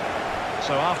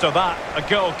 So after that, a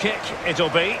goal kick it'll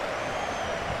be.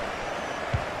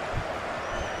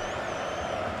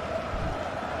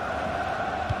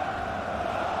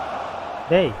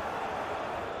 Hey.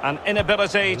 An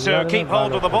inability to keep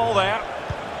hold of the ball there.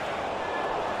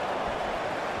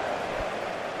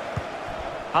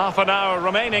 Half an hour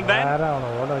remaining then.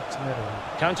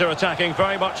 Counter-attacking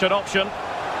very much an option.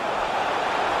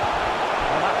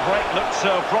 Well, that break looked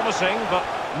so promising, but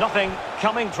nothing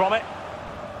coming from it.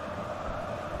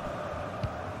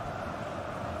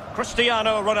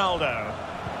 Cristiano Ronaldo.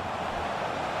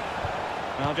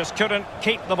 Well, just couldn't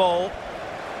keep the ball.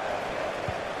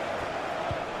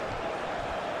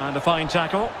 And a fine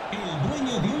tackle.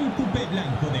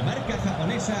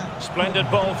 Splendid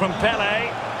ball from Pele.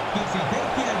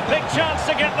 Big chance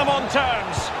to get them on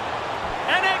terms.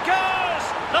 And it goes!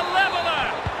 The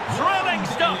leveller! Thrilling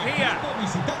stuff here.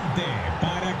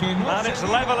 And it's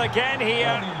level again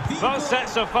here. Both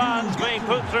sets of fans being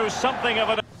put through something of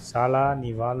a... Sala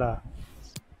Nivala.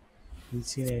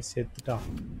 Ilsine settutan.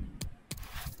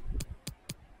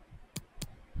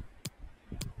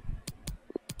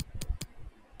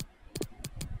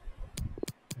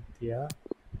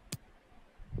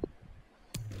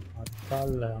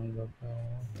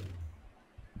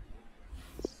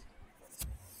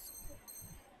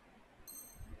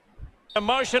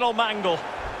 Emotional mangle.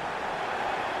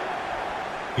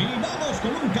 Y vamos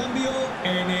con un cambio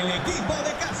en el equipo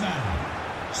de casa.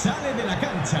 Sale de la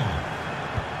cancha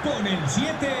con el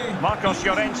 7 Marcos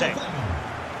Llorente.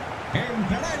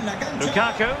 Entrará en la cancha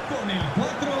Lukaku. con el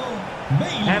 4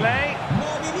 Bailey. Pele.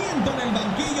 Movimiento en el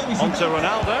banquillo visitante. On to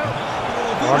Ronaldo.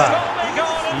 Ahora.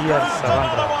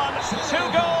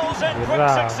 Two goals in quick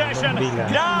succession.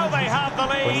 Now they have the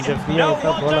lead. No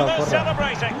wonder they're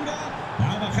celebrating.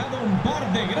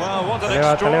 Well, what an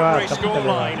extraordinary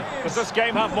scoreline. Does this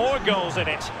game have more goals in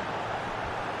it?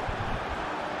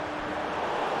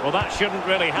 Well, that shouldn't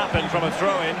really happen from a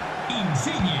throw-in.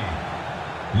 Insigne.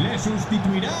 Le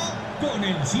sustituirá con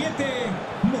el 7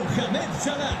 Mohamed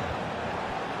Salah.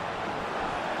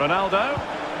 Ronaldo.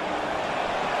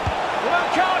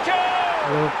 Lukaku.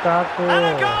 And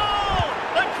a goal!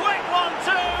 The quick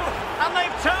 1-2, and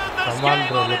they've turned this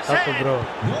game on its head. Gol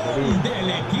del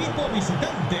equipo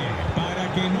visitante, para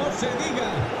que no se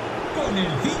diga, con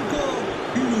el 5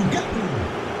 Lukaku.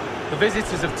 The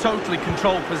visitors have totally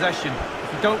controlled possession.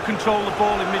 If you don't control the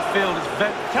ball in midfield, it's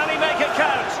very... Can he make it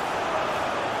count?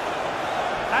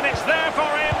 And it's there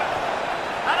for him.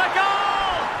 And a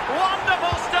goal!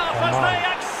 Wonderful stuff as they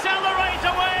accelerate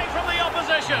away from the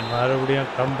opposition.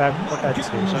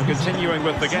 So continuing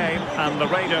with the game, and the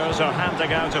Raiders are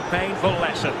handing out a painful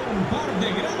lesson.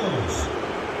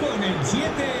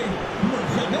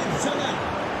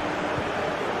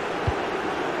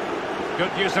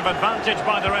 Good use of advantage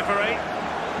by the referee.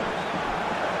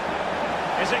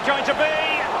 Is it going to be?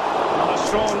 And a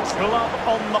strong glove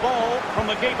on the ball from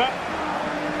the keeper.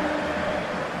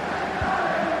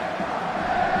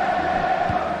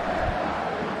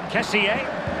 Kessié.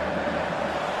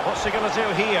 What's he going to do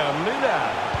here? Müller.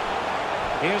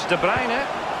 Here's De Bruyne.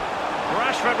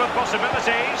 Rashford with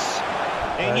possibilities.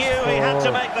 He knew he had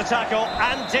to make the tackle,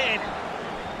 and did.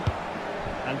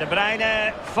 And De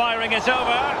Bruyne firing it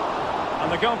over.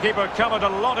 And the goalkeeper covered a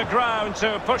lot of ground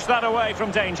to push that away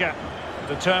from danger.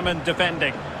 Determined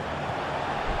defending.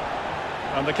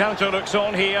 And the counter looks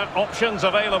on here. Options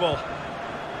available.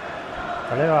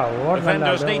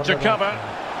 Defenders need to cover.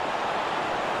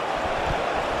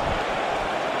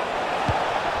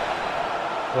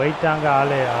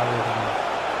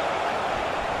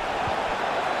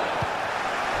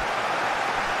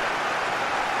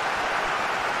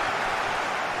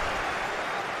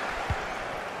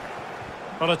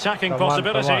 But attacking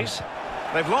possibilities.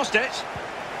 They've lost it.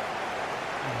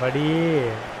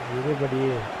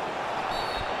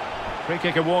 Free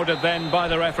kick awarded then by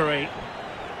the referee.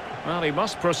 Well, he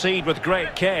must proceed with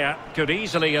great care. Could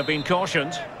easily have been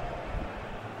cautioned.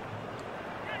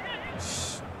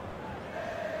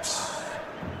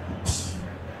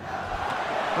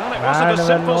 Well, it wasn't a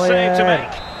simple save to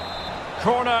make.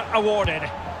 Corner awarded.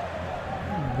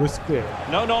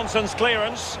 No nonsense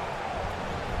clearance.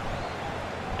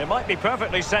 It might be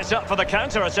perfectly set up for the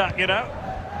counter-attack, you know.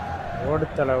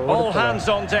 All hands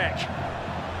on deck.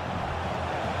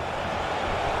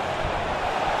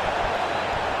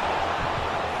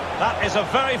 That is a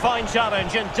very fine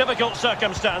challenge in difficult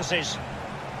circumstances.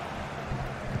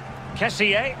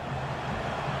 Kessié.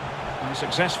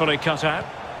 Successfully cut out.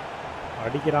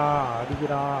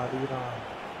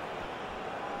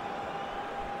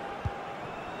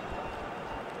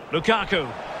 Lukaku.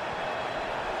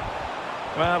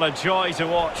 Well, a joy to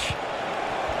watch.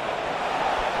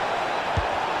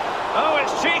 Oh,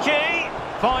 it's cheeky.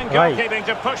 Fine goalkeeping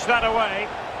to push that away.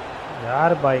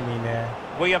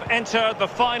 We have entered the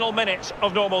final minute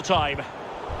of normal time.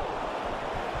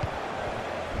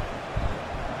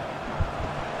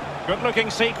 Good-looking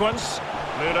sequence.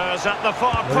 Müller's at the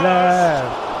far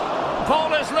post.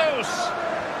 Ball is loose.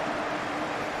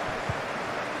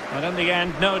 And in the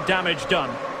end, no damage done.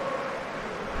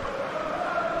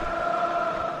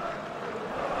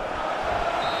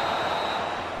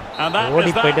 And that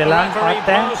is that. The referee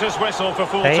blows his whistle for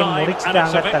full time, and it's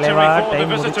a victory for the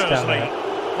visitors league.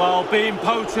 Well, being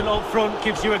potent up front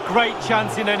gives you a great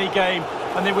chance in any game,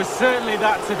 and there was certainly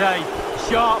that today.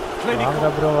 Sharp, clinical.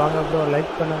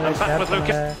 And back with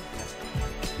Lukaku.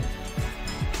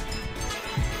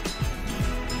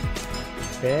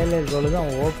 Pele goal da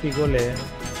OP goal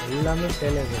ellame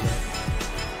Pele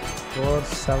goal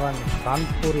 4-7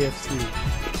 Kanpur FC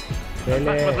Pele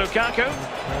back with Lukaku.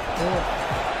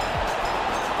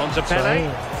 On to Pele.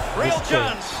 Real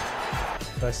chance.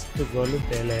 First goal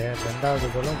Pele, second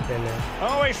goal Pele.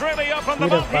 Oh, he's really up on the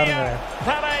ball here.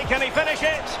 Pele, can he finish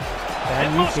it?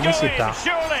 Can he finish it?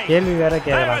 Surely. There it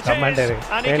is.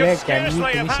 And he could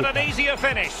scarcely have had an easier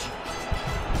finish.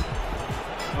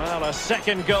 Well, a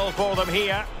second goal for them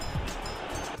here.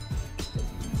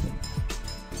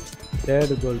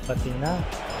 Third goal பாத்தீங்கன்னா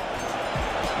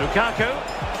Lukaku.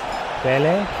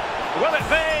 Pele. Will it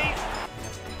be?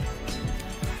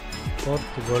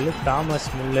 Fourth goal Thomas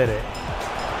Muller.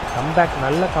 Comeback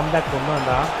நல்ல comeback கொண்டு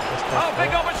வந்தான்.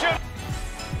 Big opportunity.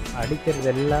 அடிக்கிறது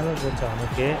எல்லாமே போச்சு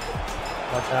அவனுக்கு.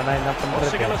 But ஆனா என்ன பண்றது?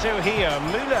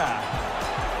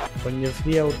 கொஞ்சம்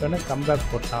ஃப்ரீயா விட்டோனே கம்பேக்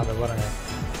போட்டான் அத பாருங்க.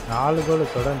 4 கோல்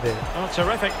தொடர்ந்து. Oh,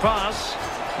 terrific pass.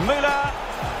 Müller.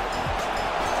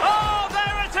 Oh,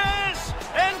 there it is.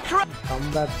 Incredible.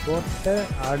 Comeback போட்டு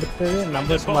அடுத்து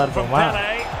numbers மார்க்குமா?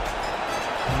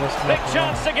 Big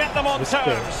chance to get them on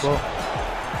terms.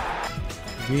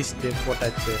 Beast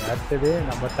போட்டாச்சு. அடுத்து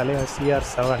நம்ம தலைவன்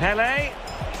CR7. Pele.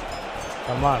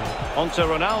 Come on. On to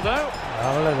Ronaldo.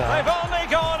 They've only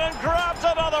gone and grabbed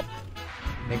another.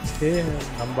 Next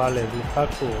நம்பால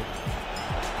Lukaku.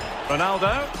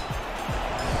 Ronaldo.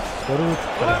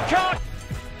 Lukaku.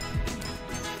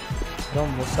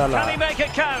 Musala. Can he make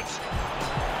it count?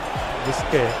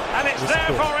 And it's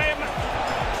there for him.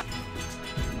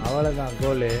 அவ்வளவுதான்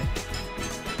கோல்.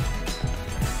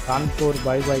 Kanpur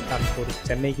by by Kanpur.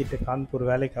 Chennai கிட்ட கான்பூர்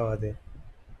வேலைக்கு ஆகாது.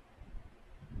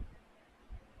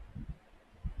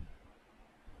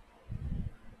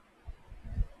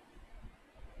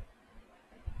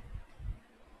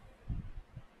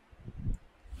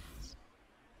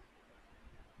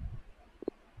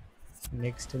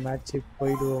 Next match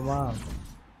போய்டுவோமா?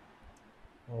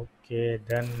 Okay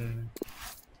done.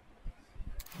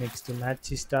 Next match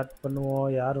start பண்ணுவோம்.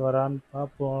 யார் வரான்னு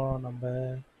பார்ப்போம் நம்ம.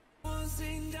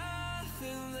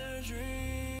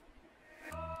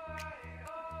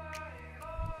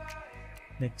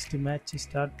 Next match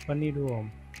start பண்ணிடுவோம்.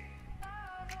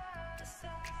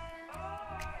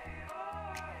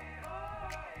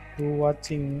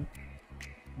 வாட்சிங்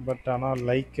பட் ஆனால்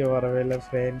லைக் வரவே இல்லை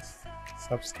ஃப்ரெண்ட்ஸ்.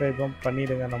 சப்ஸ்கிரைபும்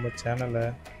பண்ணிடுங்க நம்ம சேனலை.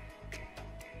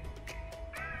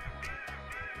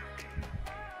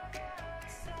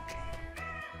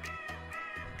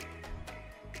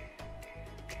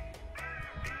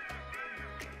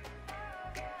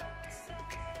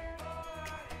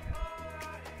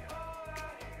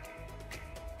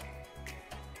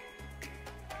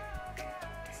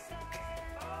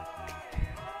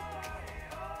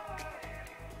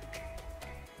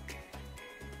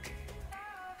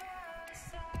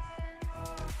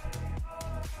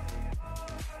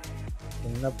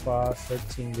 என்னப்பா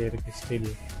சர்ச் இங்க இருக்கு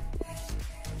still.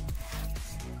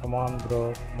 Come on bro,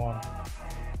 come on.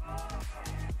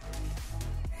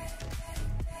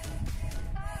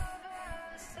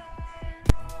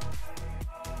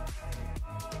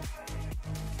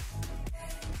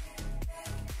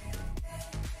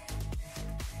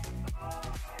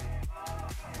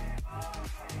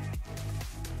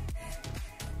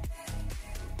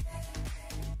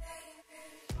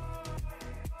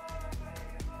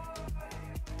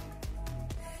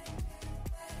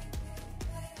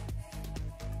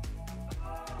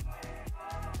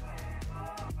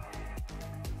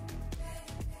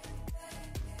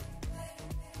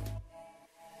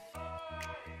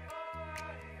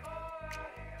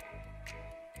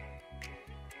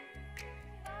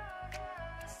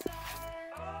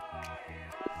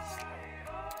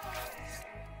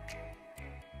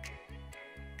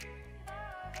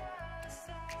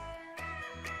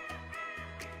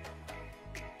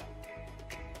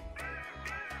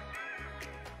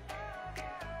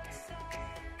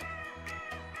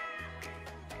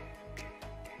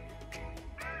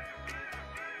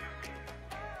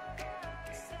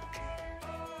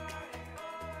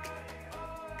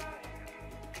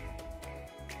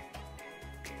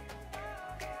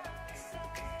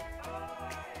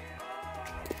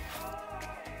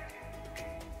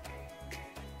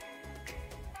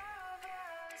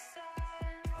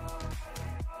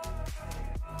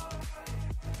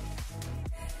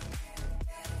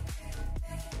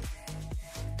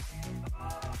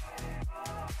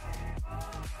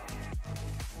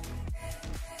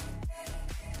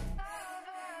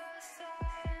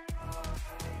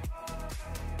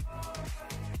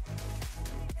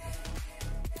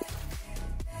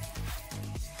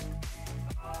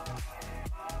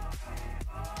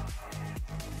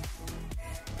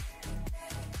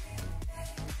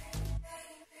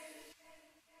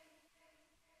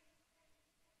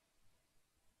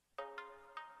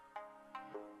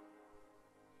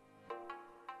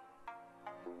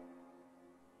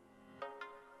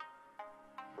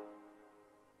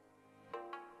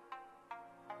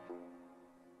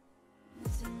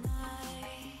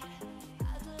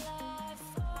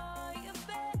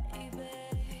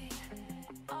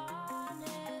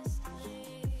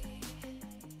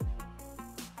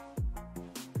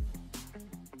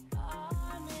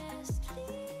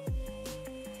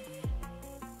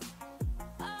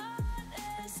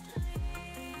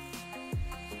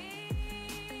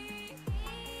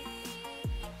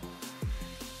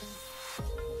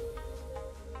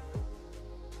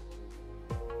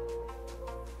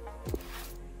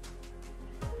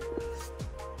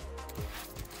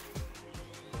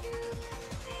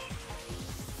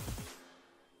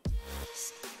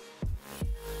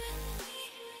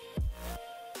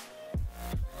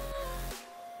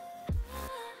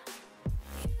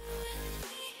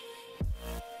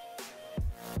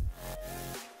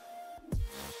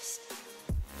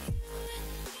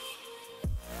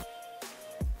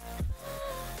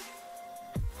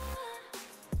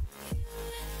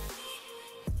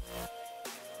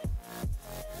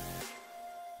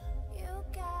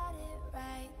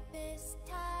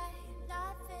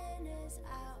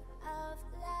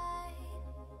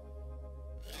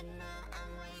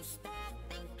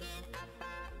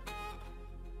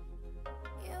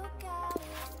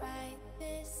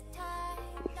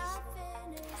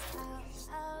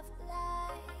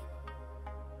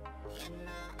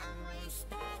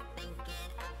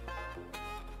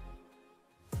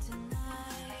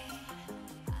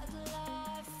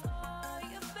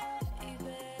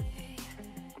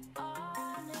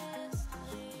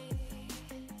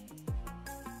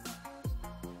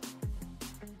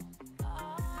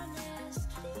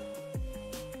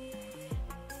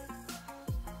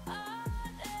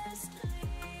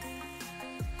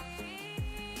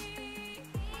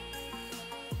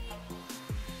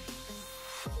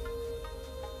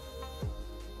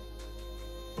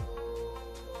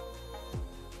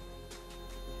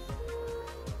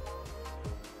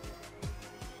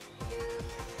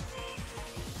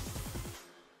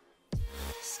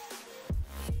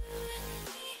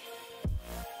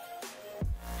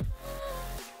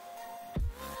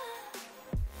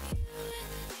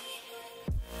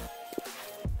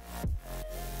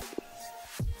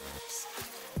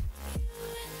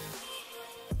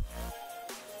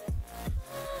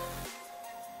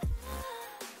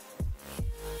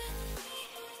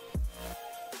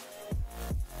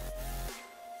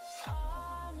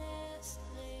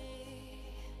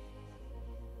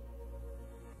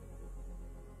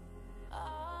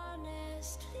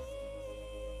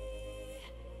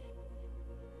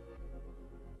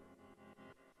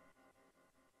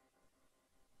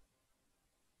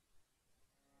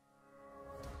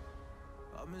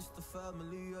 miss the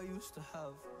family I used to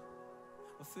have.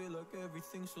 I feel like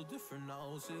everything's so different now.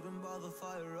 Sitting by the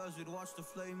fire as we'd watch the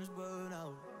flames burn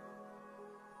out.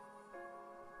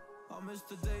 I miss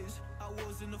the days I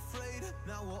wasn't afraid.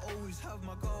 Now I always have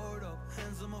my guard up.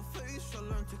 Hands on my face, I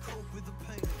learned to cope with the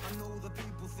pain. I know that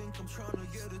people think I'm trying to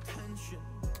get attention,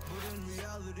 but in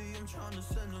reality I'm trying to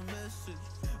send a message.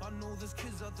 I know there's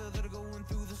kids out there that are going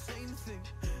through the same thing,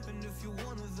 and if you're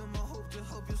one of them, I hope to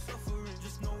help your suffering.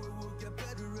 Just know it will get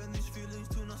better, and these feelings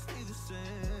do not stay the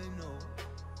same. No,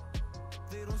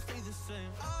 they don't stay the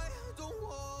same. I don't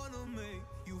wanna make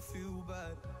you feel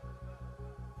bad,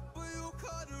 but you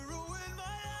kinda ruined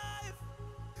my life.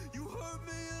 You hurt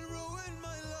me and ruined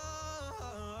my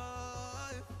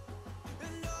life,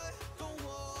 and I don't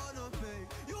wanna make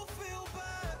you feel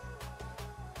bad,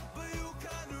 but you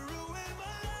kinda ruined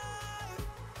my life.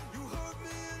 You hurt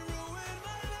me and ruined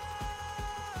my life.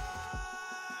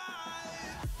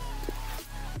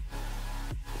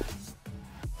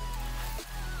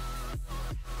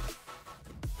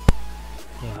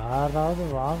 யாராவது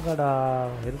வாங்கடா,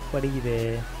 வெறுப்படிக்குதே,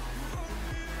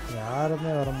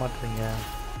 யாருமே வர மாட்டீங்க.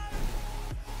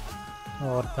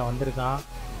 ஒருத்தன் வந்திருக்கான்,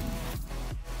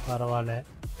 பரவாயில்ல,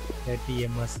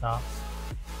 ATMS தான்.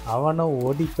 அவனும்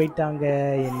ஓடி போயிட்டாங்க.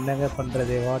 என்னங்க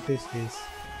பண்ணுறது? What is this?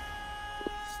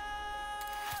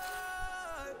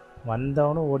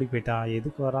 வந்தவனும் ஓடி போயிட்டான்.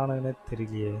 எதுக்கு வரானுங்கன்னு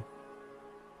தெரியலையே.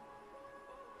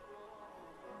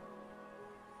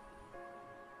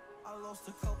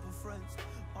 A couple friends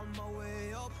on my way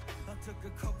up. I took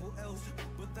a couple L's,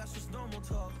 but that's just normal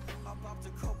talk. I popped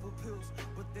a couple pills,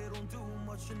 but they don't do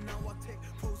much, and now I take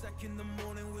Prozac in the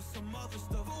morning with some other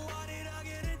stuff. But why did I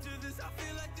get into this? I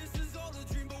feel like this is all a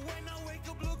dream, but when I wake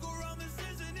up, look around, this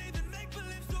isn't even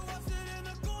make-believe. So I sit in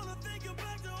the corner thinking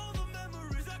back to all the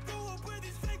memories. I grew up with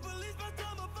these fake beliefs, by the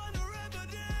time I find a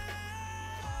remedy.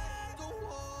 I don't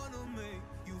wanna make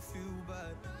you feel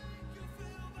bad,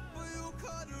 but you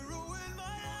kinda ruined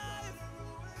my life.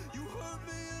 You hurt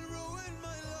me and ruined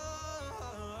my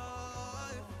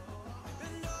life,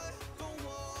 and I don't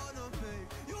wanna make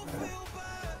you feel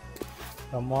bad.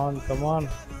 Come on, come on.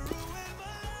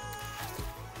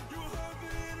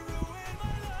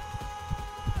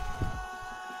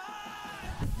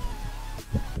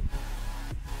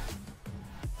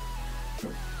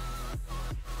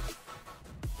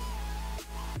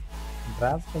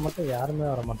 Draft மட்டும் யாருமே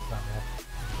வர மாட்டாங்க.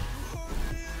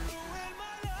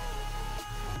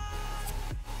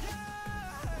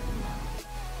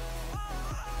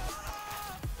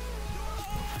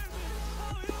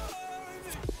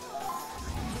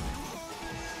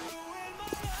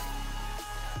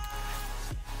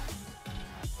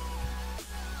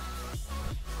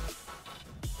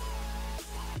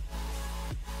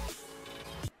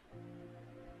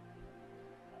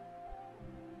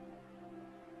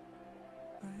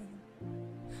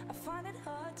 I find it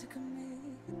hard to commit,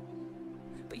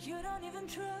 but you don't even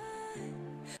try.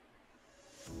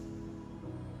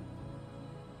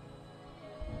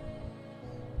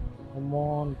 Come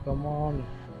on, come on.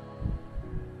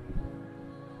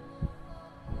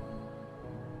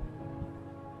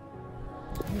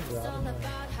 It's all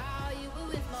about how you were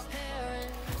with my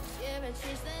parents. Yeah, and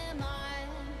changed their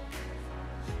mind.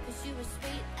 'Cause you were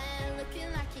sweet and looking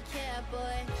like you cared,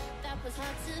 boy. That was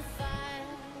hard to find.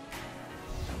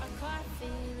 I caught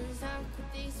feelings, how could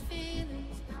these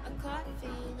feelings? I caught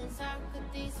feelings, how could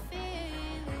these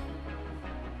feelings?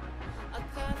 I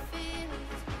caught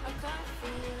feelings,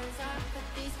 how could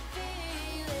these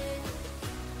feelings?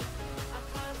 I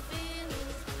caught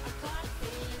feelings,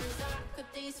 how could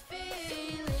these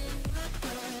feelings?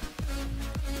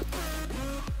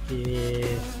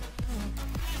 Yeah.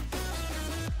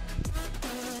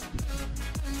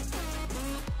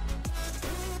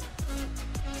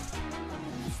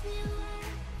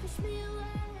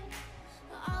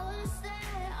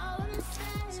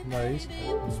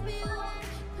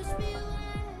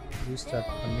 Restart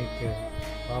பண்ணிட்டு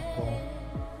பார்ப்போம்.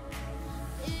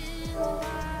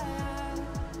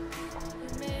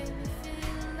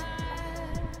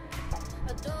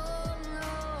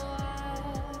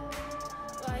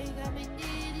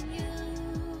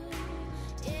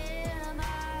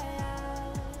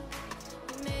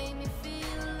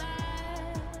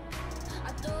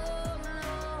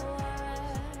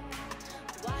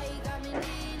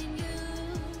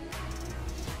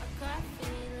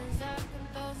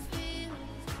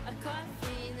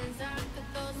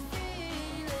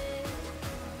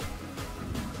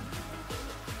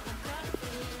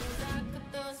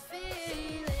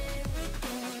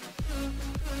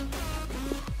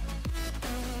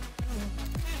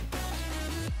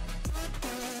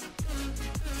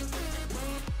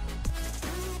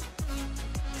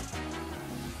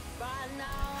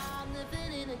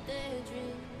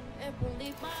 daydream. It will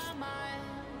leave my mind.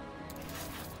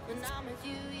 When I'm with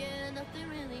you, yeah, nothing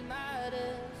really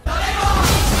matters.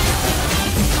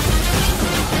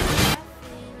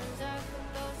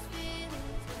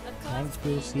 Thank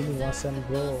you, Sinivasan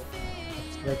bro.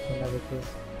 Subscribe பண்ணதுக்கு.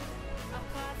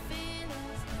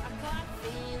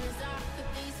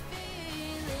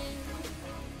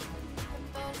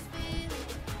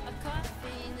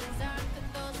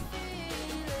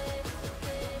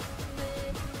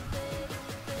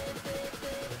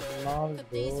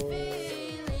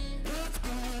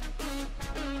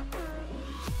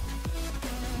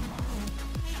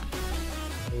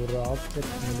 ஒரு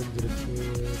object முடிஞ்சிருக்கு.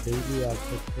 Daily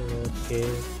object okay.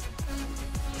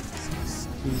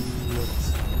 60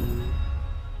 XP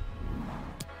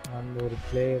and ஒரு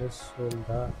player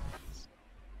சொல்றா.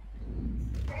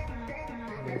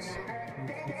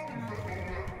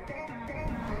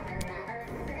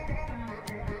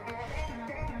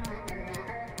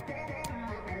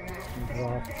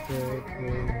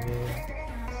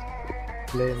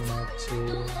 Play match.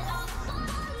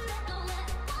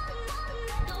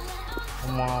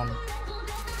 Come on.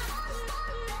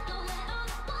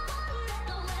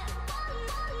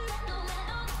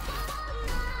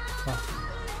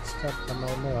 Start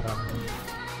பண்ணோன்னு வராங்க.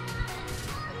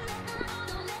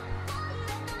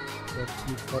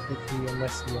 42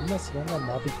 MS ஏன்னா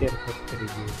மாத்திட்டே இருக்க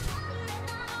தெரியுது.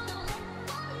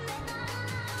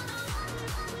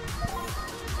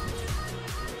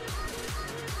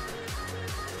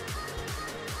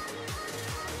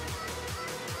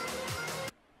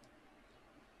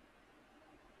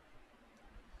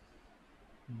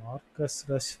 மார்க்கஸ்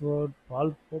ரஷ்வர்ட்,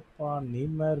 பால் போப்பா,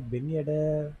 நீமர்,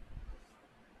 பென்யடர்,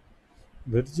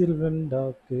 விர்ஜில்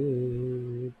வெண்டாக்கு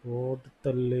போட்டு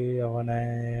தள்ளு அவனை.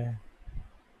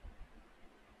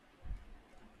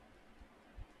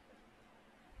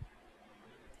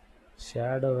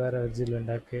 ஷேடோ வேற விர்ஜில்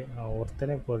வெண்டாக்கு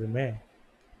ஒருத்தனே போதுமே.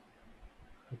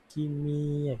 அக்கிமி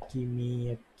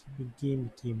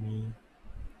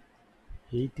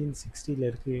 1860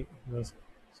 இருக்கு.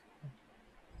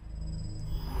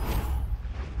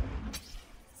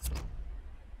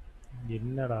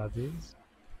 என்னடா அது,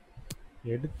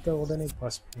 எடுத்த உடனே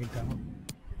பாஸ் பண்ணிட்டான்.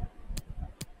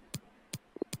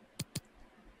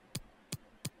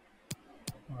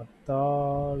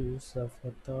 அத்தால் யூசப்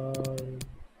அத்தால்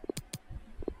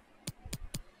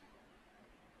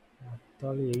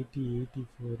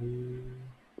 84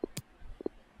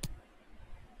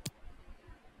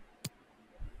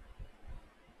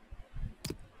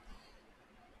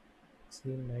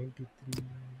 93.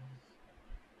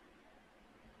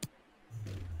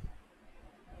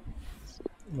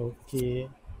 ஓகே,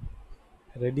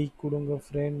 ரெடி கொடுங்க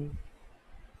ஃப்ரெண்ட்,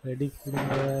 ரெடி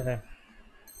கொடுங்க.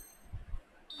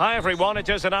 Hi everyone, it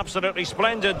is an absolutely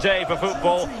splendid day for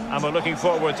football and we're looking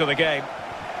forward to the game.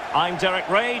 I'm Derek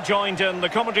Ray, joined in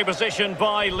the commentary position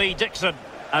by Lee Dixon.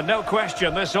 And no question,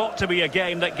 this ought to be a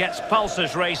game that gets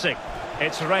pulses racing.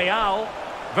 It's Real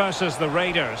versus the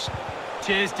Raiders.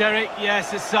 Cheers, Derek. Yes,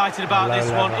 excited about this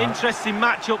one. Interesting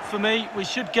match-up for me. We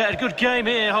should get a good game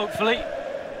here, hopefully.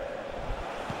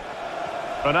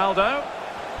 Ronaldo.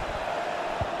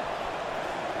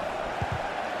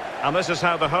 And this is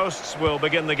how the hosts will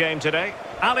begin the game today.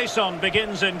 Alisson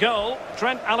begins in goal.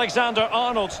 Trent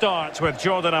Alexander-Arnold starts with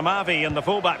Jordan Amavi in the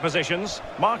fullback positions.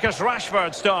 Marcus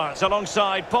Rashford starts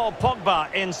alongside Paul Pogba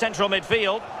in central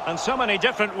midfield. And so many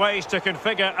different ways to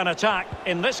configure an attack.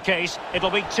 In this case,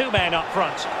 it'll be two men up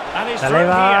front. And he's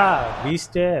through here.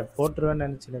 Beast, போட்ருவேன்னு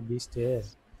நினைச்சேன். Beast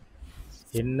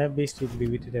என்ன Beast இப்படி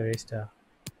விட்டுட்ட வேஸ்டா?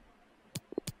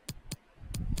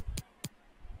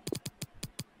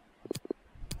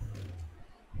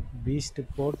 Beast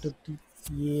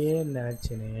போட்டுட்டியே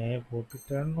நினைச்சேனே,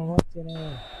 போட்டுட்டேன்னு நினைச்சேனே.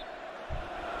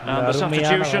 And the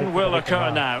substitution will occur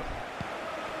now.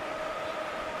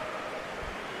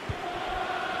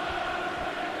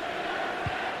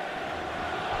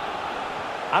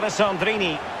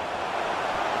 Alessandrini.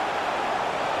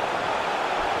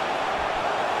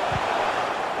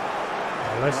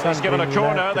 He's given a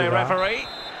corner, the referee.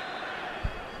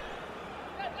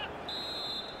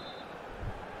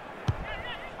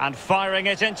 And firing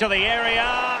it into the area.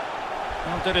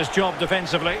 Well, did his job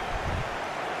defensively.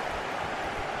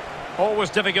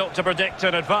 Always difficult to predict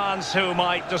in advance who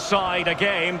might decide a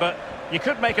game, but you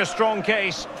could make a strong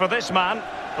case for this man.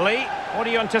 Lee, what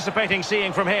are you anticipating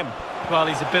seeing from him? Well,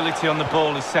 his ability on the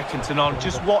ball is second to none.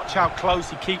 Just watch how close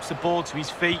he keeps the ball to his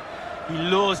feet. He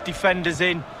lures defenders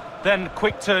in, then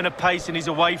quick turn of pace and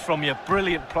he's away from you.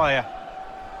 Brilliant player.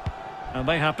 And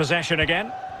they have possession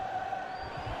again.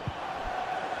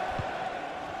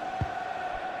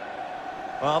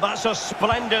 Well, that's a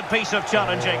splendid piece of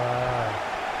challenging.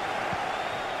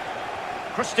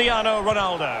 Cristiano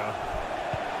Ronaldo.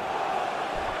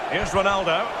 Here's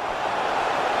Ronaldo.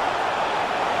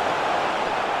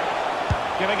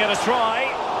 Giving it a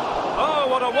try. Oh,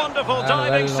 what a wonderful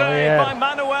diving save by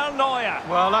Manuel Neuer.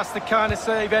 Well, that's the kind of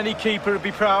save any keeper would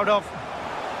be proud of.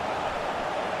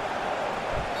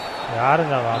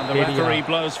 And the referee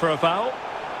blows for a foul.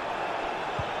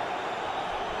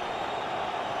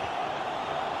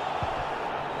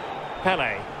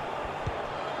 Pele.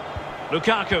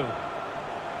 Lukaku.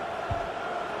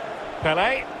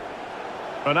 Pele.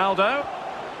 Ronaldo.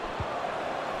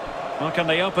 Well, can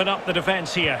they open up the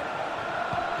defence here?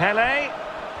 Pele.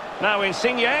 Now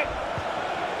Insigne.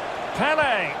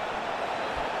 Pele.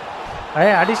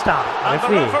 And the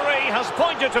referee has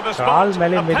pointed to the spot. A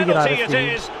penalty it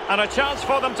is, and a chance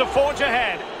for them to forge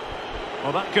ahead.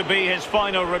 Well, that could be his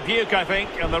final rebuke, I think,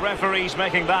 and the referee's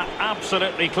making that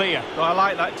absolutely clear. Well, I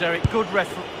like that, Derek. Good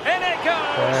referee. In it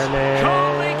goes!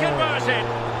 Calmly converted.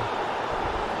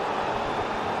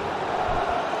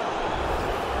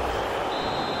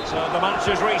 So the match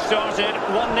has restarted.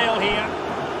 1-0 here.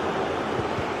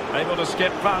 Able to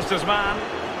skip past his man.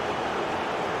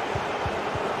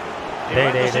 He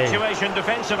read the situation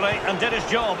defensively and did his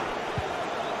job.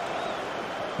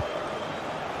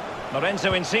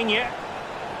 Lorenzo Insigne.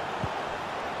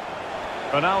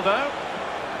 Ronaldo.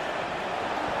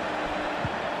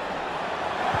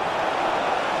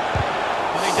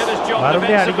 And he did his job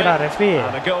defensively.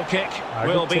 And a goal kick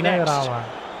will be next.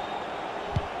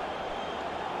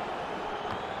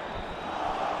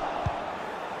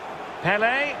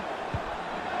 Pele.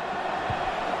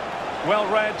 Well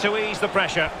read to ease the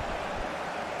pressure.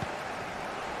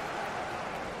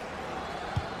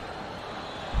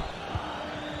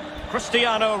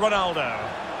 Cristiano Ronaldo.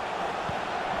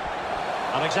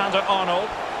 Alexander-Arnold.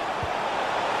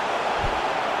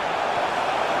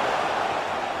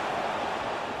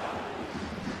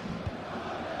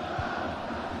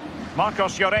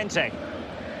 Marcos Llorente.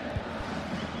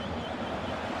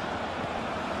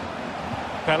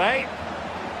 Pele.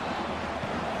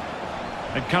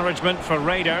 Encouragement for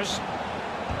Raiders.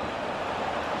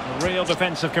 A real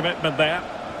defensive commitment there.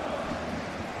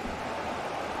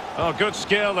 Oh, good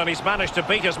skill, and he's managed to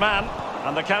beat his man.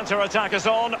 And the counter-attack is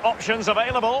on. Options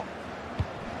available.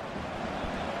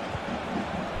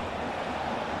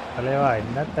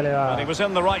 And he was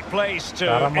in the right place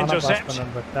to intercept.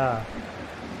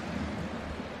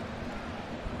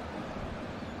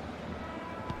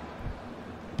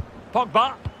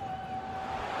 Pogba.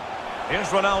 Here's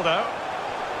Ronaldo.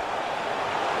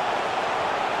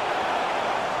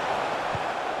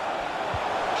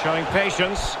 Showing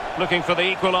patience, looking for the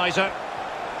equaliser.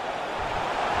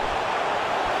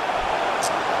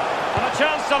 And a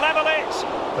chance to level it.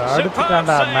 Superb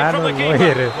save from the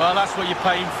keeper. Well, that's what you're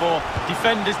paying for.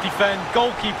 Defenders defend,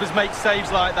 goalkeepers make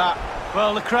saves like that.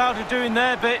 Well, the crowd are doing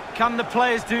their bit. Can the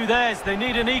players do theirs? They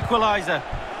need an equaliser.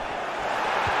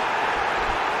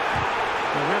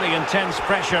 Really intense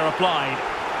pressure applied.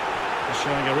 They're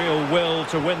showing a real will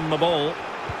to win the ball.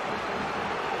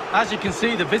 As you can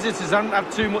see, the visitors haven't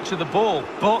had too much of the ball,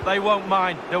 but they won't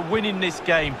mind. They're winning this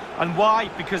game. And why?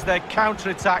 Because their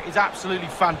counter-attack is absolutely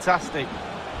fantastic.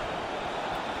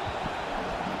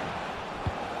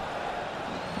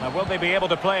 Now, will they be able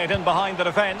to play it in behind the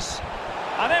defence?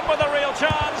 And in with a real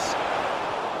chance.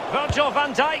 Virgil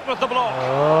van Dijk with the block.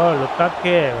 Oh, look at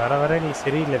it.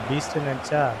 SERIE le beast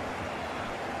nencha.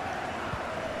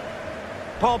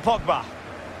 Paul Pogba.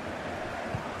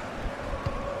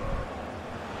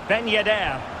 Ben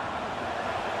Yedder.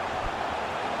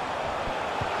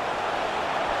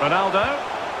 Ronaldo.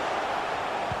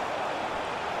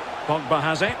 Pogba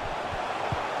has it.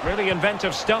 Really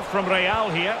inventive stuff from Real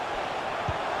here.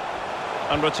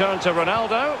 And return to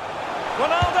Ronaldo.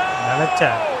 Ronaldo! And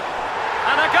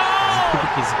a goal!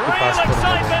 Real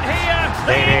excitement here.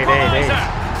 The equaliser.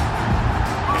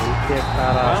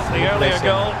 Well, the earlier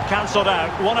goal cancelled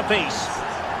out. One apiece.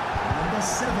 Number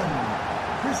 7,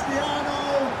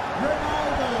 Cristiano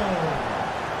Ronaldo.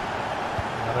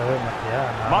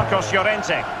 Marcos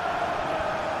Llorente.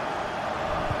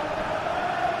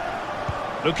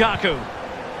 Lukaku.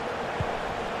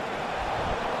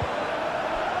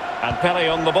 And Pele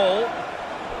on the ball.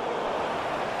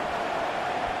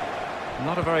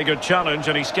 Not a very good challenge,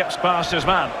 and he skips past his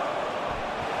man.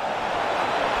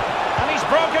 And he's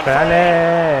broken free.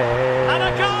 And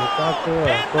a goal!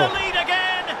 In the lead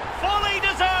again! Fully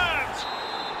deserved!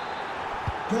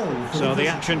 So the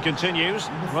action continues.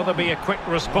 Will there be a quick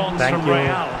response from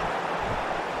Real?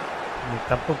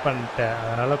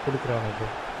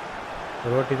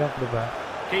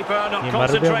 Keeper not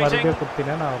concentrating.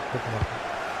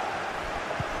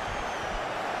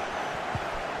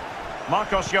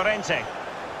 Marcos Llorente.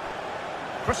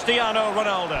 Cristiano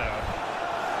Ronaldo.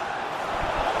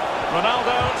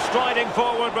 Ronaldo striding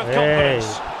forward with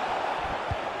confidence.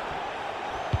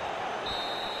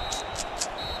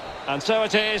 And so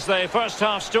it is, the first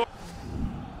half story.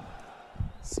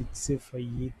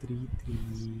 6-5-3-3.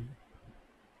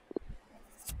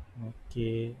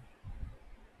 Okay.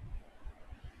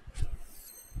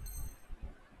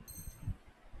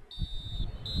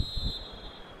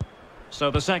 So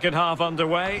the second half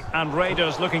underway, and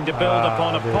Raiders looking to build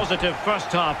upon a positive first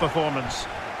half performance.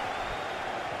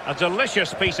 A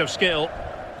delicious piece of skill.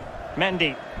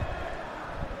 Mendy.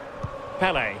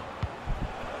 Pele.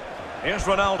 Here's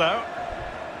Ronaldo.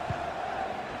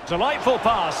 Delightful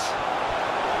pass.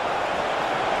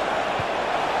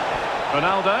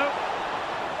 Ronaldo.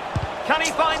 Can he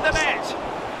find the net?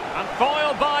 And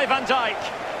foiled by Van Dijk.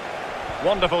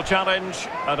 Wonderful challenge,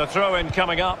 and a throw-in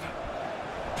coming up.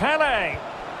 Pele.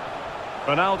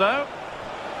 Ronaldo.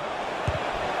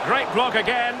 Great block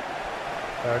again.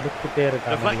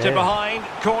 Deflected behind.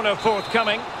 Corner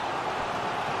forthcoming.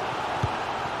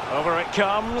 Over it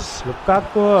comes.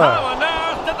 How on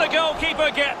earth did the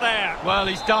goalkeeper get there? Well,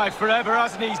 he's dived forever,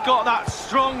 hasn't he? He's got that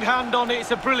strong hand on it.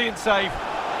 It's a brilliant save.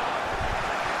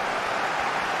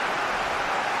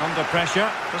 Under pressure.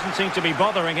 Doesn't seem to be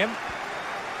bothering him.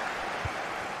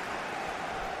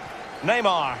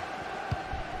 Neymar.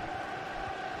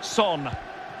 Son.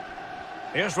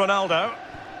 Here's Ronaldo.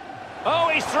 Oh,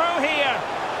 he's through here.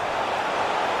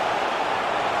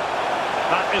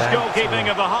 That is goalkeeping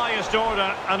of the highest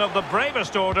order and of the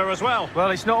bravest order as well. Well,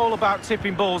 it's not all about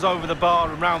tipping balls over the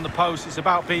bar and round the post. It's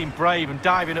about being brave and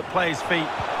diving at players' feet.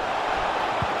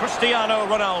 Cristiano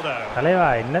Ronaldo.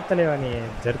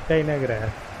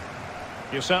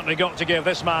 You've certainly got to give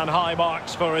this man high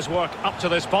marks for his work up to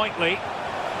this point, Lee.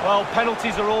 Well,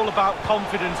 penalties are all about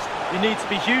confidence. You need to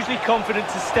be hugely confident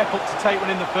to step up to take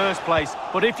one in the first place.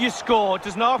 But if you score, it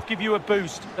does not give you a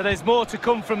boost. There's more to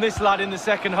come from this lad in the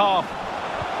second half.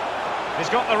 He's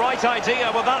got the right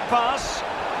idea with that pass.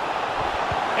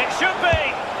 It should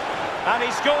be. And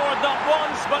he scored not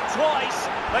once but twice.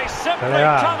 They simply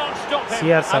cannot stop him.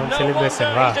 And no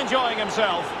wonder he's enjoying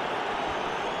himself.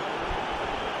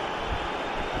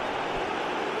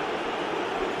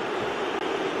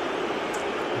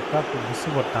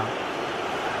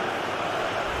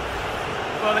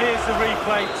 Well, here's the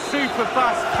replay. Super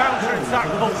fast counter-attack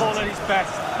football at its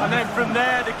best. And then from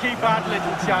there, the keeper had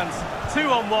little chance.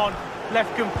 2-on-1,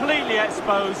 left completely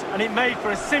exposed, and it made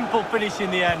for a simple finish in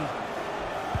the end.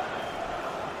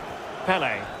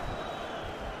 Pele.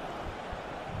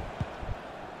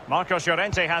 Marcos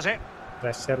Llorente has it.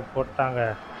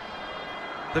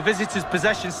 The visitors'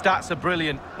 possession stats are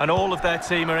brilliant, and all of their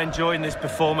team are enjoying this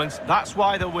performance. That's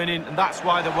why they're winning, and that's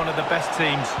why they're one of the best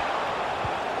teams.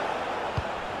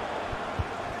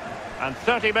 And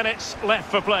 30 minutes left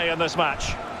for play in this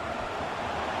match.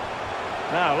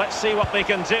 Now, let's see what they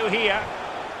can do here.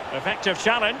 Effective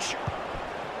challenge.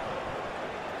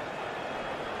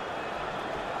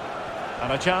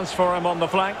 And a chance for him on the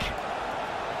flank.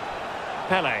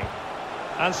 Pele.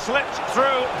 And slipped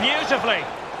through beautifully.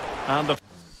 And the...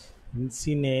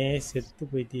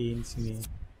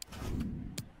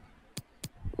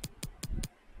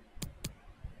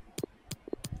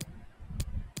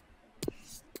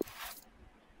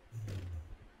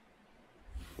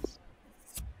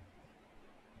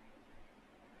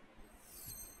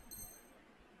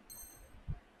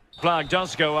 Flag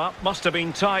does go up, must have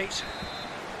been tight.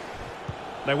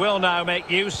 They will now make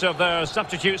use of their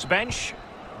substitutes bench.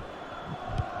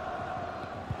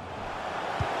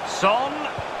 Son.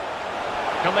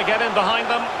 Can they get in behind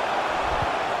them?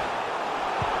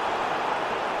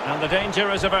 And the danger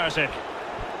is averted.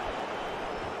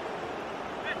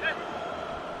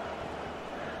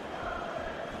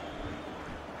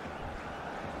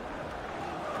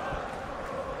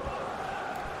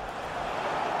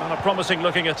 Well, a promising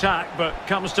looking attack, but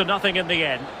comes to nothing in the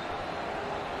end.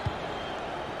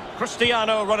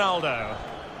 Cristiano Ronaldo.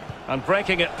 And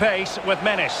breaking at pace with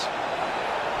menace.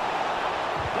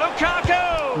 Lukaku!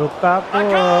 A goal!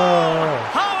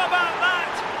 How about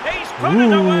that? He's put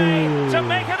it away to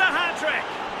make it a hat-trick.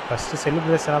 First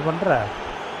celebration பண்றா.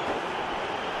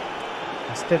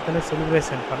 First எத்தனை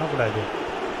celebration பண்ண கூடாது.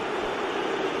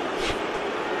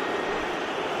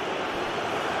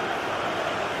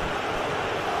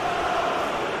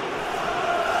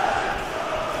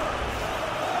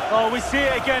 Oh, we see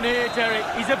it again here, Derek.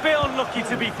 He's a bit unlucky,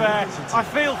 to be fair. I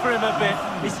feel for him a bit.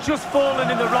 He's just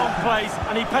fallen in the wrong place,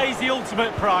 and he pays the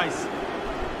ultimate price.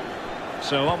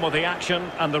 So on with the action,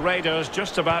 and the Raiders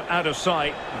just about out of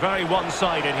sight. Very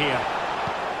one-sided here.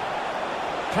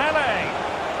 Pele.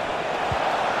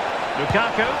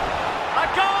 Lukaku. A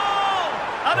goal!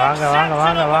 An exceptional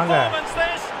performance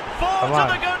this. 4 to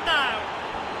the good now.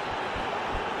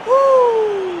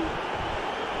 Woo!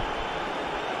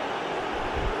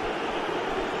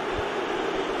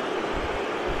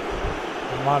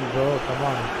 Come on, bro. Come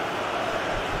on.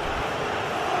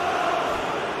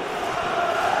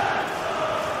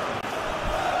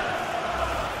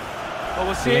 Well,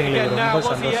 we'll see it again now.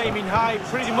 Was he aiming high?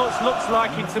 Pretty much looks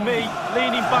like it to me.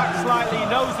 Leaning back slightly, he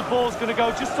knows the ball's going to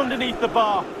go just underneath the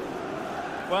bar.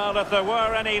 Well, if there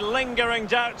were any lingering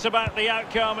doubts about the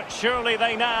outcome, surely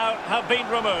they now have been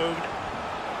removed.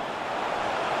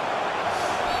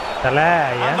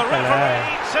 And the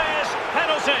referee says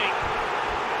penalty.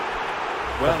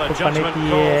 Well, a judgment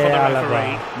call for the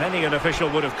referee. Many an official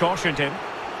would have cautioned him.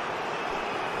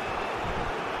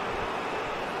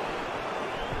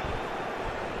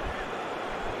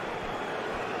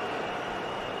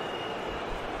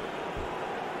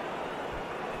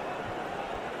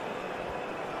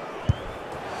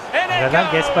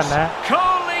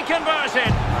 Coolly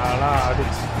converted.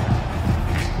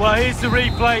 Well, here's the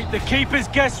replay. The keeper's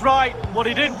guessed right. What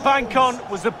he didn't bank on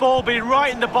was the ball being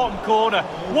right in the bottom corner.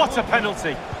 What a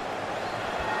penalty.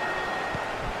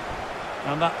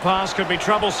 And that pass could be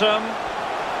troublesome.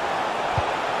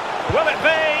 Will it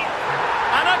be?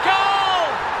 And a goal!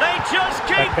 They just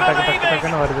keep believing.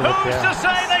 Who's to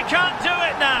say they can't do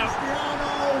it now?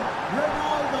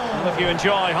 Well, if you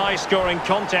enjoy high-scoring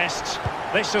contests,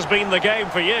 this has been the game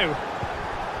for you.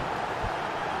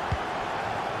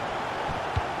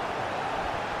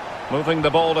 Moving the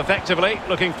ball effectively,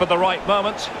 looking for the right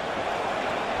moment.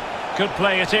 Could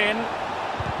play it in.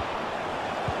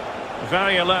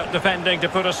 Very alert defending to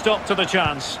put a stop to the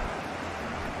chance.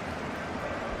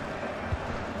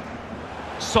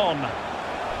 Son.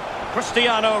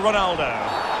 Cristiano Ronaldo.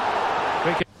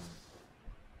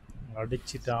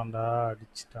 அடிச்சிட்டான்டா.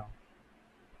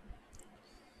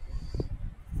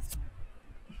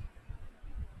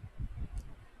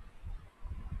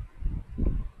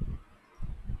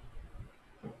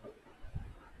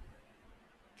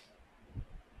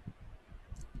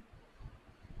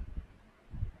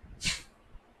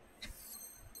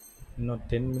 No,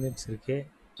 10 minutes. Okay.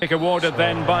 Awarded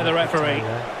then by the referee.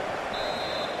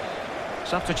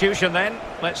 Substitution then.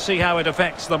 Let's see how it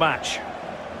affects the match.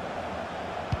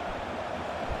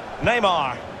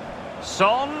 Neymar.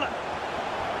 Son.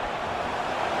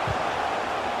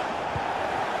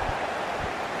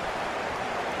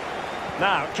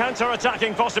 Now,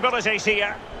 counter-attacking possibilities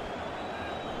here.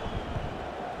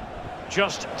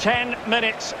 Just 10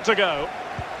 minutes to go.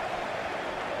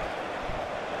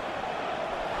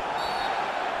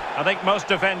 I think most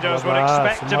defenders would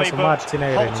expect to be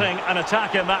halting an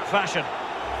attack in that fashion.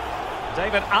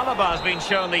 David Alaba has been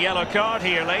shown the yellow card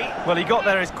here, Lee. Well, he got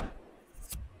there as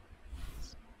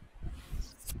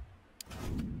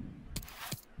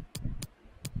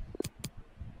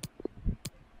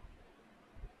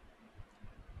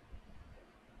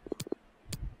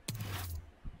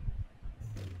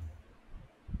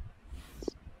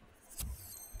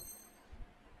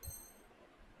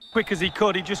quick as he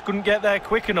could, he just couldn't get there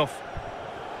quick enough.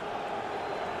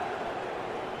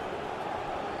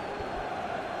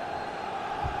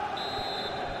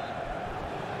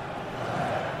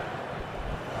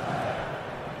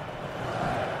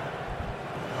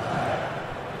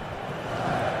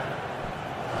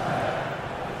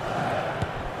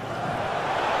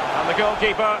 And the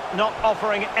goalkeeper not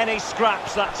offering any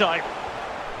scraps that time.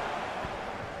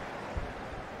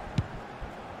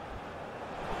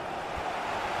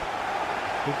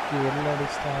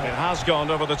 It has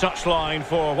gone over the touchline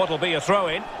for what will be a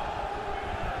throw-in.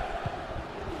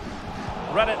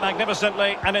 Read it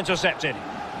magnificently and intercepted.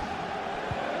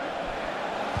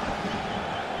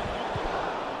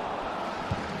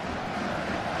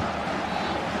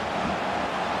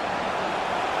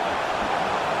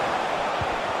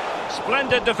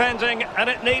 Splendid defending, and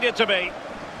it needed to be.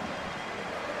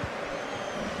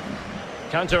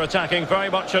 Counter-attacking, very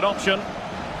much an option.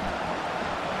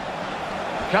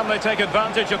 Can they take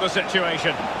advantage of the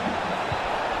situation?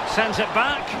 Sends it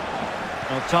back.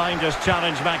 Well, timed his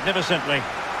challenge magnificently.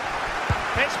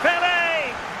 It's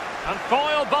Pele! And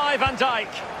foiled by Van Dijk.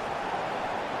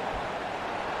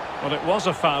 Well, it was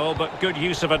a foul, but good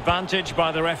use of advantage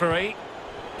by the referee.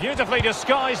 Beautifully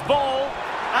disguised ball.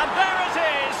 And there it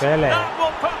is! Pele. That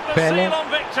will put the seal on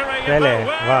victory if Pele. there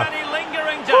were any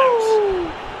lingering doubts.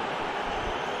 Woo!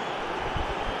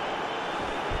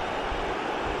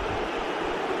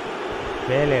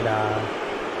 Pele da.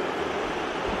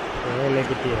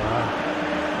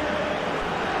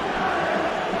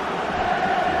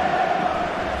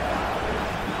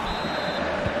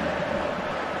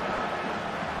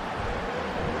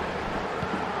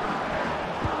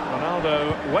 Ronaldo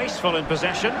wasteful in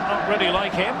possession, not really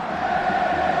like him.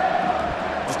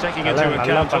 Well, taking into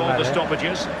account all the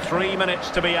stoppages, 3 minutes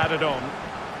to be added on.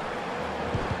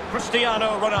 Cristiano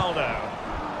Ronaldo,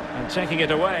 and taking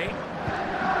it away.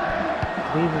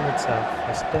 3 minutes off.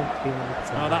 First time 3 minutes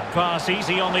off. Oh, that pass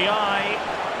easy on the eye.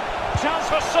 Chance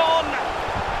for Son.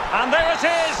 And there it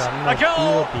is, a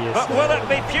goal. But will it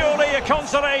be purely a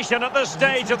consolation at this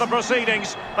stage of the proceedings?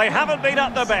 They haven't been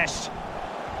at their best.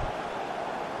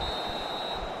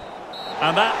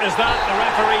 And that is that. The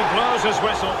referee blows his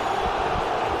whistle.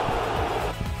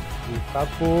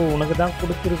 Papu, உனக்கு தான்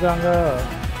கொடுத்திருக்காங்க.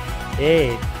 Hey,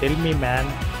 tell me, man.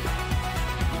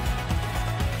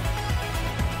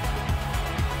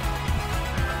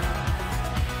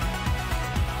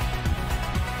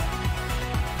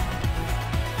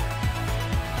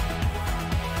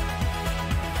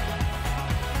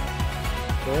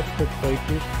 Court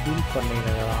போயிட்டு feel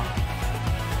பண்ணிடுறான்.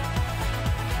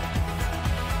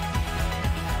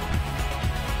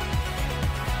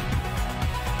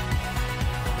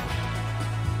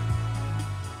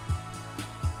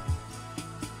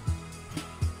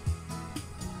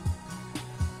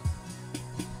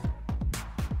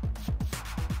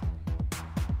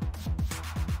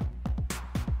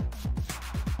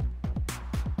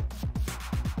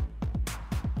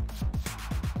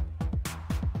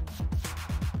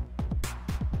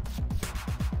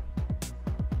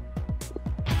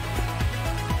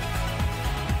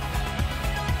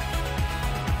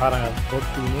 பாருங்க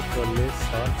 14 12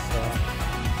 7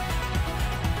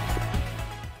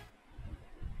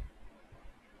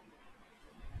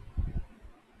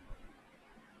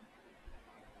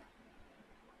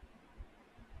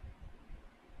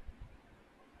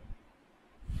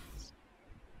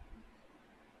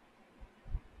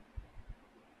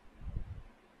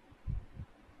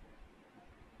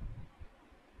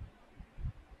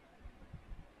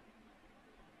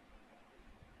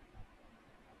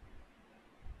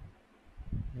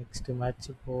 next match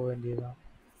போக வேண்டியதுதான்.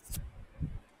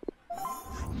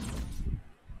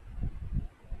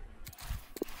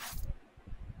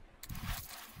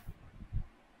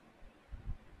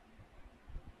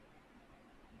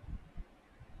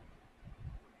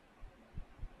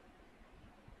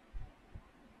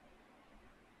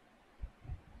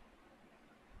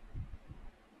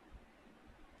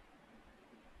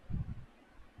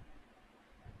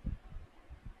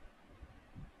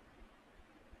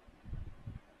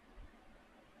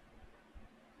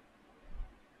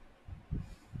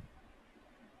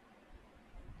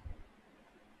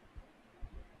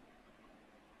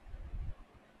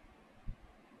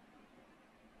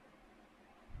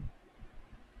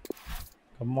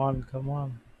 Come on.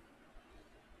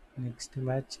 Next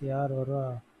match யார் வருவா?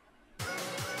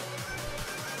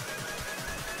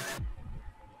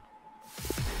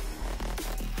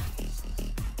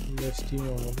 இந்த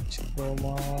டீமை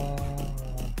முடிச்சுக்கோமா?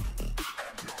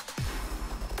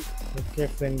 ஓகே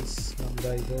ஃப்ரெண்ட்ஸ்,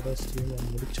 நம்ம இதோட ஸ்ட்ரீமை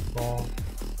முடிச்சுப்போம்.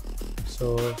 ஸோ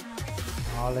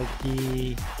நாளைக்கு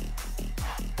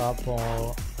பார்ப்போம்.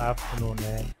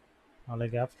 ஆஃப்டர்நூனு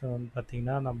நாளைக்கு ஆஃப்டர்நூன்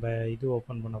பார்த்திங்கன்னா நம்ம இது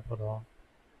ஓப்பன் பண்ண போகிறோம்.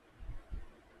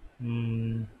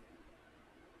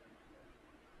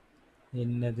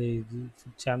 என்னது இது,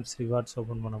 சாம்ப்ஸ் ரிவார்ட்ஸ்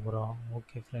ஓப்பன் பண்ண போகிறோம்.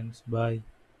 Okay friends, bye.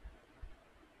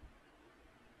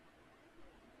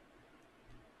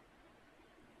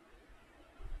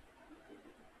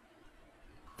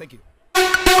 Thank you.